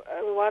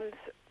 one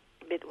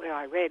bit where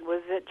I read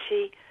was that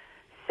she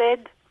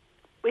said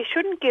we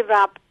shouldn't give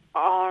up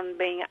on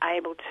being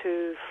able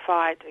to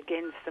fight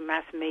against the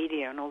mass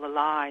media and all the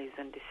lies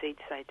and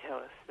deceits they tell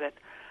us. That,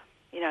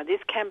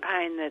 this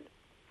campaign that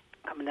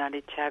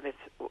Comandante Chavez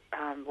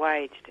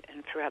waged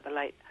and throughout the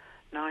late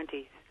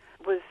 90s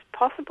was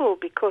possible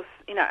because,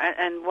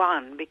 and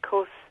won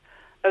because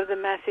of the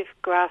massive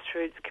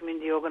grassroots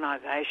community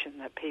organisation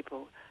that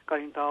people got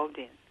involved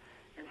in.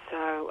 And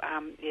so,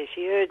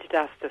 she urged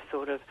us to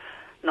sort of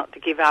not to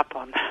give up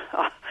on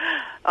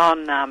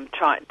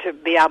trying to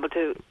be able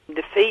to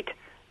defeat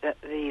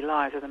the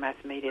lies of the mass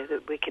media,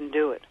 that we can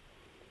do it.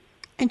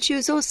 And she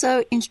was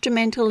also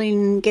instrumental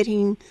in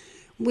getting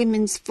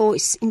women's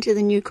voice into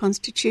the new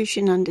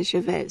constitution under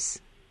Chavez.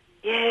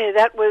 Yeah,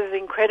 that was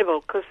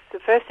incredible, because the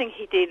first thing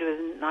he did was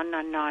in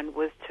 1999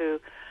 was to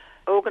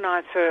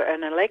organise for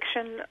an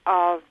election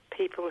of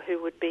people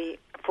who would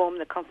form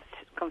the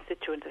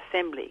Constituent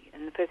Assembly.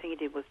 And the first thing he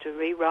did was to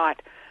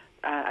rewrite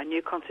a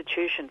new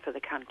constitution for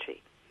the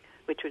country,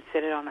 which would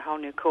set it on a whole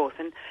new course.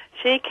 And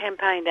she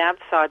campaigned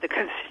outside the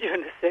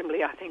Constituent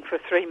Assembly, I think, for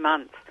 3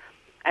 months.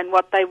 And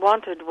what they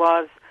wanted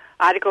was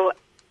Article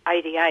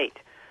 88,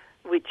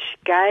 which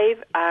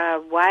gave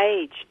a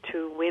wage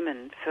to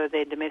women for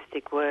their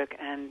domestic work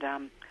and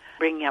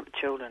bringing up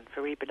children,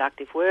 for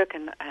reproductive work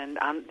and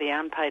the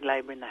unpaid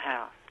labour in the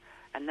house.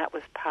 And that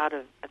was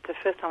it's the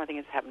first time I think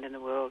it's happened in the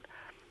world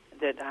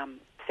that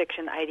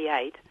Section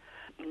 88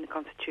 in the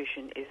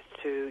Constitution is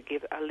to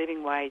give a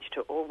living wage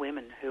to all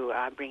women who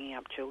are bringing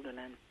up children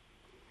and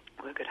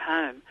work at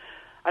home.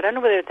 I don't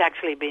know whether it's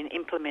actually been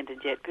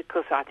implemented yet,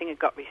 because I think it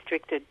got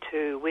restricted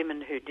to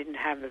women who didn't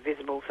have a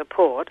visible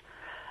support,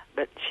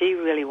 but she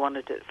really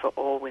wanted it for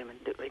all women,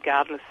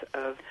 regardless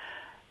of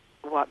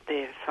what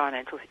their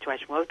financial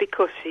situation was,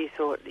 because she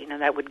thought,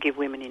 that would give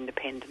women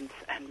independence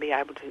and be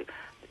able to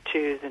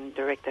choose and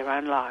direct their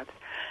own lives.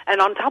 And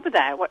on top of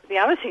that, the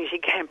other thing she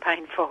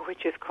campaigned for,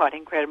 which is quite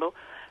incredible,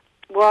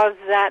 was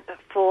that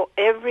for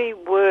every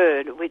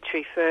word which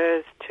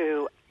refers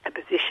to a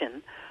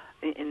position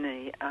in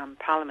the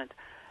Parliament,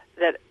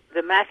 that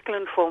the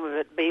masculine form of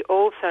it be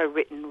also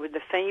written with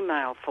the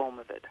female form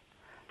of it.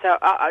 So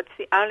it's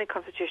the only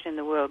constitution in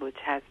the world which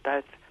has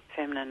both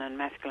feminine and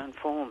masculine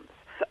forms.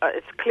 So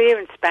it's clear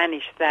in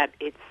Spanish that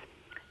it's,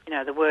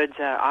 the words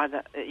are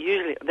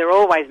usually, they're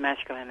always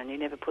masculine, and you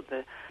never put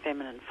the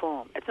feminine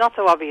form. It's not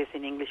so obvious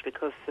in English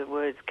because the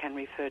words can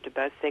refer to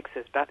both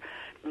sexes, but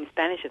in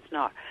Spanish it's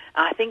not.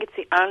 I think it's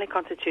the only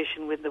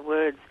constitution with the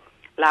words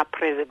la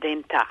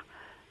presidenta,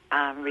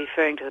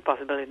 referring to the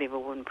possibility of a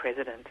woman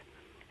president.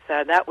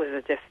 So that was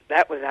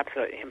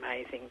absolutely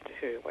amazing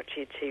too, what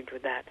she achieved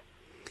with that.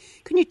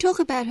 Can you talk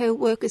about her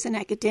work as an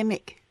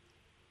academic?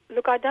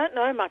 Look, I don't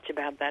know much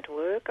about that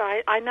work.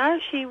 I know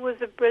she was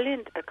a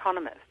brilliant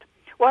economist.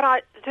 What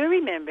I do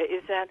remember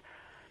is that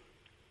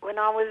when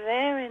I was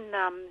there in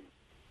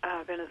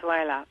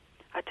Venezuela,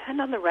 I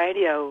turned on the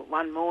radio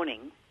one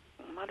morning,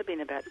 it might have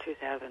been about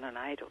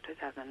 2008 or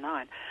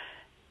 2009,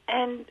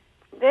 and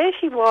there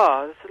she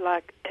was,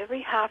 like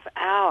every half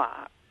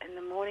hour in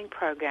the morning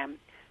program,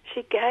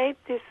 she gave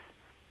this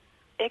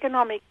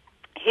economic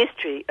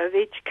history of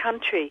each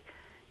country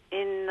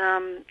in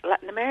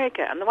Latin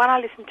America. And the one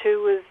I listened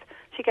to was,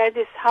 she gave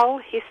this whole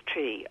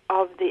history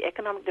of the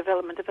economic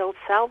development of El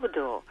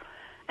Salvador.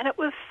 And it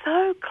was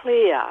so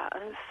clear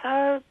and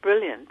so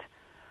brilliant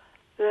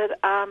that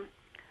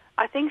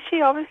I think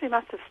she obviously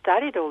must have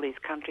studied all these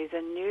countries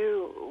and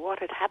knew what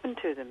had happened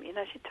to them.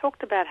 She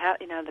talked about how,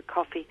 the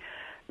coffee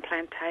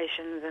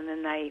plantations, and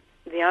then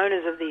the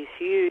owners of these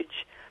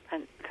huge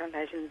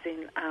plantations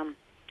in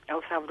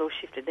El Salvador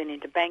shifted then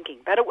into banking.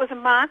 But it was a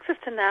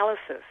Marxist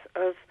analysis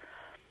of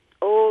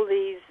all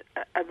these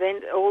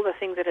events, all the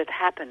things that had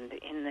happened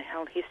in the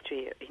whole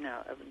history,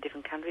 of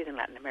different countries in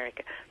Latin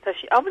America. So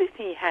she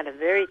obviously had a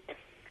very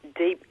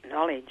deep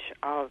knowledge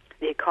of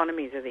the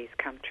economies of these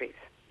countries.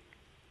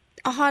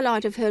 A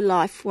highlight of her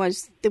life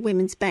was the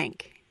Women's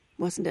Bank,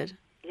 wasn't it?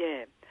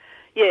 Yeah.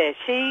 Yeah,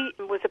 she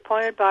was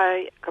appointed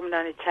by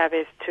Comandante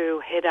Chavez to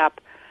head up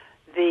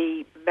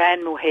the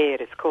Ban Mujer,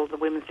 it's called the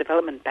Women's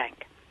Development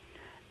Bank.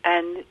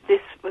 And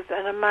this was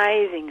an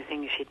amazing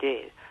thing she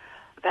did.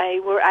 They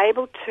were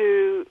able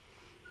to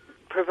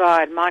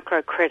provide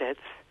microcredits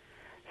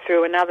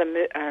through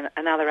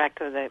another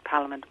act of the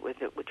Parliament,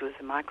 which was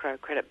the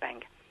Microcredit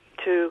Bank,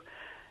 to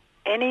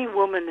any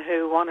woman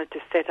who wanted to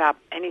set up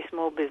any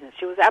small business.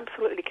 She was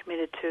absolutely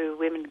committed to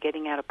women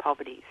getting out of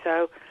poverty.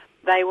 So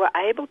they were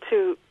able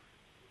to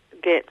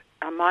get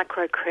a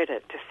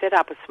microcredit to set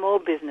up a small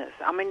business.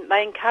 I mean,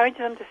 they encouraged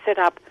them to set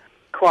up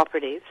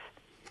cooperatives,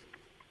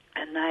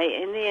 and they,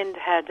 in the end,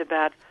 had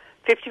about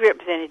 50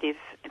 representatives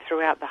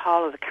throughout the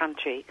whole of the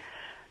country,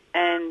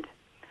 and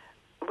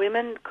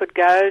women could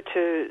go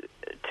to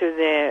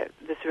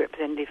this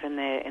representative in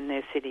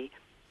their city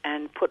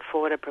and put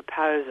forward a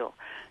proposal.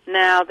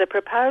 Now, the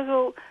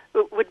proposal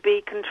would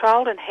be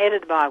controlled and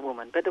headed by a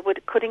woman, but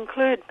it could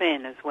include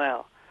men as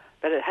well.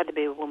 But it had to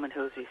be a woman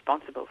who was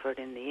responsible for it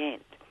in the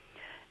end.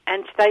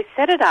 And they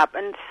set it up,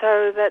 and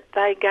so that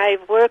they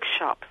gave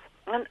workshops,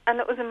 and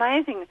it was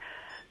amazing.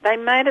 They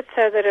made it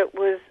so that it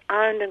was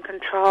owned and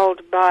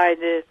controlled by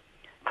the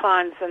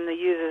clients and the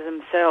users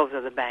themselves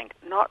of the bank,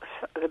 not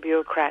the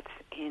bureaucrats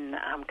in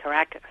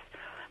Caracas.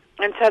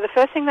 And so the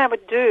first thing they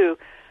would do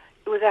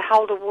was they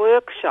hold a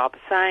workshop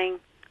saying,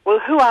 well,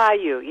 who are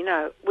you?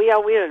 We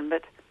are women,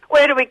 but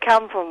where do we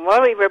come from?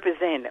 What do we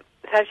represent?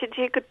 So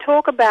she could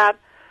talk about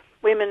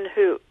women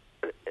who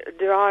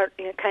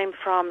came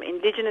from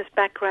indigenous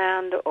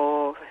background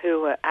or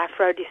who were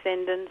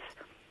Afro-descendants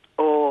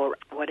or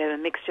whatever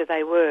mixture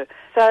they were.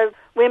 So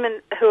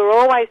women who are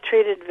always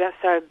treated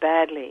so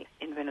badly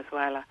in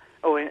Venezuela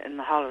or in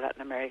the whole of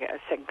Latin America as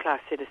second-class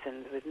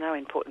citizens with no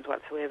importance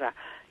whatsoever,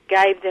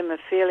 gave them a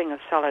feeling of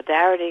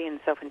solidarity and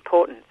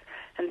self-importance.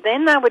 And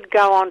then they would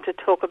go on to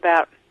talk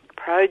about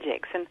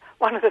projects. And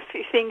one of the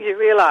few things you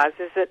realise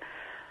is that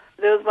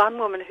there was one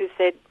woman who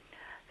said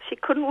she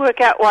couldn't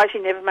work out why she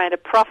never made a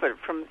profit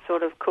from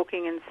sort of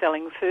cooking and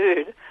selling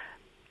food.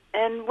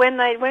 And when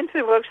they went to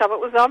the workshop, it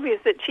was obvious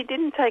that she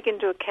didn't take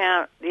into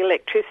account the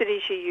electricity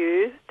she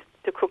used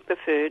to cook the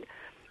food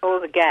or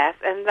the gas,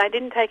 and they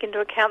didn't take into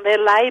account their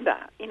labour.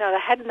 They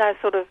had no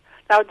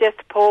they were just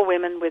poor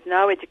women with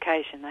no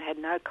education. They had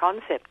no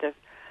concept of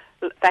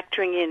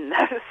factoring in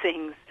those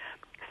things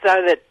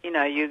so that,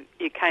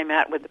 you came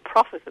out with the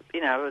profit,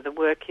 of the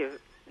work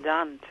you've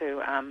done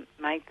to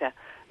make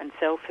and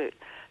sell food.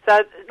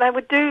 So they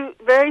would do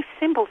very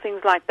simple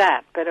things like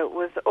that, but it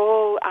was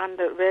all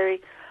under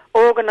very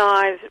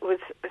organised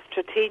with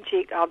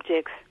strategic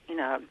objects,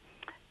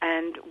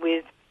 and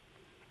with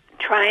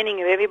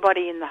training of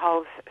everybody in the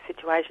whole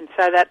situation,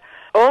 so that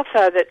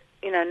also that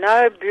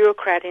no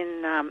bureaucrat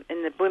in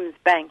the Women's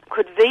Bank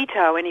could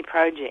veto any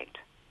project.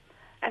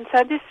 And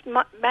so this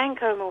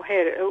Banco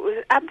Mujer, it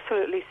was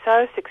absolutely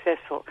so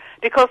successful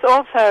because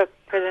also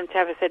President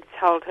Chavez had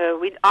told her,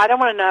 I don't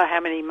want to know how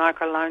many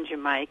microloans you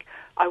make.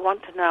 I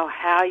want to know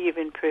how you've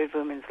improved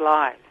women's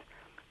lives.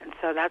 And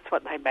so that's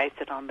what they based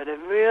it on. But a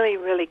really,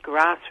 really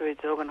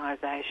grassroots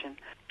organisation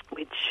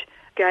which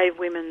gave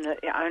women the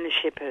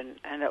ownership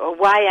and a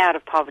way out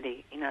of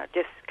poverty,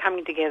 just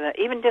coming together,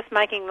 even just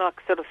making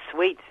like sort of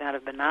sweets out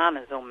of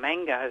bananas or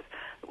mangoes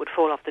that would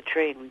fall off the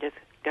tree and just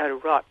go to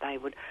rot. They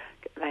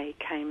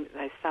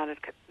started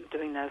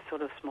doing those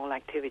sort of small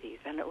activities,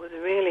 and it was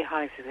really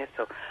highly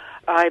successful.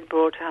 I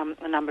brought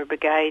a number of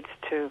brigades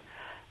to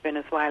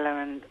Venezuela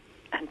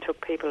and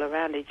took people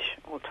around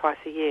twice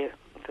a year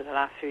for the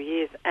last few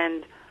years,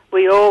 and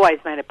we always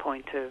made a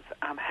point of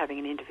having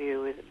an interview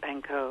with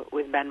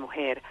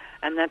BanMujer,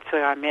 and that's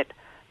where I met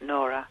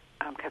Nora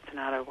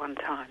Castaneda one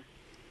time.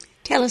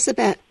 Tell us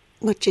about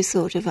what you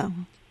thought of her.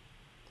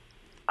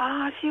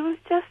 She was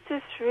just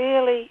this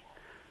really,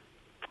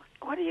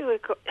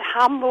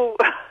 humble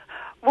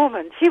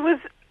woman. She was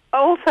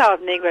also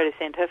of Negro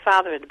descent. Her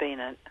father had been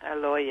a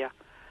lawyer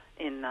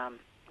in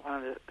one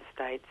of the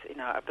states,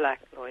 a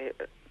black lawyer,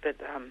 but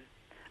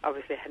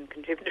obviously hadn't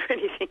contributed to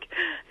anything,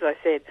 as I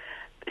said.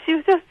 She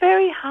was just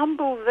very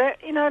humble,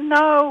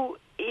 no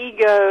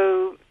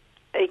egotism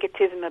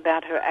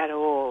about her at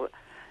all.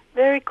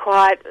 Very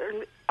quiet,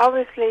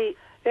 obviously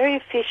very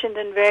efficient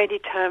and very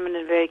determined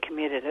and very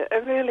committed.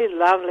 A really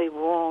lovely,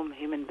 warm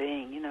human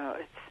being,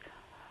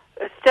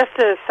 It's just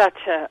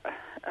such a...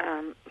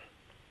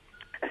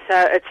 so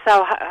it's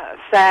so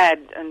sad,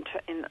 and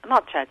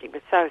not tragic,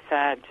 but so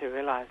sad to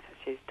realise that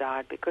she's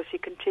died because she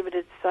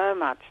contributed so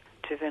much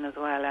to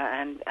Venezuela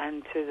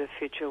and to the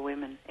future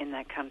women in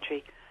that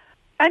country.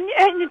 And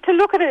to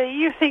look at her,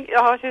 you think,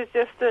 she's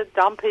just a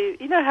dumpy...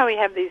 You know how we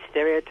have these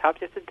stereotypes,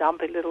 just a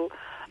dumpy little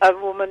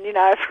woman,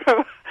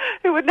 from,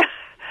 who would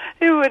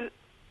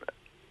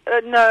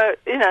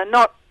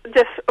not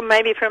just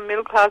maybe from a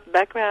middle-class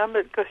background,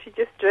 but because she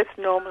just dressed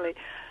normally.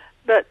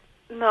 But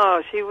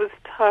no, she was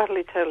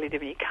totally, totally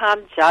different. You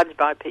can't judge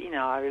by...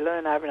 I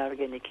learn over and over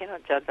again, you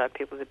cannot judge by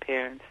people's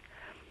appearance.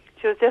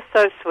 She was just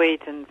so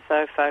sweet and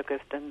so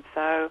focused and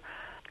so...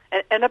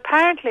 And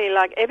apparently,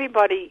 like,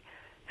 everybody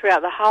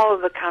throughout the whole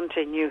of the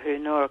country knew who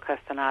Nora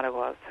Castaneda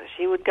was. So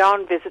she would go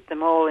and visit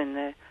them all in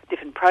the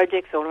different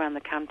projects all around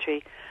the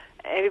country.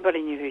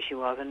 Everybody knew who she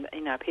was, and,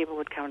 people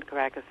would come to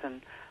Caracas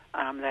and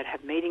they'd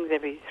have meetings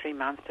every 3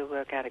 months to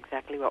work out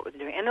exactly what we're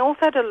doing, and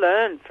also to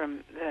learn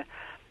from the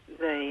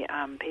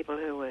people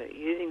who were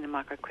using the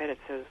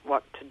microcredits as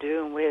what to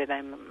do and where they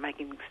were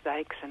making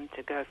mistakes and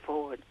to go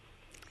forward.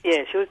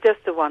 Yeah, she was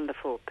just a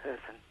wonderful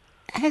person.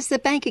 Has the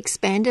bank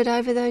expanded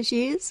over those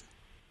years?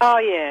 Oh,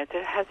 yeah,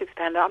 it has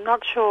expanded. I'm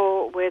not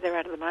sure where they're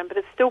at the moment, but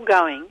it's still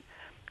going.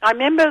 I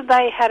remember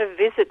they had a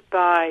visit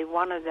by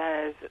one of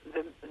the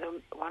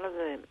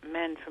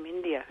men from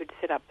India who'd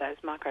set up those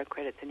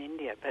microcredits in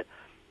India,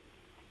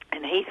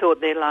 and he thought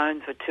their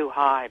loans were too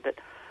high. But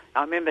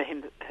I remember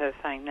her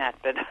saying that,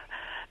 but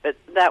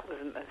that was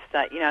a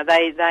mistake.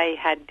 They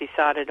had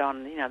decided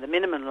on the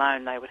minimum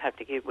loan they would have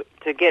to give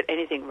to get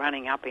anything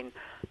running up in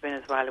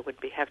Venezuela would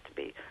have to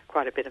be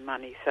quite a bit of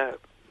money. So.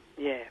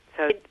 Yeah,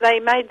 so they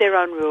made their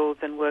own rules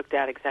and worked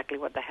out exactly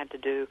what they had to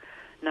do,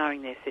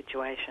 knowing their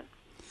situation.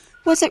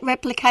 Was it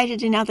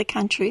replicated in other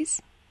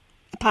countries?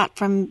 Apart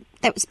from,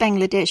 that was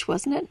Bangladesh,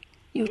 wasn't it?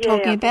 You were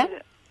talking about?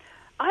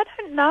 I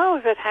don't know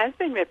if it has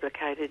been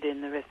replicated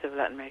in the rest of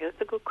Latin America.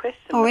 That's a good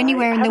question. Or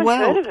anywhere in the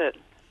world. I haven't heard of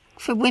it.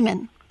 For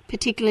women,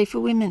 particularly for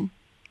women.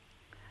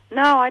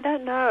 No, I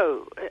don't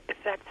know if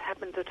that's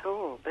happened at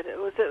all. But it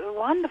was a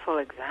wonderful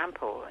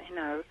example.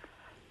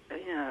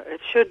 It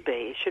should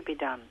be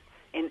done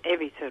in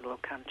every third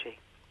world country,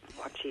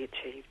 what she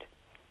achieved.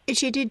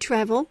 She did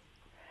travel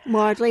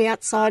widely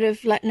outside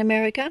of Latin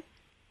America?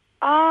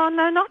 Oh,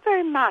 no, not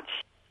very much.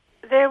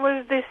 There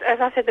was this, as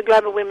I said, the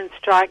Global Women's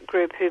Strike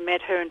Group who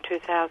met her in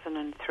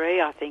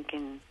 2003, I think,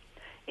 in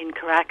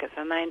Caracas,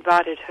 and they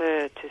invited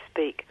her to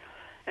speak.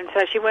 And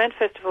so she went,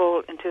 first of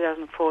all, in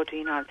 2004 to the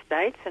United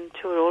States and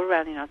toured all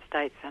around the United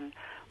States and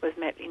was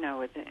met,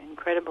 with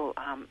incredible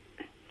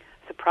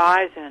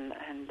surprise and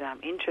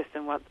interest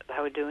in what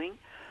they were doing.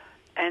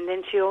 And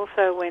then she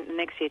also went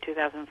next year,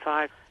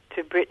 2005,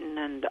 to Britain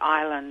and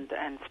Ireland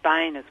and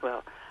Spain as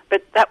well.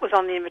 But that was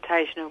on the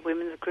invitation of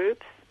women's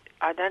groups.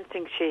 I don't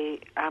think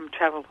she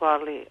travelled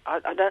widely.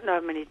 I don't know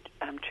many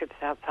trips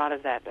outside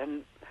of that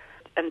and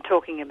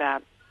talking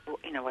about,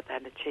 what they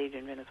had achieved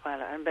in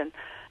Venezuela.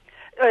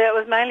 It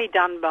was mainly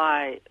done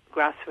by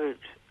grassroots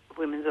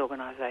women's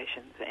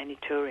organisations, any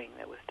touring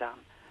that was done.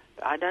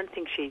 I don't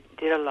think she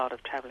did a lot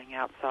of travelling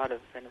outside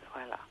of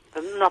Venezuela,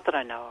 not that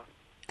I know of.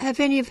 Have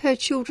any of her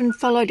children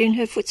followed in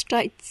her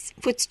footsteps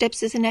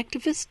as an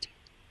activist?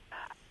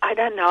 I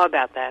don't know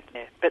about that,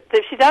 but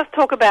she does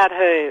talk about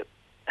her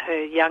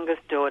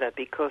youngest daughter,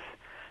 because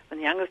when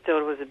the youngest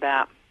daughter was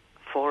about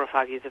 4 or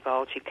 5 years of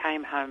old, she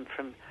came home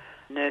from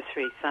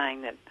nursery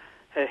saying that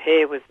her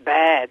hair was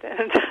bad,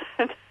 and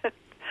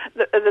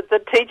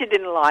the teacher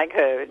didn't like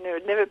her.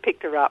 Never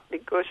picked her up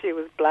because she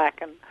was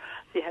black and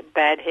she had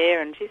bad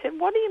hair. And she said,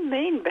 "What do you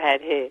mean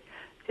bad hair?"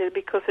 She said,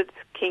 "Because it's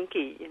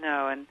kinky,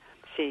 And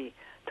she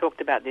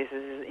talked about this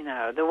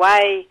as, the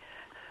way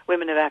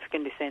women of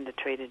African descent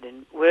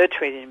were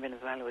treated in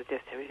Venezuela was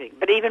just horrific.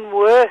 But even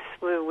worse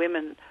were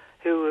women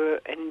who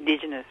were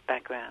indigenous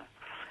background.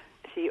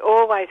 She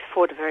always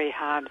fought very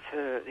hard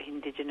for the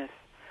indigenous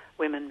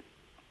women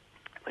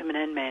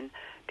and men,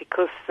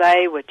 because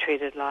they were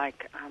treated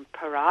like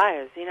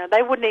pariahs.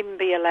 They wouldn't even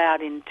be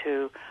allowed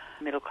into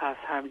a middle-class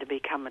home to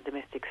become a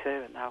domestic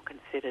servant. They were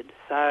considered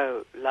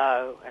so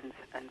low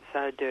and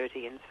so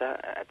dirty and so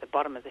at the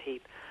bottom of the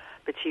heap.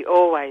 But she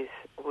always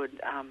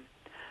would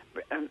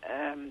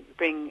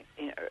bring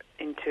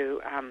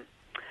into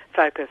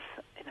focus,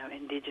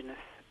 indigenous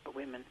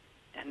women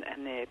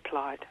and their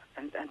plight,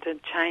 and to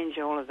change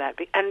all of that.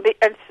 And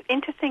it's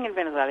interesting in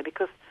Venezuela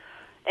because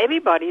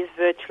everybody is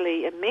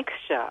virtually a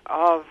mixture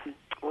of,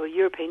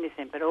 European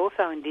descent, but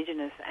also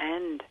indigenous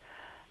and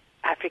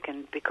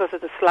African, because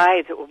of the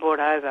slaves that were brought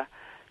over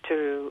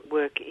to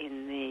work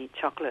in the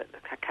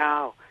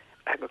cacao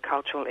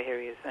agricultural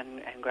areas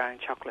and growing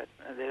chocolate.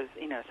 There's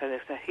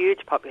a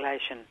huge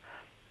population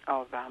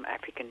of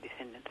African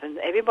descendants, and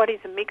everybody's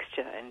a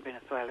mixture in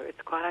Venezuela.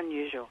 It's quite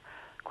unusual,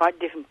 quite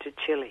different to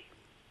Chile.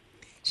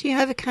 She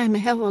overcame a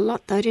hell of a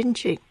lot, though, didn't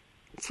she?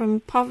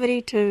 From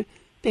poverty to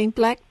being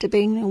black to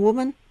being a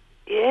woman.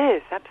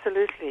 Yes,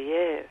 absolutely,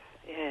 yes.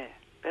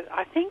 But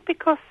I think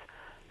because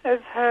of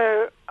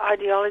her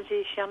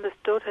ideology, she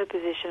understood her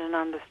position and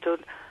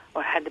understood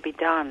what had to be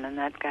done, and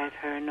that gave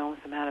her an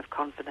enormous amount of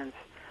confidence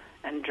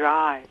and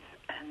drive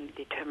and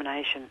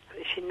determination.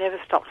 She never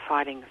stopped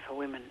fighting for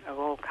women of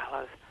all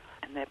colours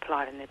and their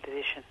plight and their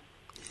position.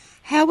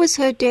 How was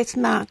her death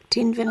marked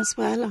in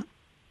Venezuela?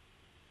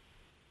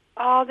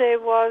 Oh, there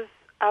was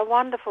a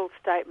wonderful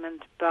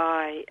statement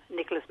by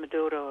Nicolas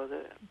Maduro,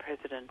 the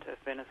president of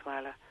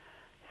Venezuela,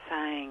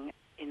 saying,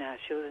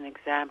 she was an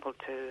example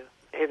to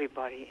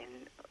everybody,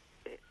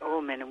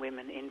 all men and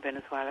women in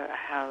Venezuela,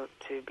 how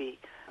to be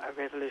a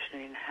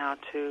revolutionary and how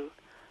to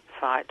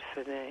fight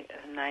for the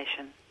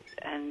nation,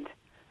 and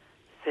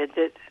said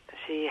that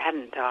she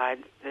hadn't died,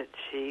 that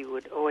she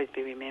would always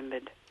be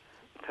remembered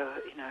for,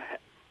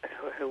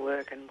 her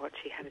work and what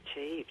she had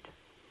achieved.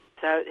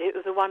 So it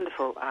was a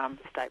wonderful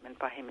statement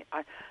by him.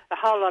 A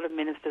whole lot of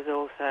ministers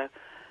also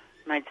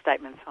made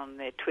statements on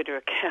their Twitter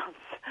accounts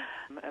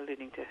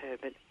alluding to her.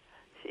 But,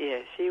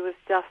 she was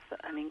just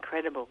an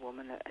incredible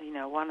woman,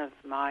 one of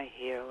my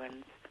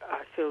heroines.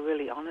 I feel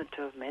really honoured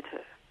to have met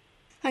her.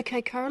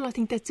 Okay, Coral, I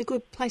think that's a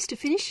good place to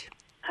finish.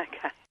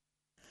 Okay.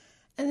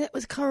 And that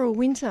was Coral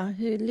Winter,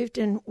 who lived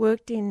and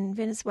worked in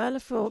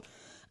Venezuela for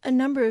a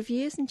number of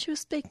years, and she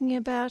was speaking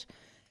about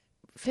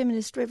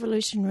feminist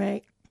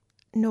revolutionary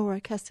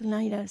Nora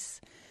Castellanos,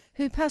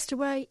 who passed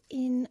away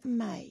in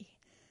May.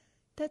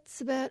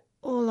 That's about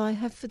all I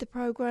have for the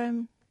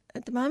program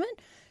at the moment.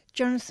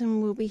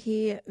 Jonathan will be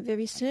here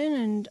very soon,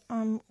 and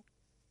I'm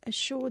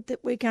assured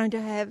that we're going to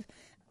have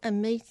a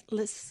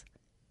meatless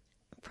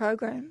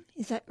program.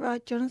 Is that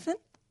right, Jonathan?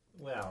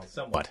 Well,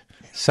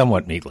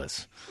 somewhat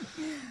meatless.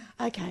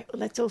 Okay,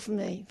 well, that's all from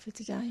me for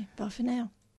today. Bye for now.